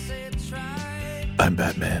 I'm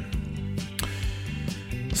Batman.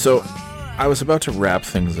 So, I was about to wrap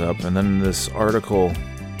things up, and then this article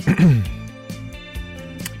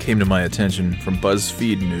came to my attention from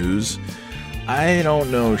BuzzFeed News. I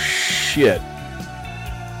don't know shit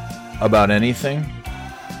about anything,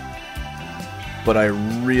 but I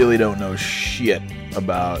really don't know shit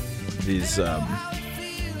about these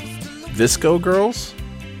Visco girls.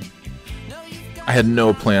 I had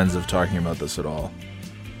no plans of talking about this at all.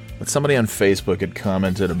 But somebody on Facebook had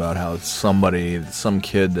commented about how some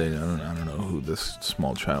kid, I don't know who this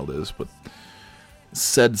small child is, but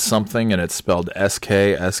said something and it spelled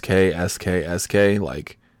S-K, S-K, S-K, S-K,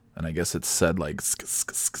 like, and I guess it said like a,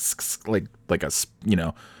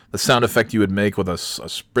 the sound effect you would make with a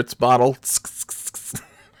spritz bottle.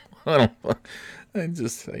 I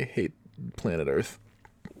hate planet Earth.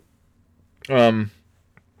 And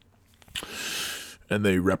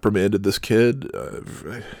they reprimanded this kid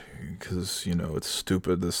because it's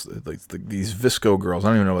stupid. These Visco girls, I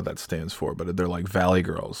don't even know what that stands for, but they're like Valley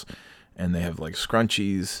girls, and they have like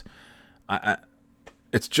scrunchies.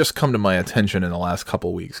 It's just come to my attention in the last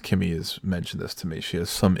couple weeks. Kimmy has mentioned this to me. She has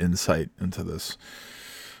some insight into this.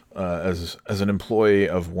 as an employee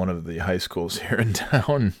of one of the high schools here in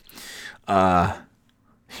town. And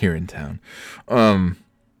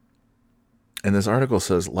this article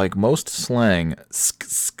says, like most slang,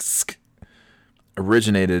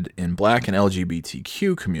 originated in black and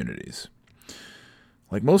LGBTQ communities.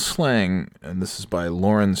 Like most slang, and this is by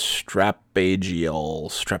Lauren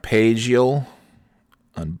Strapagiel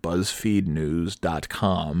on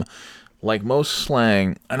BuzzFeedNews.com. Like most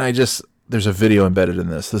slang, and there's a video embedded in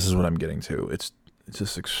this. This is what I'm getting to. It's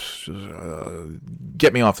just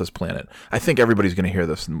get me off this planet. I think everybody's going to hear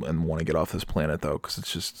this and want to get off this planet, though,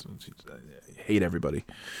 because I hate everybody.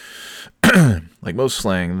 Like most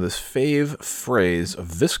slang, this fave phrase of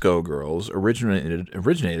Visco girls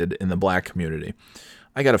originated in the black community.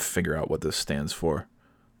 I got to figure out what this stands for.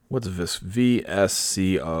 What's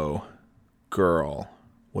VSCO? Girl.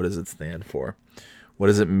 What does it stand for? What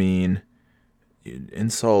does it mean?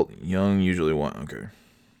 Insult, young, usually one. Okay.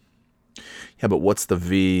 Yeah, but what's the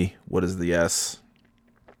V? What is the S?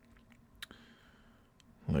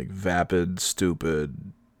 Like vapid,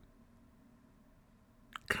 stupid,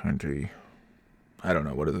 country. I don't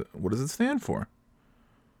know. What is it? What does it stand for?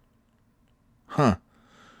 Huh.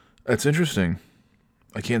 That's interesting.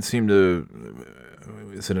 I can't seem to...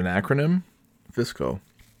 Is it an acronym? Visco.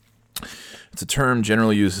 It's a term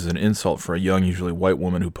generally used as an insult for a young, usually white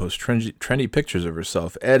woman who posts trendy pictures of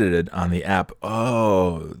herself edited on the app.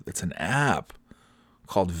 Oh, it's an app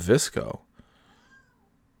called Visco.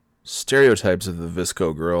 Stereotypes of the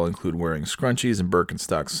Visco girl include wearing scrunchies and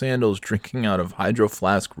Birkenstock sandals, drinking out of Hydro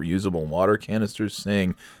Flask reusable water canisters,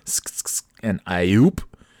 saying and ayoop,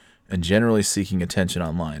 and generally seeking attention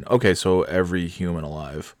online. Okay, so every human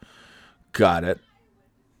alive. Got it.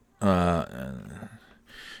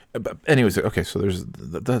 But anyways, okay, so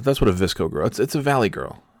that's what a Visco girl. It's a Valley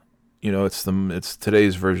girl. You know, it's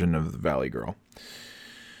today's version of the Valley girl.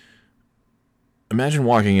 Imagine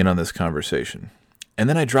walking in on this conversation, and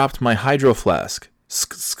then I dropped my Hydro Flask,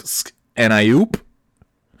 and I oop.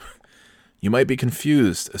 You might be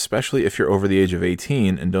confused, especially if you're over the age of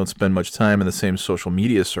 18 and don't spend much time in the same social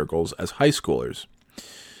media circles as high schoolers,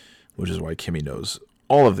 which is why Kimmy knows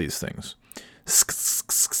all of these things.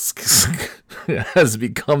 Has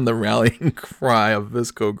become the rallying cry of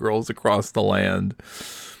Visco girls across the land.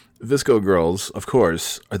 Visco girls, of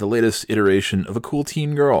course, are the latest iteration of a cool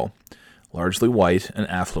teen girl. Largely white and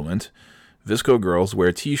affluent, Visco girls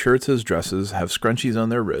wear t-shirts as dresses, have scrunchies on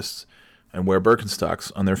their wrists, and wear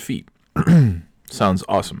Birkenstocks on their feet. Sounds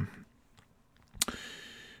awesome.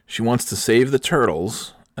 She wants to save the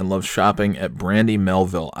turtles and loves shopping at Brandy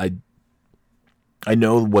Melville. I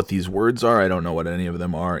know what these words are. I don't know what any of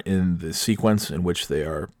them are in the sequence in which they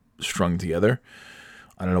are strung together.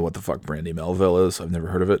 I don't know what the fuck Brandy Melville is. I've never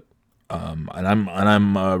heard of it. And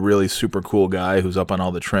I'm a really super cool guy who's up on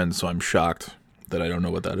all the trends, so I'm shocked that I don't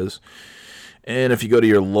know what that is. And if you go to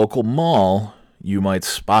your local mall, you might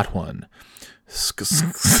spot one.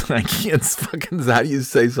 I can't fucking... How do you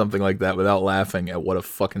say something like that without laughing at what a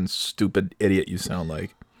fucking stupid idiot you sound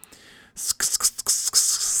like?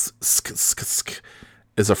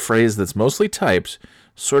 Is a phrase that's mostly typed,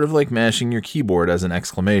 sort of like mashing your keyboard as an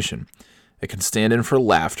exclamation. It can stand in for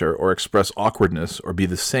laughter or express awkwardness or be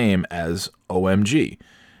the same as OMG.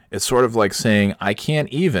 It's sort of like saying, I can't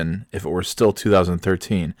even, if it were still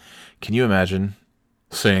 2013. Can you imagine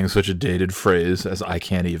saying such a dated phrase as I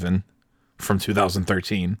can't even from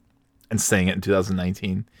 2013 and saying it in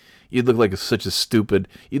 2019? You'd look like such a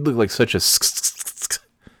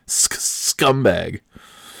scumbag.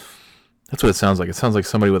 That's what it sounds like. It sounds like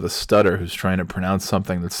somebody with a stutter who's trying to pronounce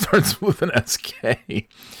something that starts with an SK.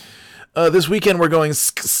 This weekend we're going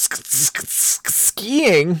skiing.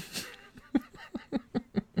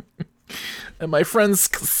 And my friend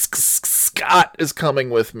Scott is coming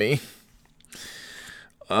with me.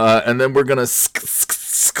 And then we're going to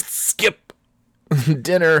skip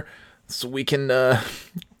dinner so we can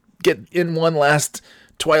get in one last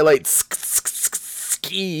twilight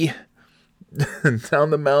ski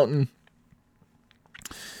down the mountain.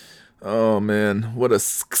 Oh, man. What a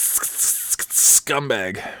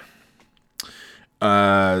scumbag.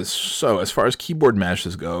 So, as far as keyboard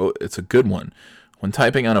mashes go, it's a good one. When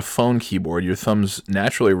typing on a phone keyboard, your thumbs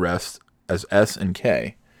naturally rest as S and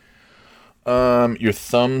K. Your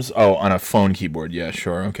thumbs... Oh, on a phone keyboard. Yeah,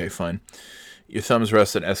 sure. Okay, fine. Your thumbs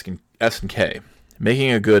rest at S and K,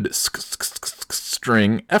 making a good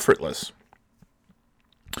string effortless.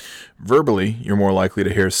 Verbally, you're more likely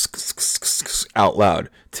to hear out loud.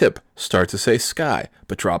 Tip, start to say sky,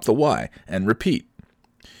 but drop the Y, and repeat.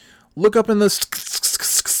 Look up in the sky.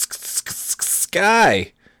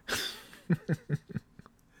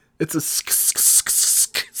 It's a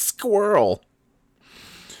Squirrel.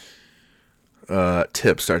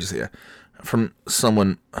 Tip, start to see from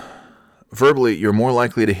someone verbally. You're more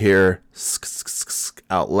likely to hear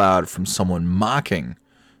out loud from someone mocking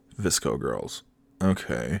Visco girls.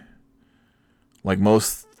 Okay. Like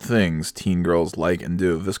most things teen girls like and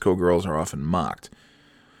do, Visco girls are often mocked.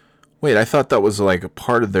 Wait, I thought that was like a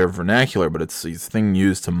part of their vernacular, but it's a thing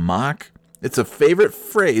used to mock? It's a favorite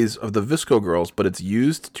phrase of the Visco girls, but it's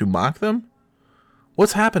used to mock them?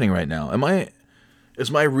 What's happening right now? Is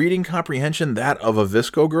my reading comprehension that of a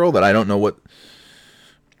Visco girl that I don't know what...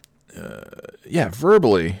 yeah,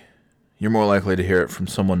 verbally, you're more likely to hear it from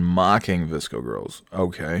someone mocking Visco girls.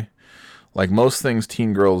 Okay. Like most things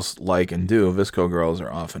teen girls like and do, Visco girls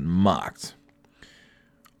are often mocked.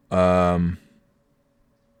 And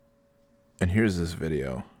here's this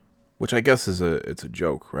video, which I guess it's a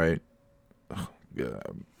joke, right?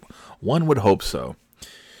 One would hope so.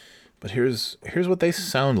 But here's what they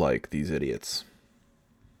sound like, these idiots.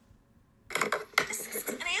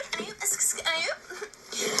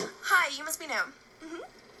 Hi, you must be new.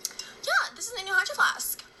 Yeah, this is a new hydro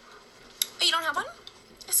flask. Oh, you don't have one?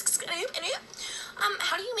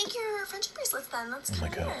 How do you make your friendship bracelets then? That's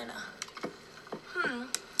kind of weird.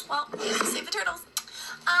 Well, save the turtles.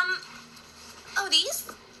 Oh, these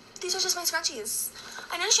are just my scrunchies.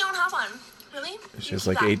 I noticed you don't have one. Really? It's just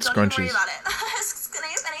like 8 scrunchies. Don't worry about it.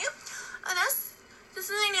 And this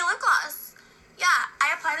is a new lip gloss. Yeah,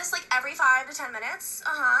 I apply this like every 5 to 10 minutes.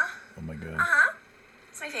 Oh my god.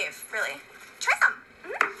 It's my fave, really. Try some.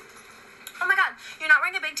 Oh my god, you're not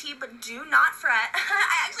wearing a big tee, but do not fret.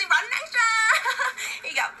 I actually brought an extra.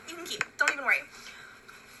 Here you go. You can keep. Don't even worry.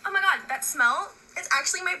 Oh my god, that smell is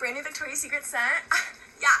actually my brand new Victoria's Secret scent.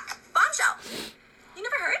 Yeah, Bombshell. You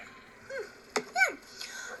never heard? Yeah.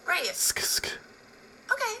 Right.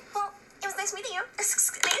 Okay, well, it was nice meeting you.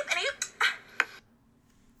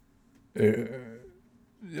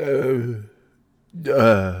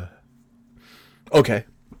 Okay.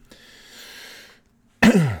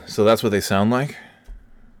 So that's what they sound like?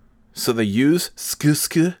 So they use sk,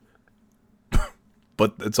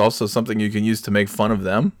 but it's also something you can use to make fun of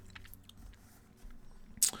them?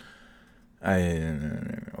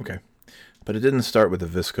 Okay. But it didn't start with the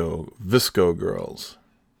Visco girls.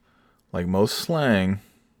 Like most slang.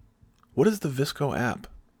 What is the Visco app?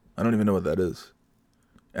 I don't even know what that is.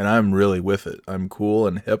 And I'm really with it. I'm cool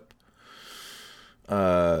and hip.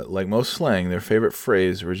 Like most slang, their favorite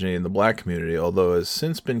phrase originated in the black community, although has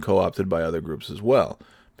since been co-opted by other groups as well.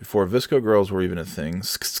 Before Visco girls were even a thing,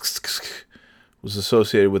 was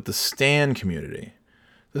associated with the stan community.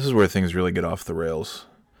 This is where things really get off the rails.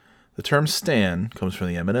 The term stan comes from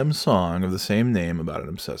the Eminem song of the same name about an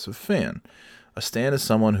obsessive fan. A stan is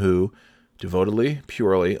someone who devotedly,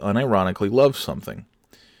 purely, unironically loves something.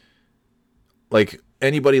 Like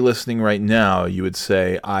anybody listening right now, you would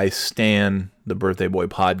say, I stan the Birthday Boy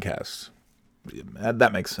podcast.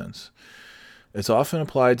 That makes sense. It's often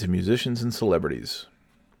applied to musicians and celebrities,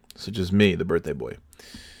 such as me, the Birthday Boy.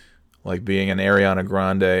 Like being an Ariana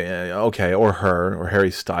Grande, okay, or her, or Harry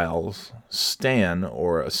Styles, stan,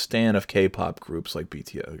 or a stan of K-pop groups like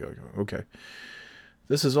BTS. Okay.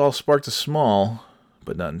 This has all sparked a small,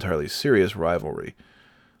 but not entirely serious rivalry.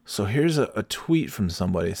 So here's a tweet from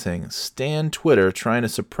somebody saying, stan Twitter trying to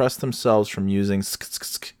suppress themselves from using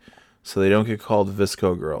so they don't get called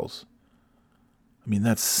Visco girls. I mean,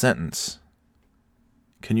 that's sentence.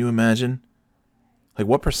 Can you imagine? Like,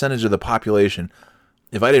 what percentage of the population...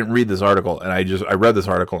 If I didn't read this article, and I read this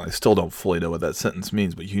article, and I still don't fully know what that sentence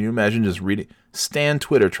means, but can you imagine just reading, stan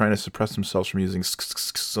Twitter trying to suppress themselves from using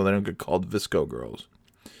so they don't get called Visco girls.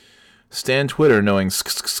 Stan Twitter knowing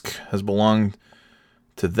has belonged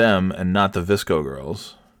to them and not the Visco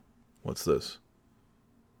girls. What's this?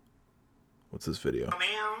 What's this video? No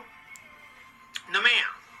ma'am. No ma'am.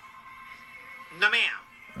 No ma'am.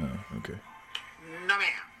 Oh, okay. No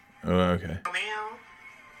ma'am. Oh, okay. No ma'am.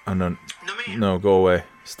 Oh, no. No ma'am. No, go away.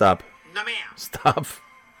 Stop. No ma'am. Stop.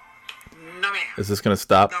 No ma'am. Is this going to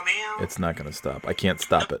stop? No ma'am. It's not going to stop. I can't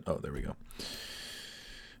stop it. Oh, there we go.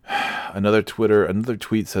 Another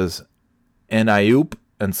tweet says, and Ayup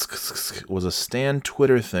and was a stan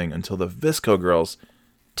Twitter thing until the Visco girls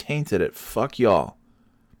tainted it. Fuck y'all.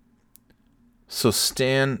 So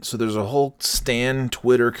there's a whole stan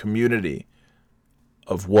Twitter community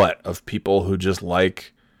of what? Of people who just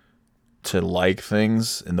like to like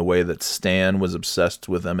things in the way that Stan was obsessed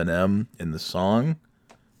with Eminem in the song.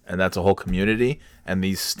 And that's a whole community. And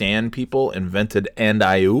these Stan people invented and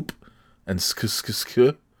Ayup and sk.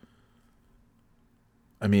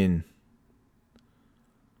 I mean,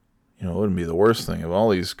 it wouldn't be the worst thing if all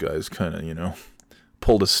these guys kind of,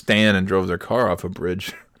 pulled a Stan and drove their car off a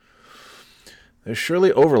bridge. There's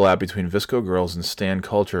surely overlap between VSCO girls and stan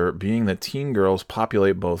culture, being that teen girls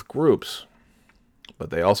populate both groups. But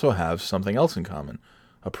they also have something else in common,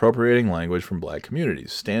 appropriating language from black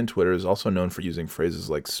communities. Stan Twitter is also known for using phrases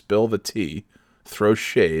like spill the tea, throw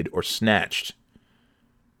shade, or snatched.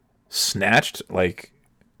 Snatched? Like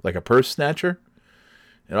a purse snatcher?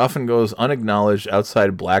 It often goes unacknowledged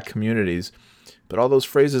outside black communities, but all those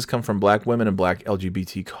phrases come from black women and black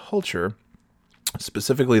LGBT culture,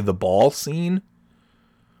 specifically the ball scene.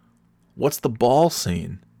 What's the ball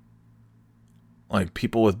scene? Like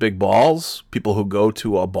people with big balls? People who go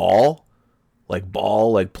to a ball? Like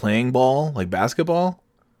playing ball? Like basketball?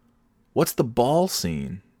 What's the ball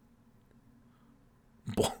scene?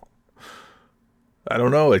 I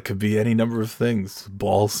don't know. It could be any number of things.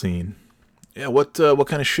 Ball scene. Yeah, what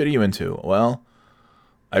kind of shit are you into? Well,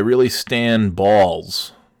 I really stan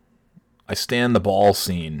balls. I stan the ball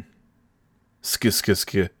scene. Sk.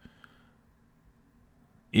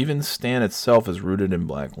 Even stan itself is rooted in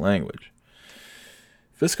black language.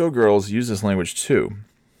 VSCO girls use this language too.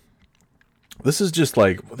 This is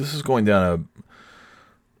going down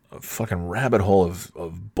a fucking rabbit hole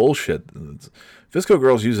of bullshit. VSCO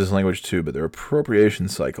girls use this language too, but their appropriation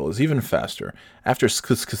cycle is even faster. After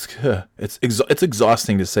it's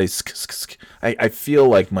exhausting to say. I feel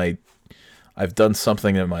like I've done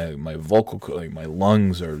something that my vocal, like my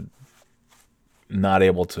lungs are not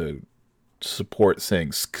able to support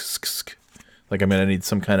saying. Like I'm gonna need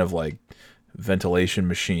some kind of like ventilation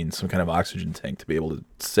machine, some kind of oxygen tank to be able to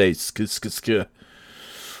say. The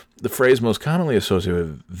phrase most commonly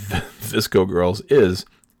associated with VSCO girls is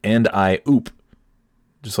 "and I oop."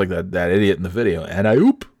 Just like that idiot in the video. And I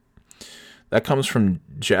oop. That comes from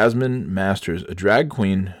Jasmine Masters, a drag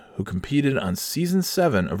queen who competed on Season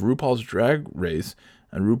 7 of RuPaul's Drag Race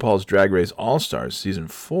and RuPaul's Drag Race All-Stars Season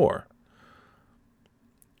 4.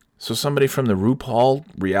 So somebody from the RuPaul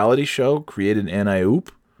reality show created An I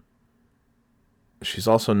Oop. She's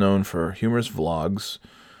also known for her humorous vlogs,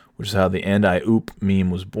 which is how the And I Oop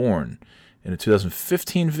meme was born. In a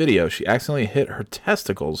 2015 video, she accidentally hit her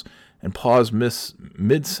testicles and paused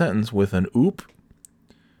mid-sentence with an oop.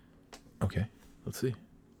 Okay, let's see.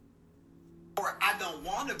 Or I don't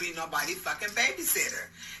want to be nobody fucking babysitter.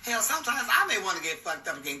 Hell, sometimes I may want to get fucked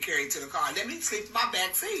up and get carried to the car. Let me sleep in my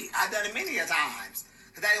back seat. I've done it many a times.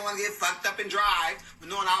 Because I didn't want to get fucked up and drive, but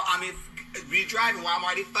knowing be driving while I'm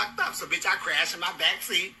already fucked up. So, bitch, I crashed in my back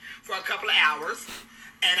seat for a couple of hours,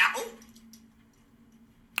 and I,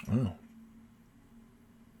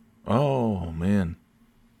 Oh, man.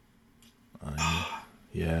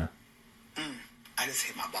 Yeah. I just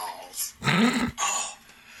hit my balls. It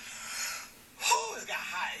got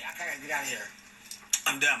hot. I gotta get out of here.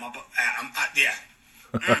 I'm done. Yeah.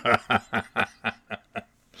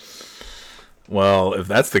 Well, if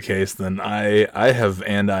that's the case, then I have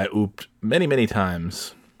and I ooped many, many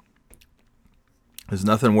times. There's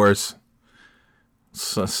nothing worse.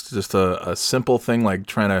 It's just a simple thing like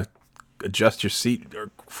trying to adjust your seat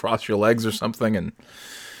or cross your legs or something,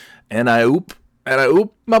 and I oop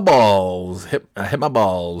my balls. I hit my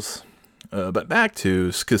balls. But back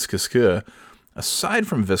to sk. Aside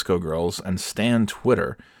from VSCO girls and stan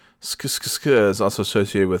Twitter, sk is also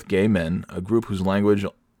associated with gay men, a group whose language,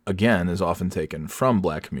 again, is often taken from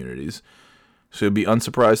black communities. So you'd be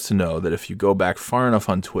unsurprised to know that if you go back far enough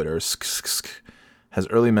on Twitter, sk has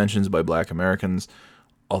early mentions by black Americans,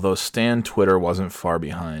 although stan Twitter wasn't far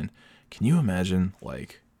behind. Can you imagine,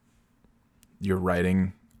 like, you're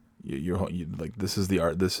writing, you're like, this is the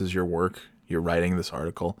art, this is your work, you're writing this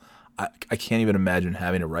article. I can't even imagine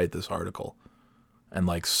having to write this article and,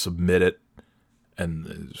 like, submit it,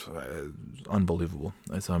 and it's unbelievable.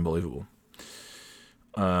 It's unbelievable.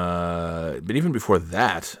 But even before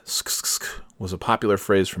that, sk was a popular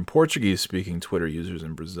phrase from Portuguese-speaking Twitter users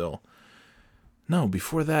in Brazil. No,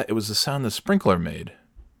 before that, it was the sound the sprinkler made.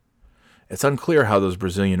 It's unclear how those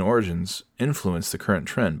Brazilian origins influenced the current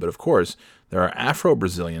trend, but of course, there are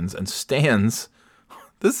Afro-Brazilians and stans.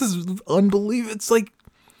 This is unbelievable. It's like,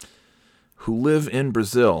 who live in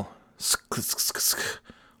Brazil.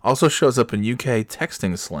 Also shows up in UK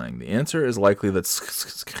texting slang. The answer is likely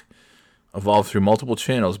that evolved through multiple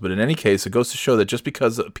channels, but in any case, it goes to show that just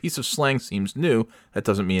because a piece of slang seems new, that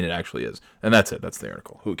doesn't mean it actually is. And that's it. That's the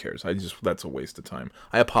article. Who cares? That's a waste of time.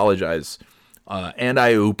 I apologize. And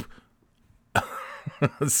I oop.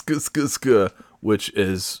 Which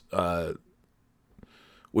is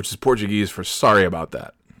Portuguese for sorry about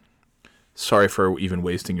that. Sorry for even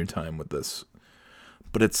wasting your time with this.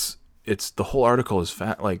 But it's the whole article is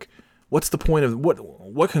fat. Like, what's the point of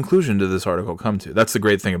what conclusion did this article come to? That's the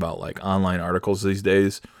great thing about like online articles these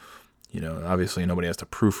days. You know, obviously nobody has to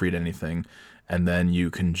proofread anything, and then you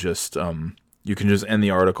can just end the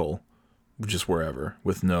article just wherever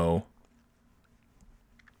with no.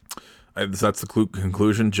 That's the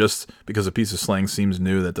conclusion. Just because a piece of slang seems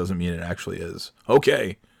new, that doesn't mean it actually is.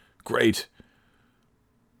 Okay, great.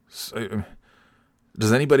 So, is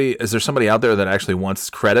there somebody out there that actually wants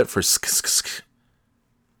credit for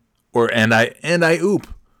or and I oop?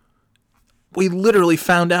 We literally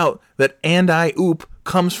found out that and I oop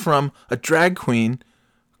comes from a drag queen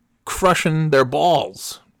crushing their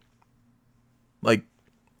balls. Like,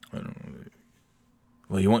 I don't know.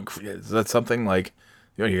 Well, is that something like,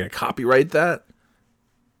 you're gonna copyright that?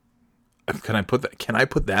 Can I put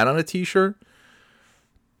that on a t-shirt?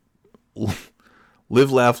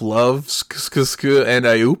 Live, laugh, love, and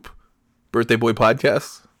I oop. Birthday Boy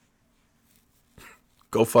Podcast.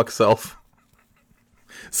 Go fuck self.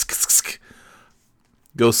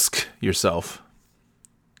 Go yourself.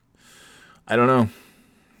 I don't know.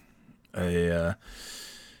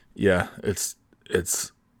 Yeah, it's.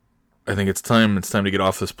 I think it's time. It's time to get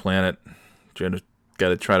off this planet. Got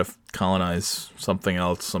to try to colonize something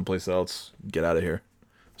else, someplace else. Get out of here.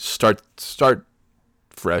 Start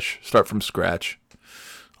fresh. Start from scratch.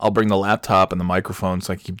 I'll bring the laptop and the microphone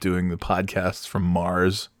so I can keep doing the podcasts from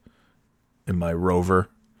Mars in my rover,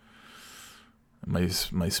 my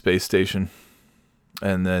space station,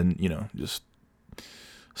 and then just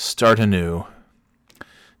start anew.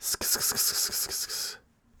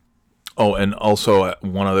 Oh, and also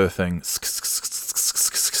one other thing.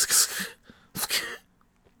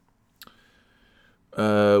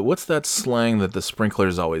 What's that slang that the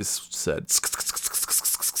sprinklers always said?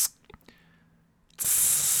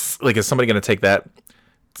 Like, is somebody going to take that?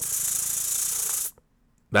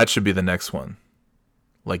 That should be the next one.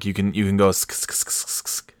 Like, you can go,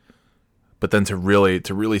 but then to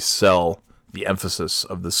really sell the emphasis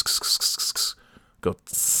of the go.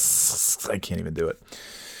 I can't even do it.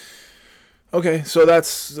 Okay, so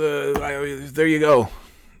that's there you go.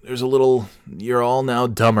 There's a little. You're all now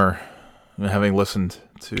dumber having listened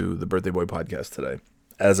to the Birthday Boy Podcast today,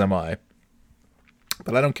 as am I.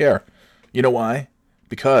 But I don't care. You know why?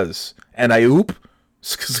 Because and I oop.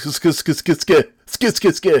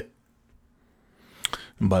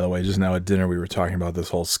 And by the way, just now at dinner we were talking about this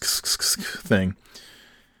whole thing,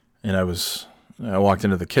 and I walked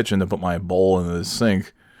into the kitchen to put my bowl in the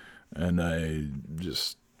sink, and I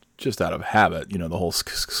just out of habit, the whole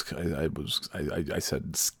I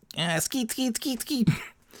said skeet.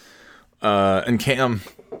 And Cam,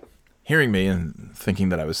 hearing me and thinking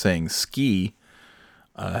that I was saying ski,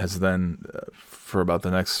 has then, for about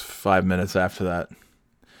the next 5 minutes after that,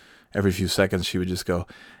 every few seconds she would just go,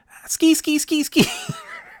 ski.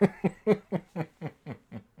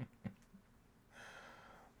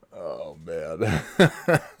 Oh, man.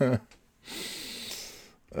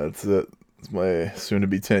 That's it. It's my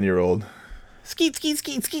soon-to-be 10-year-old. Skeet.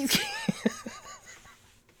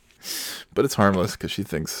 But it's harmless because she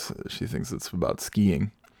thinks it's about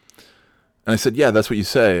skiing. And I said, yeah, that's what you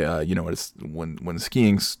say. It's when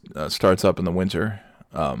skiing starts up in the winter.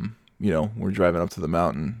 We're driving up to the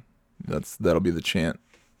mountain. That'll be the chant.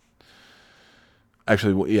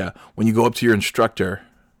 Actually, yeah, when you go up to your instructor,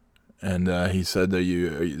 and he said, are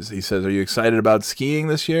you excited about skiing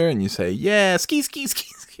this year? And you say, yeah, ski.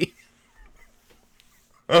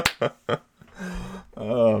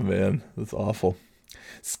 Oh man, that's awful.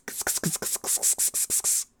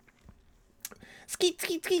 Skeet.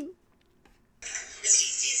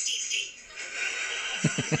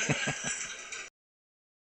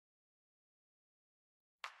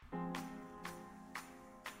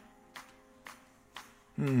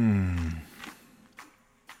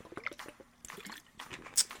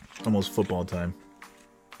 Almost football time.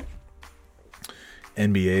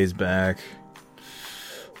 NBA's back.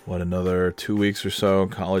 What, another 2 weeks or so?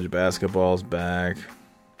 College basketball's back.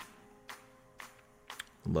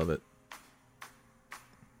 Love it.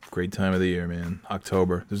 Great time of the year, man.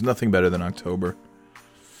 October. There's nothing better than October.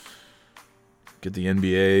 Get the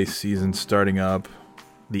NBA season starting up.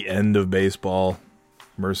 The end of baseball,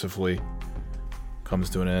 mercifully, comes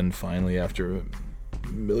to an end finally after a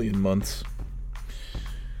million months.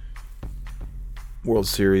 World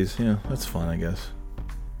Series, yeah, that's fun, I guess.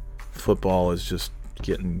 Football is just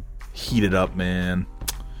getting heated up, man.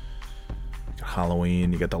 You got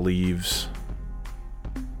Halloween, you got the leaves,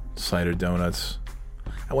 cider donuts.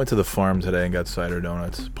 I went to the farm today and got cider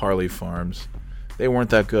donuts. Parley Farms. They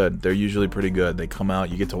weren't that good. They're usually pretty good. They come out,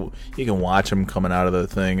 you can watch them coming out of the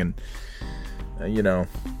thing, and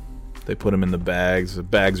they put them in the bags. The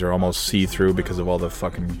bags are almost see-through because of all the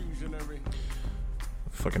fucking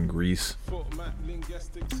fucking Greece.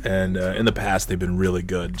 And in the past, they've been really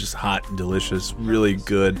good. Just hot and delicious, really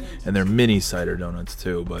good. And they're mini cider donuts,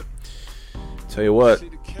 too. But tell you what,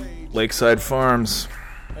 Lakeside Farms,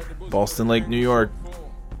 Ballston Lake, New York.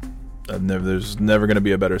 There's never going to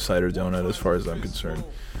be a better cider donut as far as I'm concerned.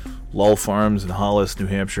 Lull Farms in Hollis, New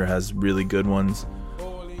Hampshire has really good ones.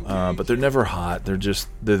 But they're never hot. They're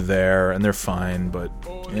there and they're fine, but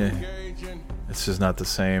it's just not the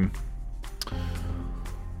same.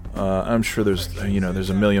 I'm sure there's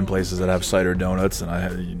a million places that have cider donuts, and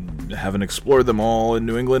I haven't explored them all in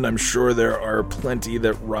New England. I'm sure there are plenty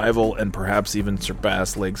that rival and perhaps even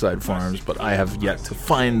surpass Lakeside Farms, but I have yet to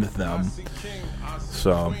find them.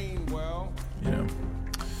 So,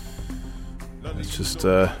 it's just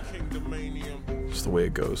the way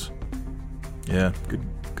it goes. Yeah,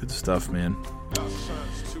 good stuff, man.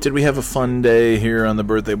 Did we have a fun day here on the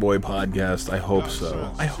Birthday Boy podcast? I hope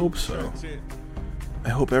so. I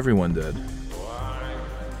hope everyone did.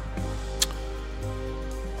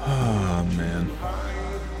 Oh, man.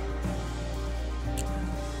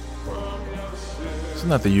 It's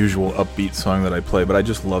not the usual upbeat song that I play, but I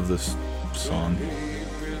just love this song.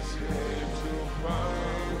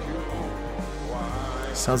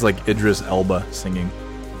 It sounds like Idris Elba singing.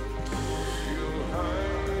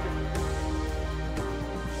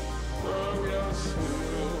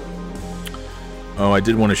 Oh, I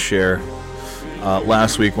did want to share.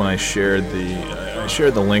 Last week when I shared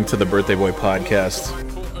the link to the Birthday Boy podcast.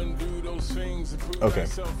 Okay.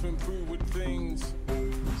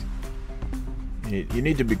 You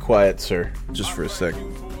need to be quiet, sir, just for a sec.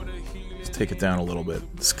 Let's take it down a little bit.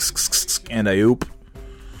 And I oop.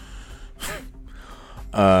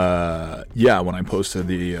 Yeah, when I posted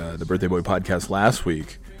the Birthday Boy podcast last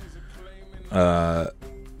week,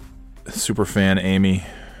 superfan Amy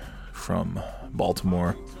from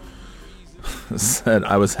Baltimore said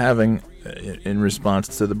I was having, in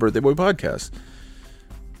response to the Birthday Boy podcast,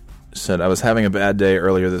 said I was having a bad day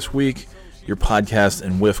earlier this week. Your podcast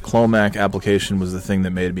and Whiff Clomac application was the thing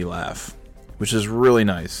that made me laugh, which is really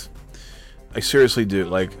nice. I seriously do.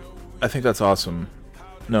 Like, I think that's awesome.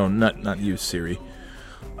 No, not you, Siri.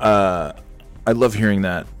 I love hearing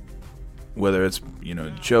that. Whether it's,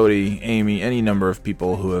 Jody, Amy, any number of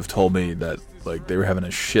people who have told me that, like, they were having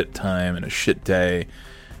a shit time and a shit day,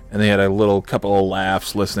 and they had a little couple of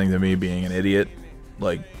laughs listening to me being an idiot.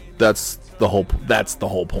 Like, that's the whole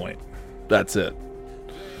point. That's it.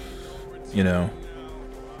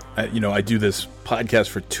 I do this podcast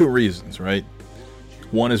for two reasons, right?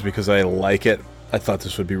 One is because I like it. I thought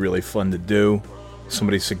this would be really fun to do.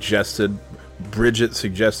 Bridget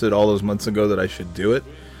suggested all those months ago that I should do it,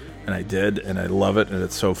 and I did, and I love it, and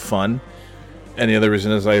it's so fun. And the other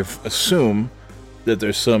reason is I assume that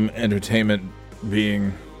there's some entertainment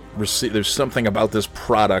being received. There's something about this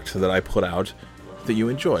product that I put out that you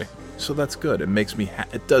enjoy. So that's good. It makes me.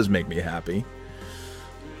 It does make me happy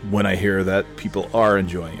when I hear that people are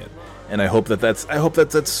enjoying it, and I hope that's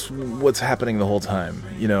what's happening the whole time.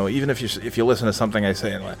 Even if you listen to something I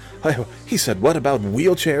say and he said, "What about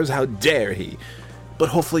wheelchairs? How dare he?" But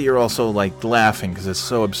hopefully you're also like laughing because it's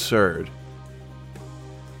so absurd.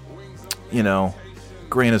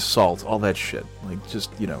 Grain of salt, all that shit. Like,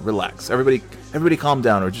 just, relax. Everybody calm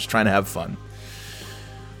down. We're just trying to have fun.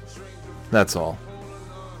 That's all.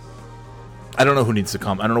 I don't know who needs to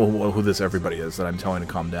calm. I don't know who this everybody is that I'm telling to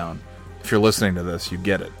calm down. If you're listening to this, you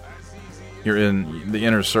get it. You're in the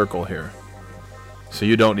inner circle here. So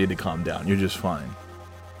you don't need to calm down. You're just fine.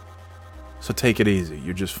 So take it easy.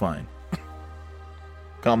 You're just fine.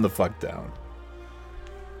 Calm the fuck down.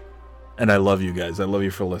 And I love you guys. I love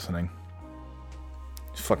you for listening.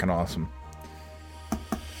 It's fucking awesome.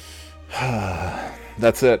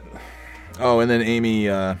 That's it. Oh, and then Amy,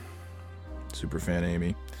 superfan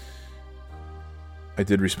Amy. I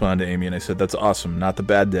did respond to Amy and I said, that's awesome. Not the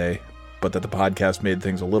bad day, but that the podcast made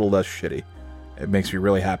things a little less shitty. It makes me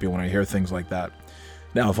really happy when I hear things like that.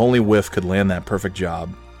 Now, if only Whiff could land that perfect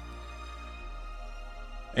job.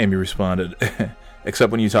 Amy responded,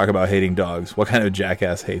 except when you talk about hating dogs. What kind of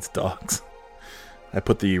jackass hates dogs? I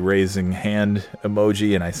put the raising hand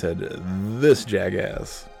emoji and I said, this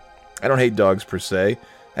jackass. I don't hate dogs per se.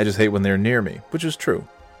 I just hate when they're near me, which is true.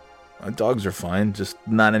 Dogs are fine, just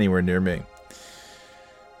not anywhere near me.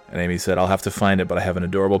 And Amy said, I'll have to find it, but I have an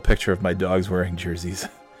adorable picture of my dogs wearing jerseys.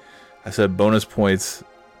 I said, bonus points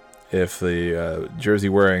if the jersey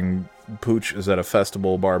wearing pooch is at a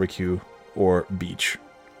festival, barbecue, or beach.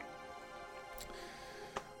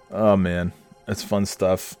 Oh man, that's fun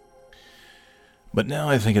stuff. But now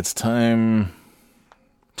I think it's time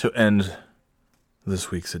to end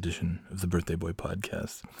this week's edition of the Birthday Boy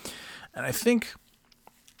podcast. And I think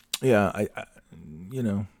yeah,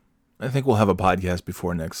 I think we'll have a podcast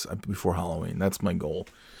before Halloween. That's my goal.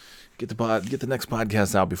 Get the next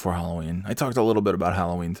podcast out before Halloween. I talked a little bit about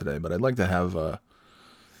Halloween today, but I'd like to have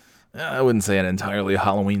I wouldn't say an entirely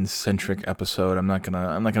Halloween centric episode. I'm not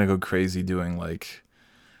gonna go crazy doing like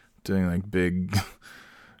big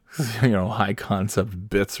high concept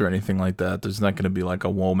bits or anything like that. There's not gonna be like a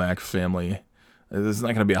Womack family. There's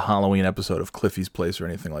not gonna be a Halloween episode of Cliffy's Place or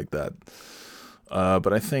anything like that.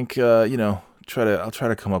 But I think I'll try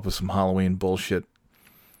to come up with some Halloween bullshit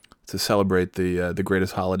to celebrate the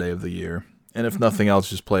greatest holiday of the year, and if nothing else,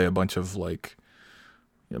 just play a bunch of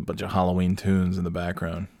Halloween tunes in the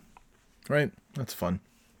background. Right? That's fun.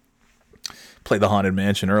 Played the Haunted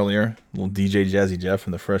Mansion earlier. Little DJ Jazzy Jeff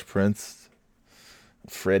from the Fresh Prince.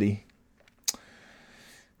 Freddie.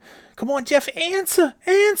 Come on, Jeff, answer.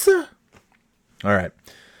 All right.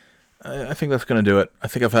 I think that's going to do it. I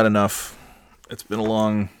think I've had enough. It's been a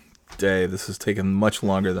long day. This has taken much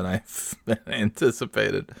longer than I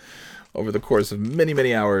anticipated over the course of many,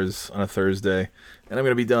 many hours on a Thursday. And I'm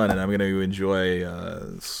going to be done, and I'm going to enjoy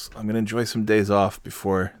some days off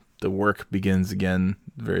before the work begins again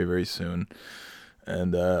very, very soon.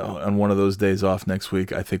 And on one of those days off next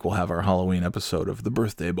week, I think we'll have our Halloween episode of The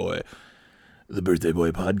Birthday Boy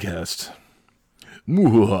podcast.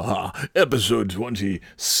 Episode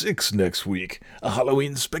 26 next week. A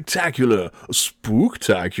Halloween spectacular. A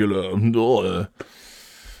spooktacular.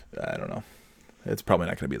 I don't know. It's probably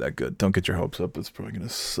not going to be that good. Don't get your hopes up. It's probably going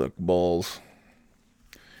to suck balls.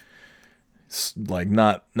 It's like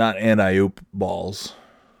not anti-oop balls,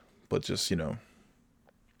 but just,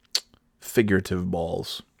 figurative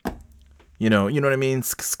balls. You know what I mean?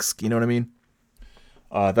 You know what I mean?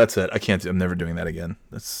 That's it. I'm never doing that again.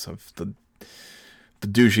 That's the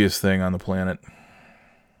douchiest thing on the planet.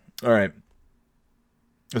 All right.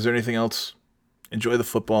 Is there anything else? Enjoy the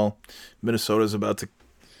football. Minnesota's about to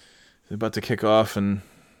kick off, and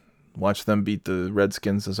watch them beat the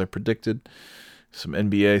Redskins as I predicted. Some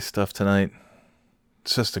NBA stuff tonight.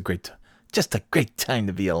 It's just a great time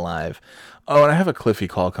to be alive. Oh, and I have a Cliffy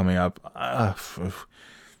call coming up.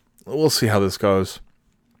 We'll see how this goes.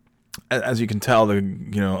 As you can tell,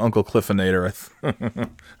 Uncle Cliffinator,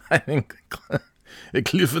 I think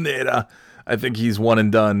Cliffinator, I think he's one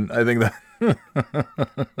and done. I think that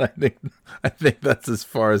I think that's as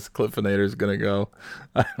far as Cliffinator's gonna go.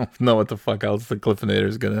 I don't know what the fuck else the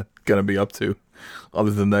Cliffinator's gonna be up to, other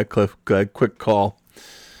than that quick call.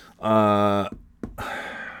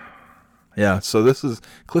 Yeah. So this is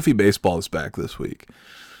Cliffy Baseball is back this week,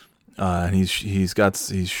 and he's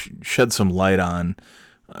shed some light on,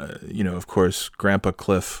 of course, Grandpa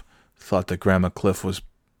Cliff thought that Grandma Cliff was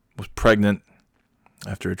pregnant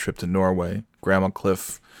after a trip to Norway. Grandma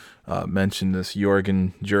Cliff mentioned this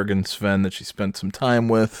Jürgen Sven that she spent some time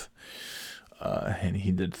with, and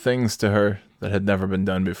he did things to her that had never been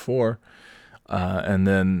done before. And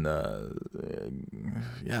then, I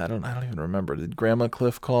don't even remember. Did Grandma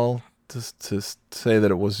Cliff call to say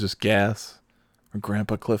that it was just gas? Or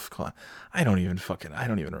Grandpa Cliff call? I don't even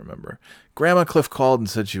remember. Grandma Cliff called and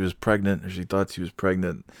said she was pregnant, or she thought she was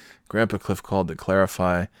pregnant. Grandpa Cliff called to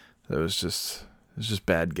clarify that it was just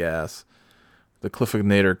bad gas. The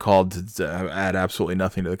Cliffinator called to add absolutely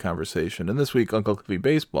nothing to the conversation. And this week, Uncle Cliffy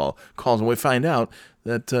Baseball calls, and we find out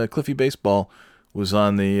that Cliffy Baseball was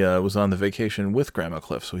on the vacation with Grandma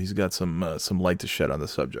Cliff, so he's got some light to shed on the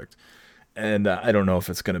subject. And I don't know if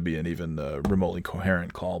it's going to be an even remotely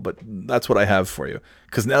coherent call, but that's what I have for you.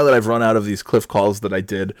 Because now that I've run out of these Cliff calls that I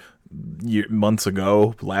did months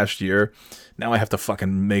ago, last year, now I have to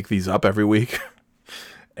fucking make these up every week.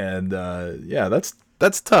 And that's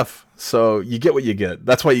tough. So you get what you get.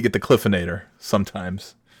 That's why you get the Cliffinator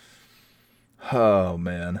sometimes. Oh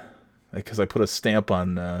man, because I put a stamp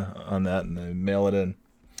on that and I mail it in.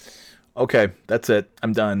 Okay, that's it.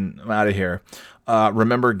 I'm done. I'm out of here.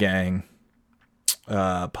 Remember, gang,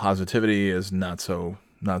 positivity is not so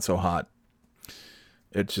hot.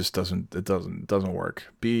 It just doesn't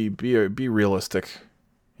work. Be realistic.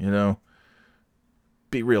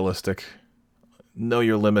 Be realistic. Know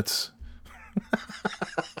your limits.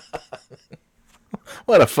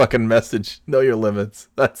 What a fucking message. Know your limits.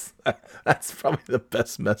 That's probably the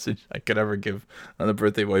best message I could ever give on the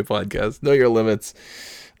Birthday Boy podcast. Know your limits.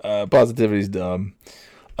 Positivity's dumb.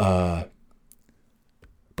 But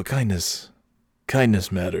kindness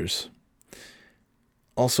matters.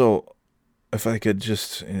 Also, if I could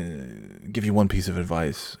just give you one piece of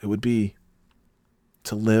advice, it would be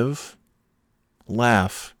to live,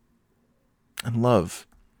 laugh, and love.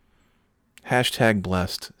 Hashtag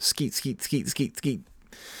blessed. Skeet, skeet, skeet, skeet, skeet.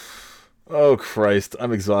 Oh, Christ.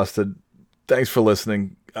 I'm exhausted. Thanks for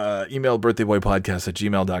listening. Email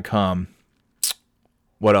birthdayboypodcast@gmail.com.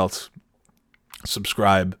 What else?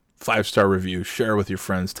 Subscribe, 5-star review, share with your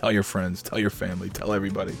friends, tell your family, tell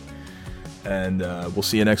everybody. And we'll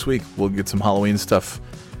see you next week. We'll get some Halloween stuff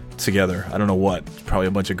together. I don't know what. Probably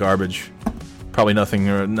a bunch of garbage. Probably nothing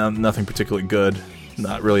particularly good.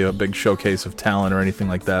 Not really a big showcase of talent or anything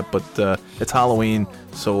like that. But it's Halloween,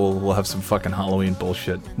 so we'll have some fucking Halloween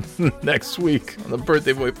bullshit next week on the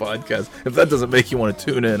Birthday Boy Podcast. If that doesn't make you want to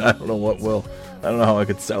tune in, I don't know what will. I don't know how I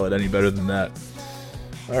could sell it any better than that.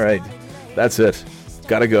 All right. That's it.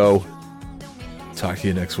 Gotta go. Talk to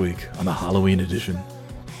you next week on the Halloween edition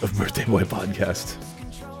of Birthday Boy Podcast.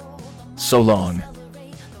 So long.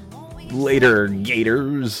 Later,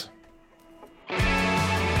 Gators.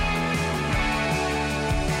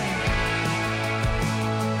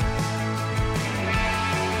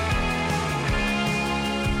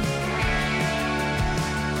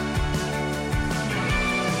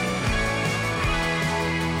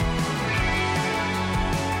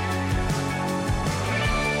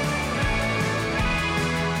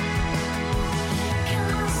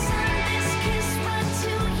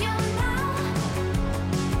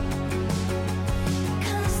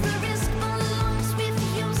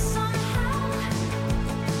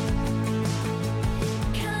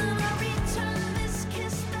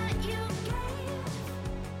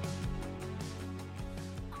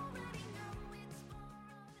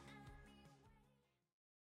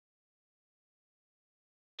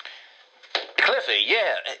 Cliffy,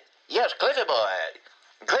 yeah. Yes, Cliffy boy.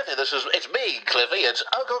 Cliffy, it's me, Cliffy. It's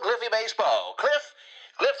Uncle Cliffy Baseball. Cliff,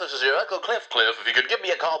 this is your Uncle Cliff. If you could give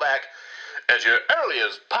me a call back at your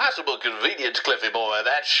earliest possible convenience, Cliffy boy,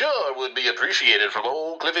 that sure would be appreciated from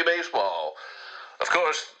old Cliffy Baseball. Of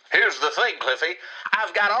course, here's the thing, Cliffy.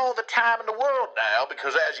 I've got all the time in the world now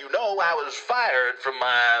because, as you know, I was fired from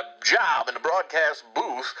my job in the broadcast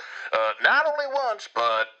booth not only once,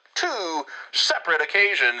 but 2 separate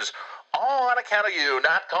occasions, all on account of you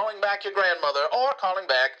not calling back your grandmother or calling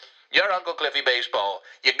back your Uncle Cliffy Baseball.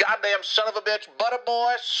 You goddamn son of a bitch, butter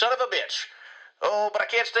boy, son of a bitch. Oh, but I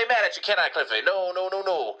can't stay mad at you, can I, Cliffy? No.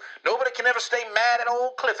 Nobody can ever stay mad at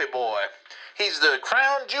old Cliffy boy. He's the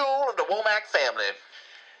crown jewel of the Womack family.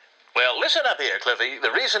 Well, listen up here, Cliffy.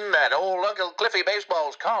 The reason that old Uncle Cliffy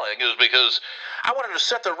Baseball's calling is because I wanted to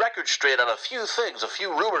set the record straight on a few things, a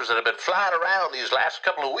few rumors that have been flying around these last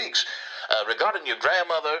couple of weeks regarding your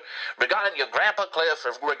grandmother, regarding your grandpa Cliff,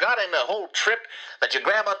 regarding the whole trip that your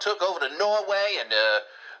grandma took over to Norway, and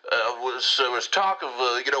was talk of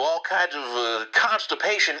all kinds of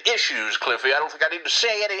constipation issues, Cliffy. I don't think I need to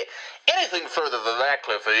say anything further than that,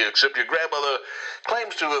 Cliffy, except your grandmother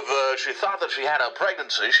claims to have she thought that she had a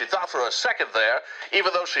pregnancy. She thought for a second there,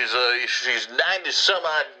 even though she's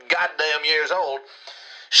 90-some-odd goddamn years old.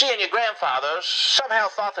 She and your grandfather somehow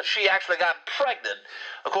thought that she actually got pregnant.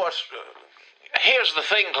 Of course, here's the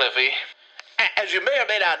thing, Cliffy. As you may or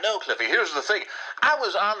may not know, Cliffy, here's the thing. I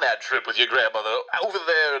was on that trip with your grandmother over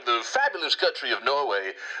there in the fabulous country of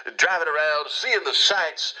Norway, driving around, seeing the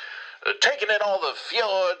sights, taking in all the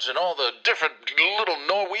fjords and all the different little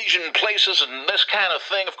Norwegian places and this kind of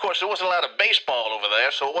thing. Of course, there wasn't a lot of baseball over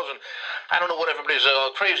there, so it wasn't, I don't know what everybody's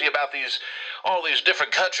crazy about all these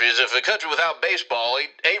different countries. If a country without baseball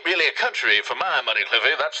ain't really a country, for my money,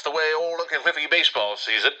 Cliffy. That's the way old Uncle Cliffy Baseball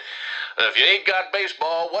sees it. If you ain't got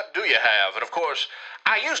baseball, what do you have? And of course,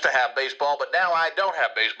 I used to have baseball, but now I don't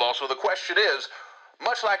have baseball, so the question is,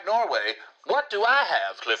 much like Norway, what do I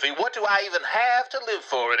have, Cliffy? What do I even have to live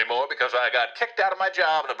for anymore? Because I got kicked out of my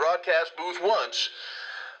job in the broadcast booth once.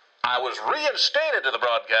 I was reinstated to the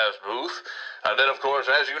broadcast booth, and then, of course,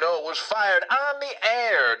 as you know, was fired on the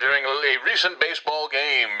air during a recent baseball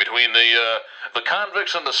game between the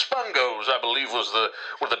Convicts and the Spungos, I believe,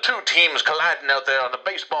 were the 2 teams colliding out there on the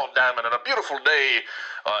baseball diamond on a beautiful day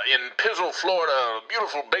in Pizzle, Florida. A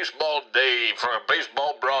beautiful baseball day for a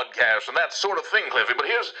baseball broadcast and that sort of thing, Cliffy. But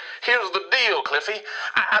here's the deal, Cliffy.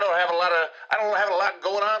 I don't have a lot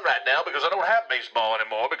going on right now because I don't have baseball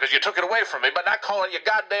anymore because you took it away from me by not calling your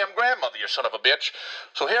goddamn grandmother, you son of a bitch.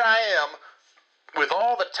 So here I am with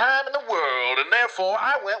all the time in the world, and therefore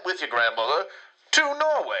I went with your grandmother to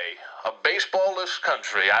Norway, a baseball-less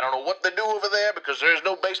country. I don't know what they do over there because there's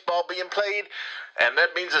no baseball being played, and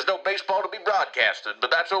that means there's no baseball to be broadcasted,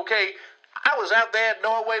 but that's okay. I was out there in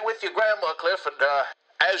Norway with your grandma, Cliff, and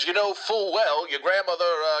as you know full well, your grandmother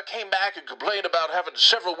came back and complained about having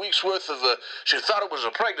several weeks' worth of, she thought it was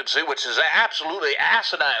a pregnancy, which is an absolutely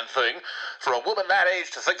asinine thing for a woman that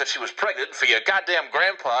age to think that she was pregnant, for your goddamn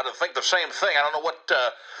grandpa to think the same thing. I don't know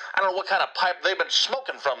I don't know what kind of pipe they've been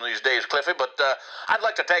smoking from these days, Cliffy, but I'd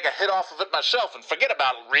like to take a hit off of it myself and forget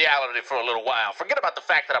about reality for a little while. Forget about the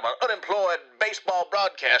fact that I'm an unemployed baseball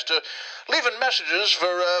broadcaster leaving messages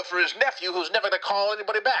for his nephew who's never going to call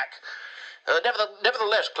anybody back.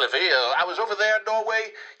 Nevertheless, Cliffy, I was over there in Norway.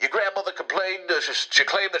 Your grandmother complained. She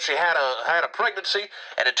claimed that she had a pregnancy,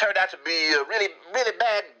 and it turned out to be really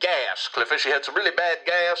bad gas. Cliffy, she had some really bad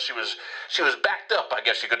gas. She was backed up, I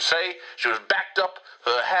guess you could say. She was backed up.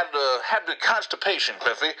 Had the constipation,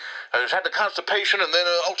 Cliffy. She had the constipation, and then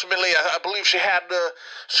ultimately, I believe she had the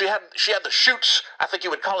shoots. I think you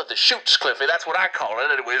would call it the shoots, Cliffy. That's what I call it.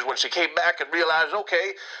 Anyways, when she came back and realized,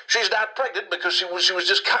 okay, she's not pregnant because she was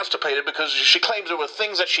just constipated because she claims there were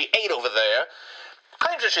things that she ate over there.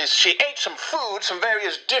 Claims that she ate some food, some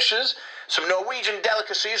various dishes, some Norwegian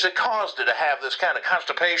delicacies that caused her to have this kind of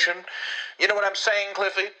constipation. You know what I'm saying,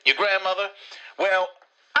 Cliffy? Your grandmother? Well,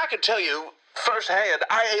 I can tell you firsthand,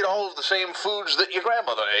 I ate all of the same foods that your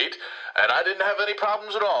grandmother ate, and I didn't have any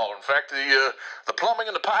problems at all. In fact, the plumbing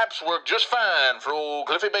and the pipes worked just fine for old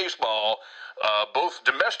Cliffy Baseball, both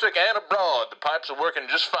domestic and abroad. The pipes are working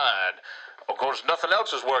just fine. Of course, nothing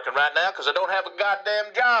else is working right now because I don't have a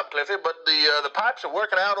goddamn job, Cliffy, but the pipes are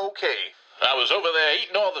working out okay. I was over there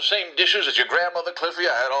eating all the same dishes as your grandmother, Cliffy.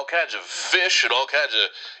 I had all kinds of fish and all kinds of,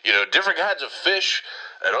 different kinds of fish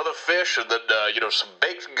and other fish, and then, some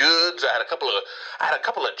baked goods. I had a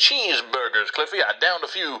couple of cheeseburgers, Cliffy. I downed a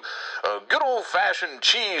few good old-fashioned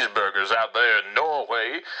cheeseburgers out there in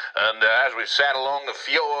Norway, and as we sat along the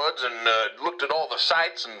fjords and looked at all the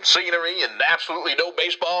sights and scenery and absolutely no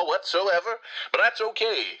baseball whatsoever, but that's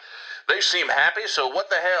okay. They seem happy, so what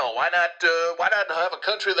the hell? Why not have a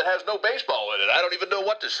country that has no baseball in it? I don't even know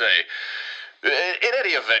what to say. In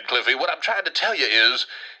any event, Cliffy, what I'm trying to tell you is,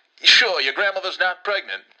 sure, your grandmother's not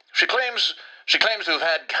pregnant. She claims to have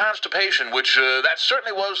had constipation, which that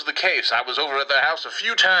certainly was the case. I was over at their house a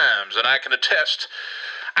few times, and I can attest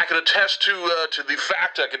to the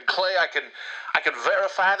fact. I can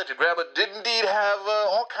verify that your grandma did indeed have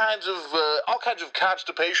all kinds of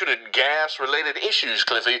constipation and gas-related issues,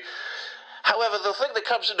 Cliffy. However, the thing that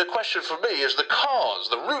comes into question for me is the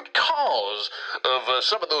root cause of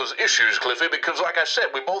some of those issues, Cliffy, because like I said,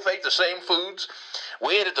 we both ate the same foods.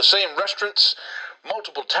 We ate at the same restaurants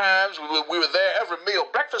multiple times. We were there every meal,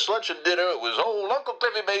 breakfast, lunch, and dinner. It was old Uncle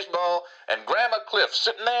Cliffy Baseball and Grandma Cliff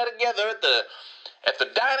sitting there together at the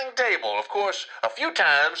dining table. Of course, a few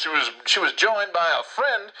times she was joined by a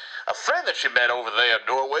friend that she met over there in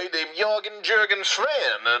Norway named Jørgen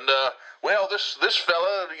Sven, and this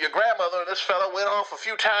fella, your grandmother and this fella went off a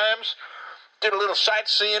few times, did a little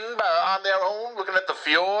sightseeing on their own, looking at the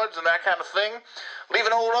fjords and that kind of thing,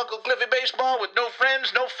 leaving old Uncle Cliffy Baseball with no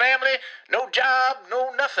friends, no family, no job,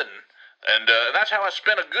 no nothing. And that's how I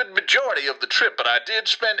spent a good majority of the trip. But I did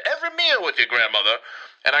spend every meal with your grandmother,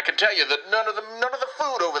 and I can tell you that none of the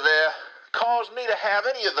food over there caused me to have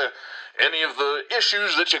any of the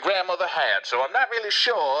issues that your grandmother had. So I'm not really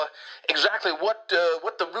sure exactly what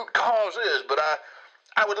the root cause is, but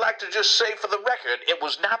I would like to just say for the record, it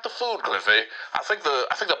was not the food, Cliffy. I think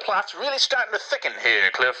the plot's really starting to thicken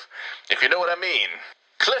here, Cliff, if you know what I mean.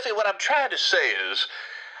 Cliffy, what I'm trying to say is,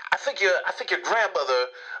 I think your grandmother,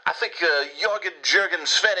 Jørgen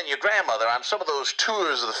Sven and your grandmother on some of those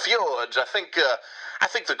tours of the fjords, I think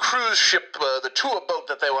the cruise ship, the tour boat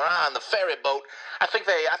that they were on, the ferry boat, I think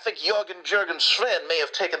Jørgen Sven may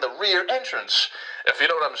have taken the rear entrance, if you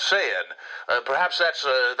know what I'm saying. Perhaps that's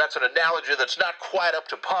an analogy that's not quite up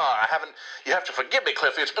to par. You have to forgive me,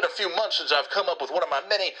 Cliffy. It's been a few months since I've come up with one of my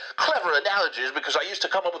many clever analogies, because I used to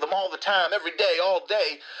come up with them all the time, every day, all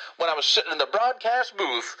day, when I was sitting in the broadcast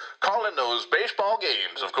booth calling those baseball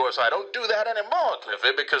games. Of course, I don't do that anymore,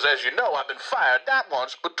 Cliffy, because as you know, I've been fired not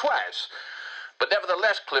once, but twice. But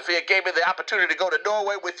nevertheless, Cliffy, it gave me the opportunity to go to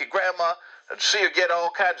Norway with your grandma and see her get all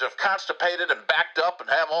kinds of constipated and backed up and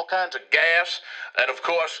have all kinds of gas. And of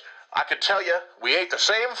course, I can tell you, we ate the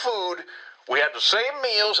same food, we had the same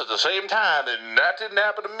meals at the same time, and that didn't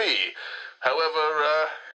happen to me. However,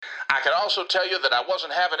 I can also tell you that I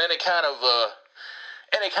wasn't having any kind of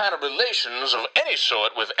relations of any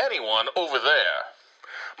sort with anyone over there.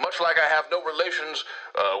 Much like I have no relations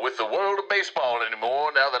with the world of baseball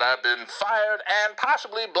anymore now that I've been fired and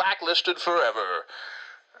possibly blacklisted forever.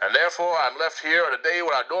 And therefore, I'm left here on a day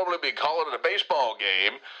when I'd normally be calling it a baseball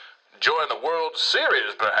game, enjoying the World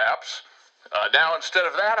Series, perhaps. Now, instead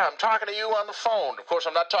of that, I'm talking to you on the phone. Of course,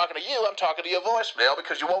 I'm not talking to you, I'm talking to your voicemail,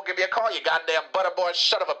 because you won't give me a call, you goddamn butterboy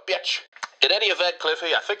son of a bitch. In any event,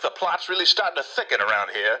 Cliffy, I think the plot's really starting to thicken around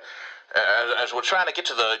here. as we're trying to get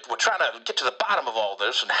to the bottom of all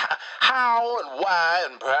this, and how and why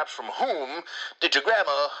and perhaps from whom did your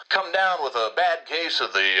grandma come down with a bad case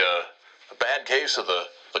of the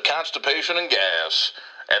constipation and gas,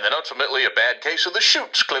 and then ultimately a bad case of the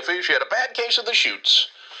shoots, Cliffy? She had a bad case of the shoots.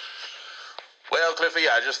 Well, Cliffy,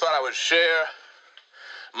 I just thought I would share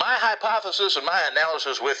my hypothesis and my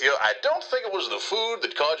analysis with you. I don't think it was the food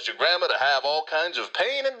that caused your grandma to have all kinds of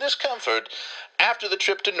pain and discomfort after the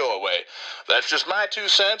trip to Norway. That's just my 2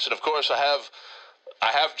 cents, and of course I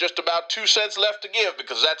have just about 2 cents left to give,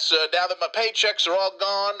 because that's now that my paychecks are all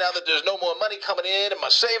gone, now that there's no more money coming in and my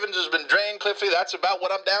savings has been drained, Cliffy, that's about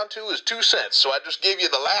what I'm down to is 2 cents. So I just gave you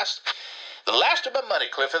the last of my money,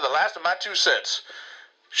 Cliffy, the last of my 2 cents.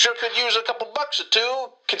 Sure could use a couple bucks or two,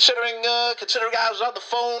 considering I was on the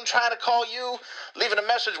phone trying to call you, leaving a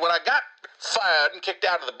message when I got fired and kicked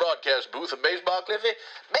out of the broadcast booth in baseball, Cliffy.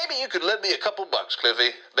 Maybe you could lend me a couple bucks,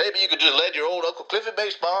 Cliffy. Maybe you could just lend your old Uncle Cliffy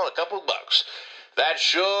Baseball a couple bucks. That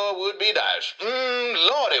sure would be nice.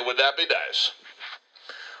 Lordy, would that be nice.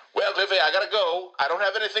 Well, Cliffy, I gotta go. I don't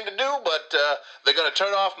have anything to do, but they're gonna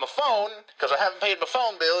turn off my phone because I haven't paid my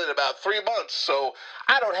phone bill in about 3 months, so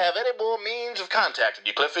I don't have any more means of contacting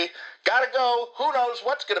you, Cliffy. Gotta go. Who knows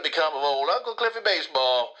what's gonna become of old Uncle Cliffy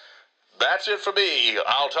Baseball. That's it for me.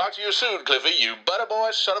 I'll talk to you soon, Cliffy, you butter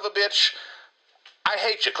boy son of a bitch. I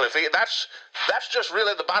hate you, Cliffy. That's just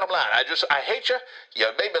really the bottom line. I hate you. You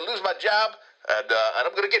made me lose my job, and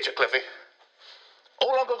I'm gonna get you, Cliffy.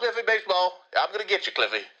 Old Uncle Cliffy Baseball, I'm gonna get you,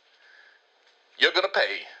 Cliffy. You're gonna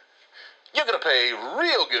pay. You're gonna pay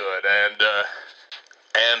real good,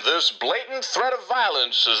 and this blatant threat of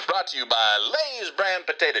violence is brought to you by Lay's brand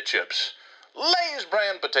potato chips. Lay's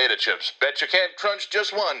brand potato chips. Bet you can't crunch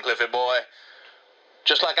just one, Cliffy boy.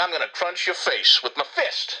 Just like I'm gonna crunch your face with my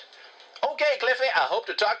fist. Okay, Cliffy, I hope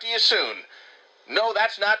to talk to you soon. No,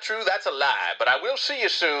 that's not true, that's a lie, but I will see you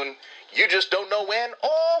soon. You just don't know when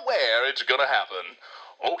or where it's gonna happen.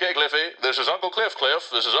 Okay, Cliffy, this is Uncle Cliff.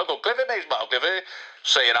 This is Uncle Cliffy Baseball, Cliffy,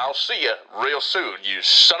 saying I'll see you real soon, you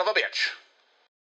son of a bitch.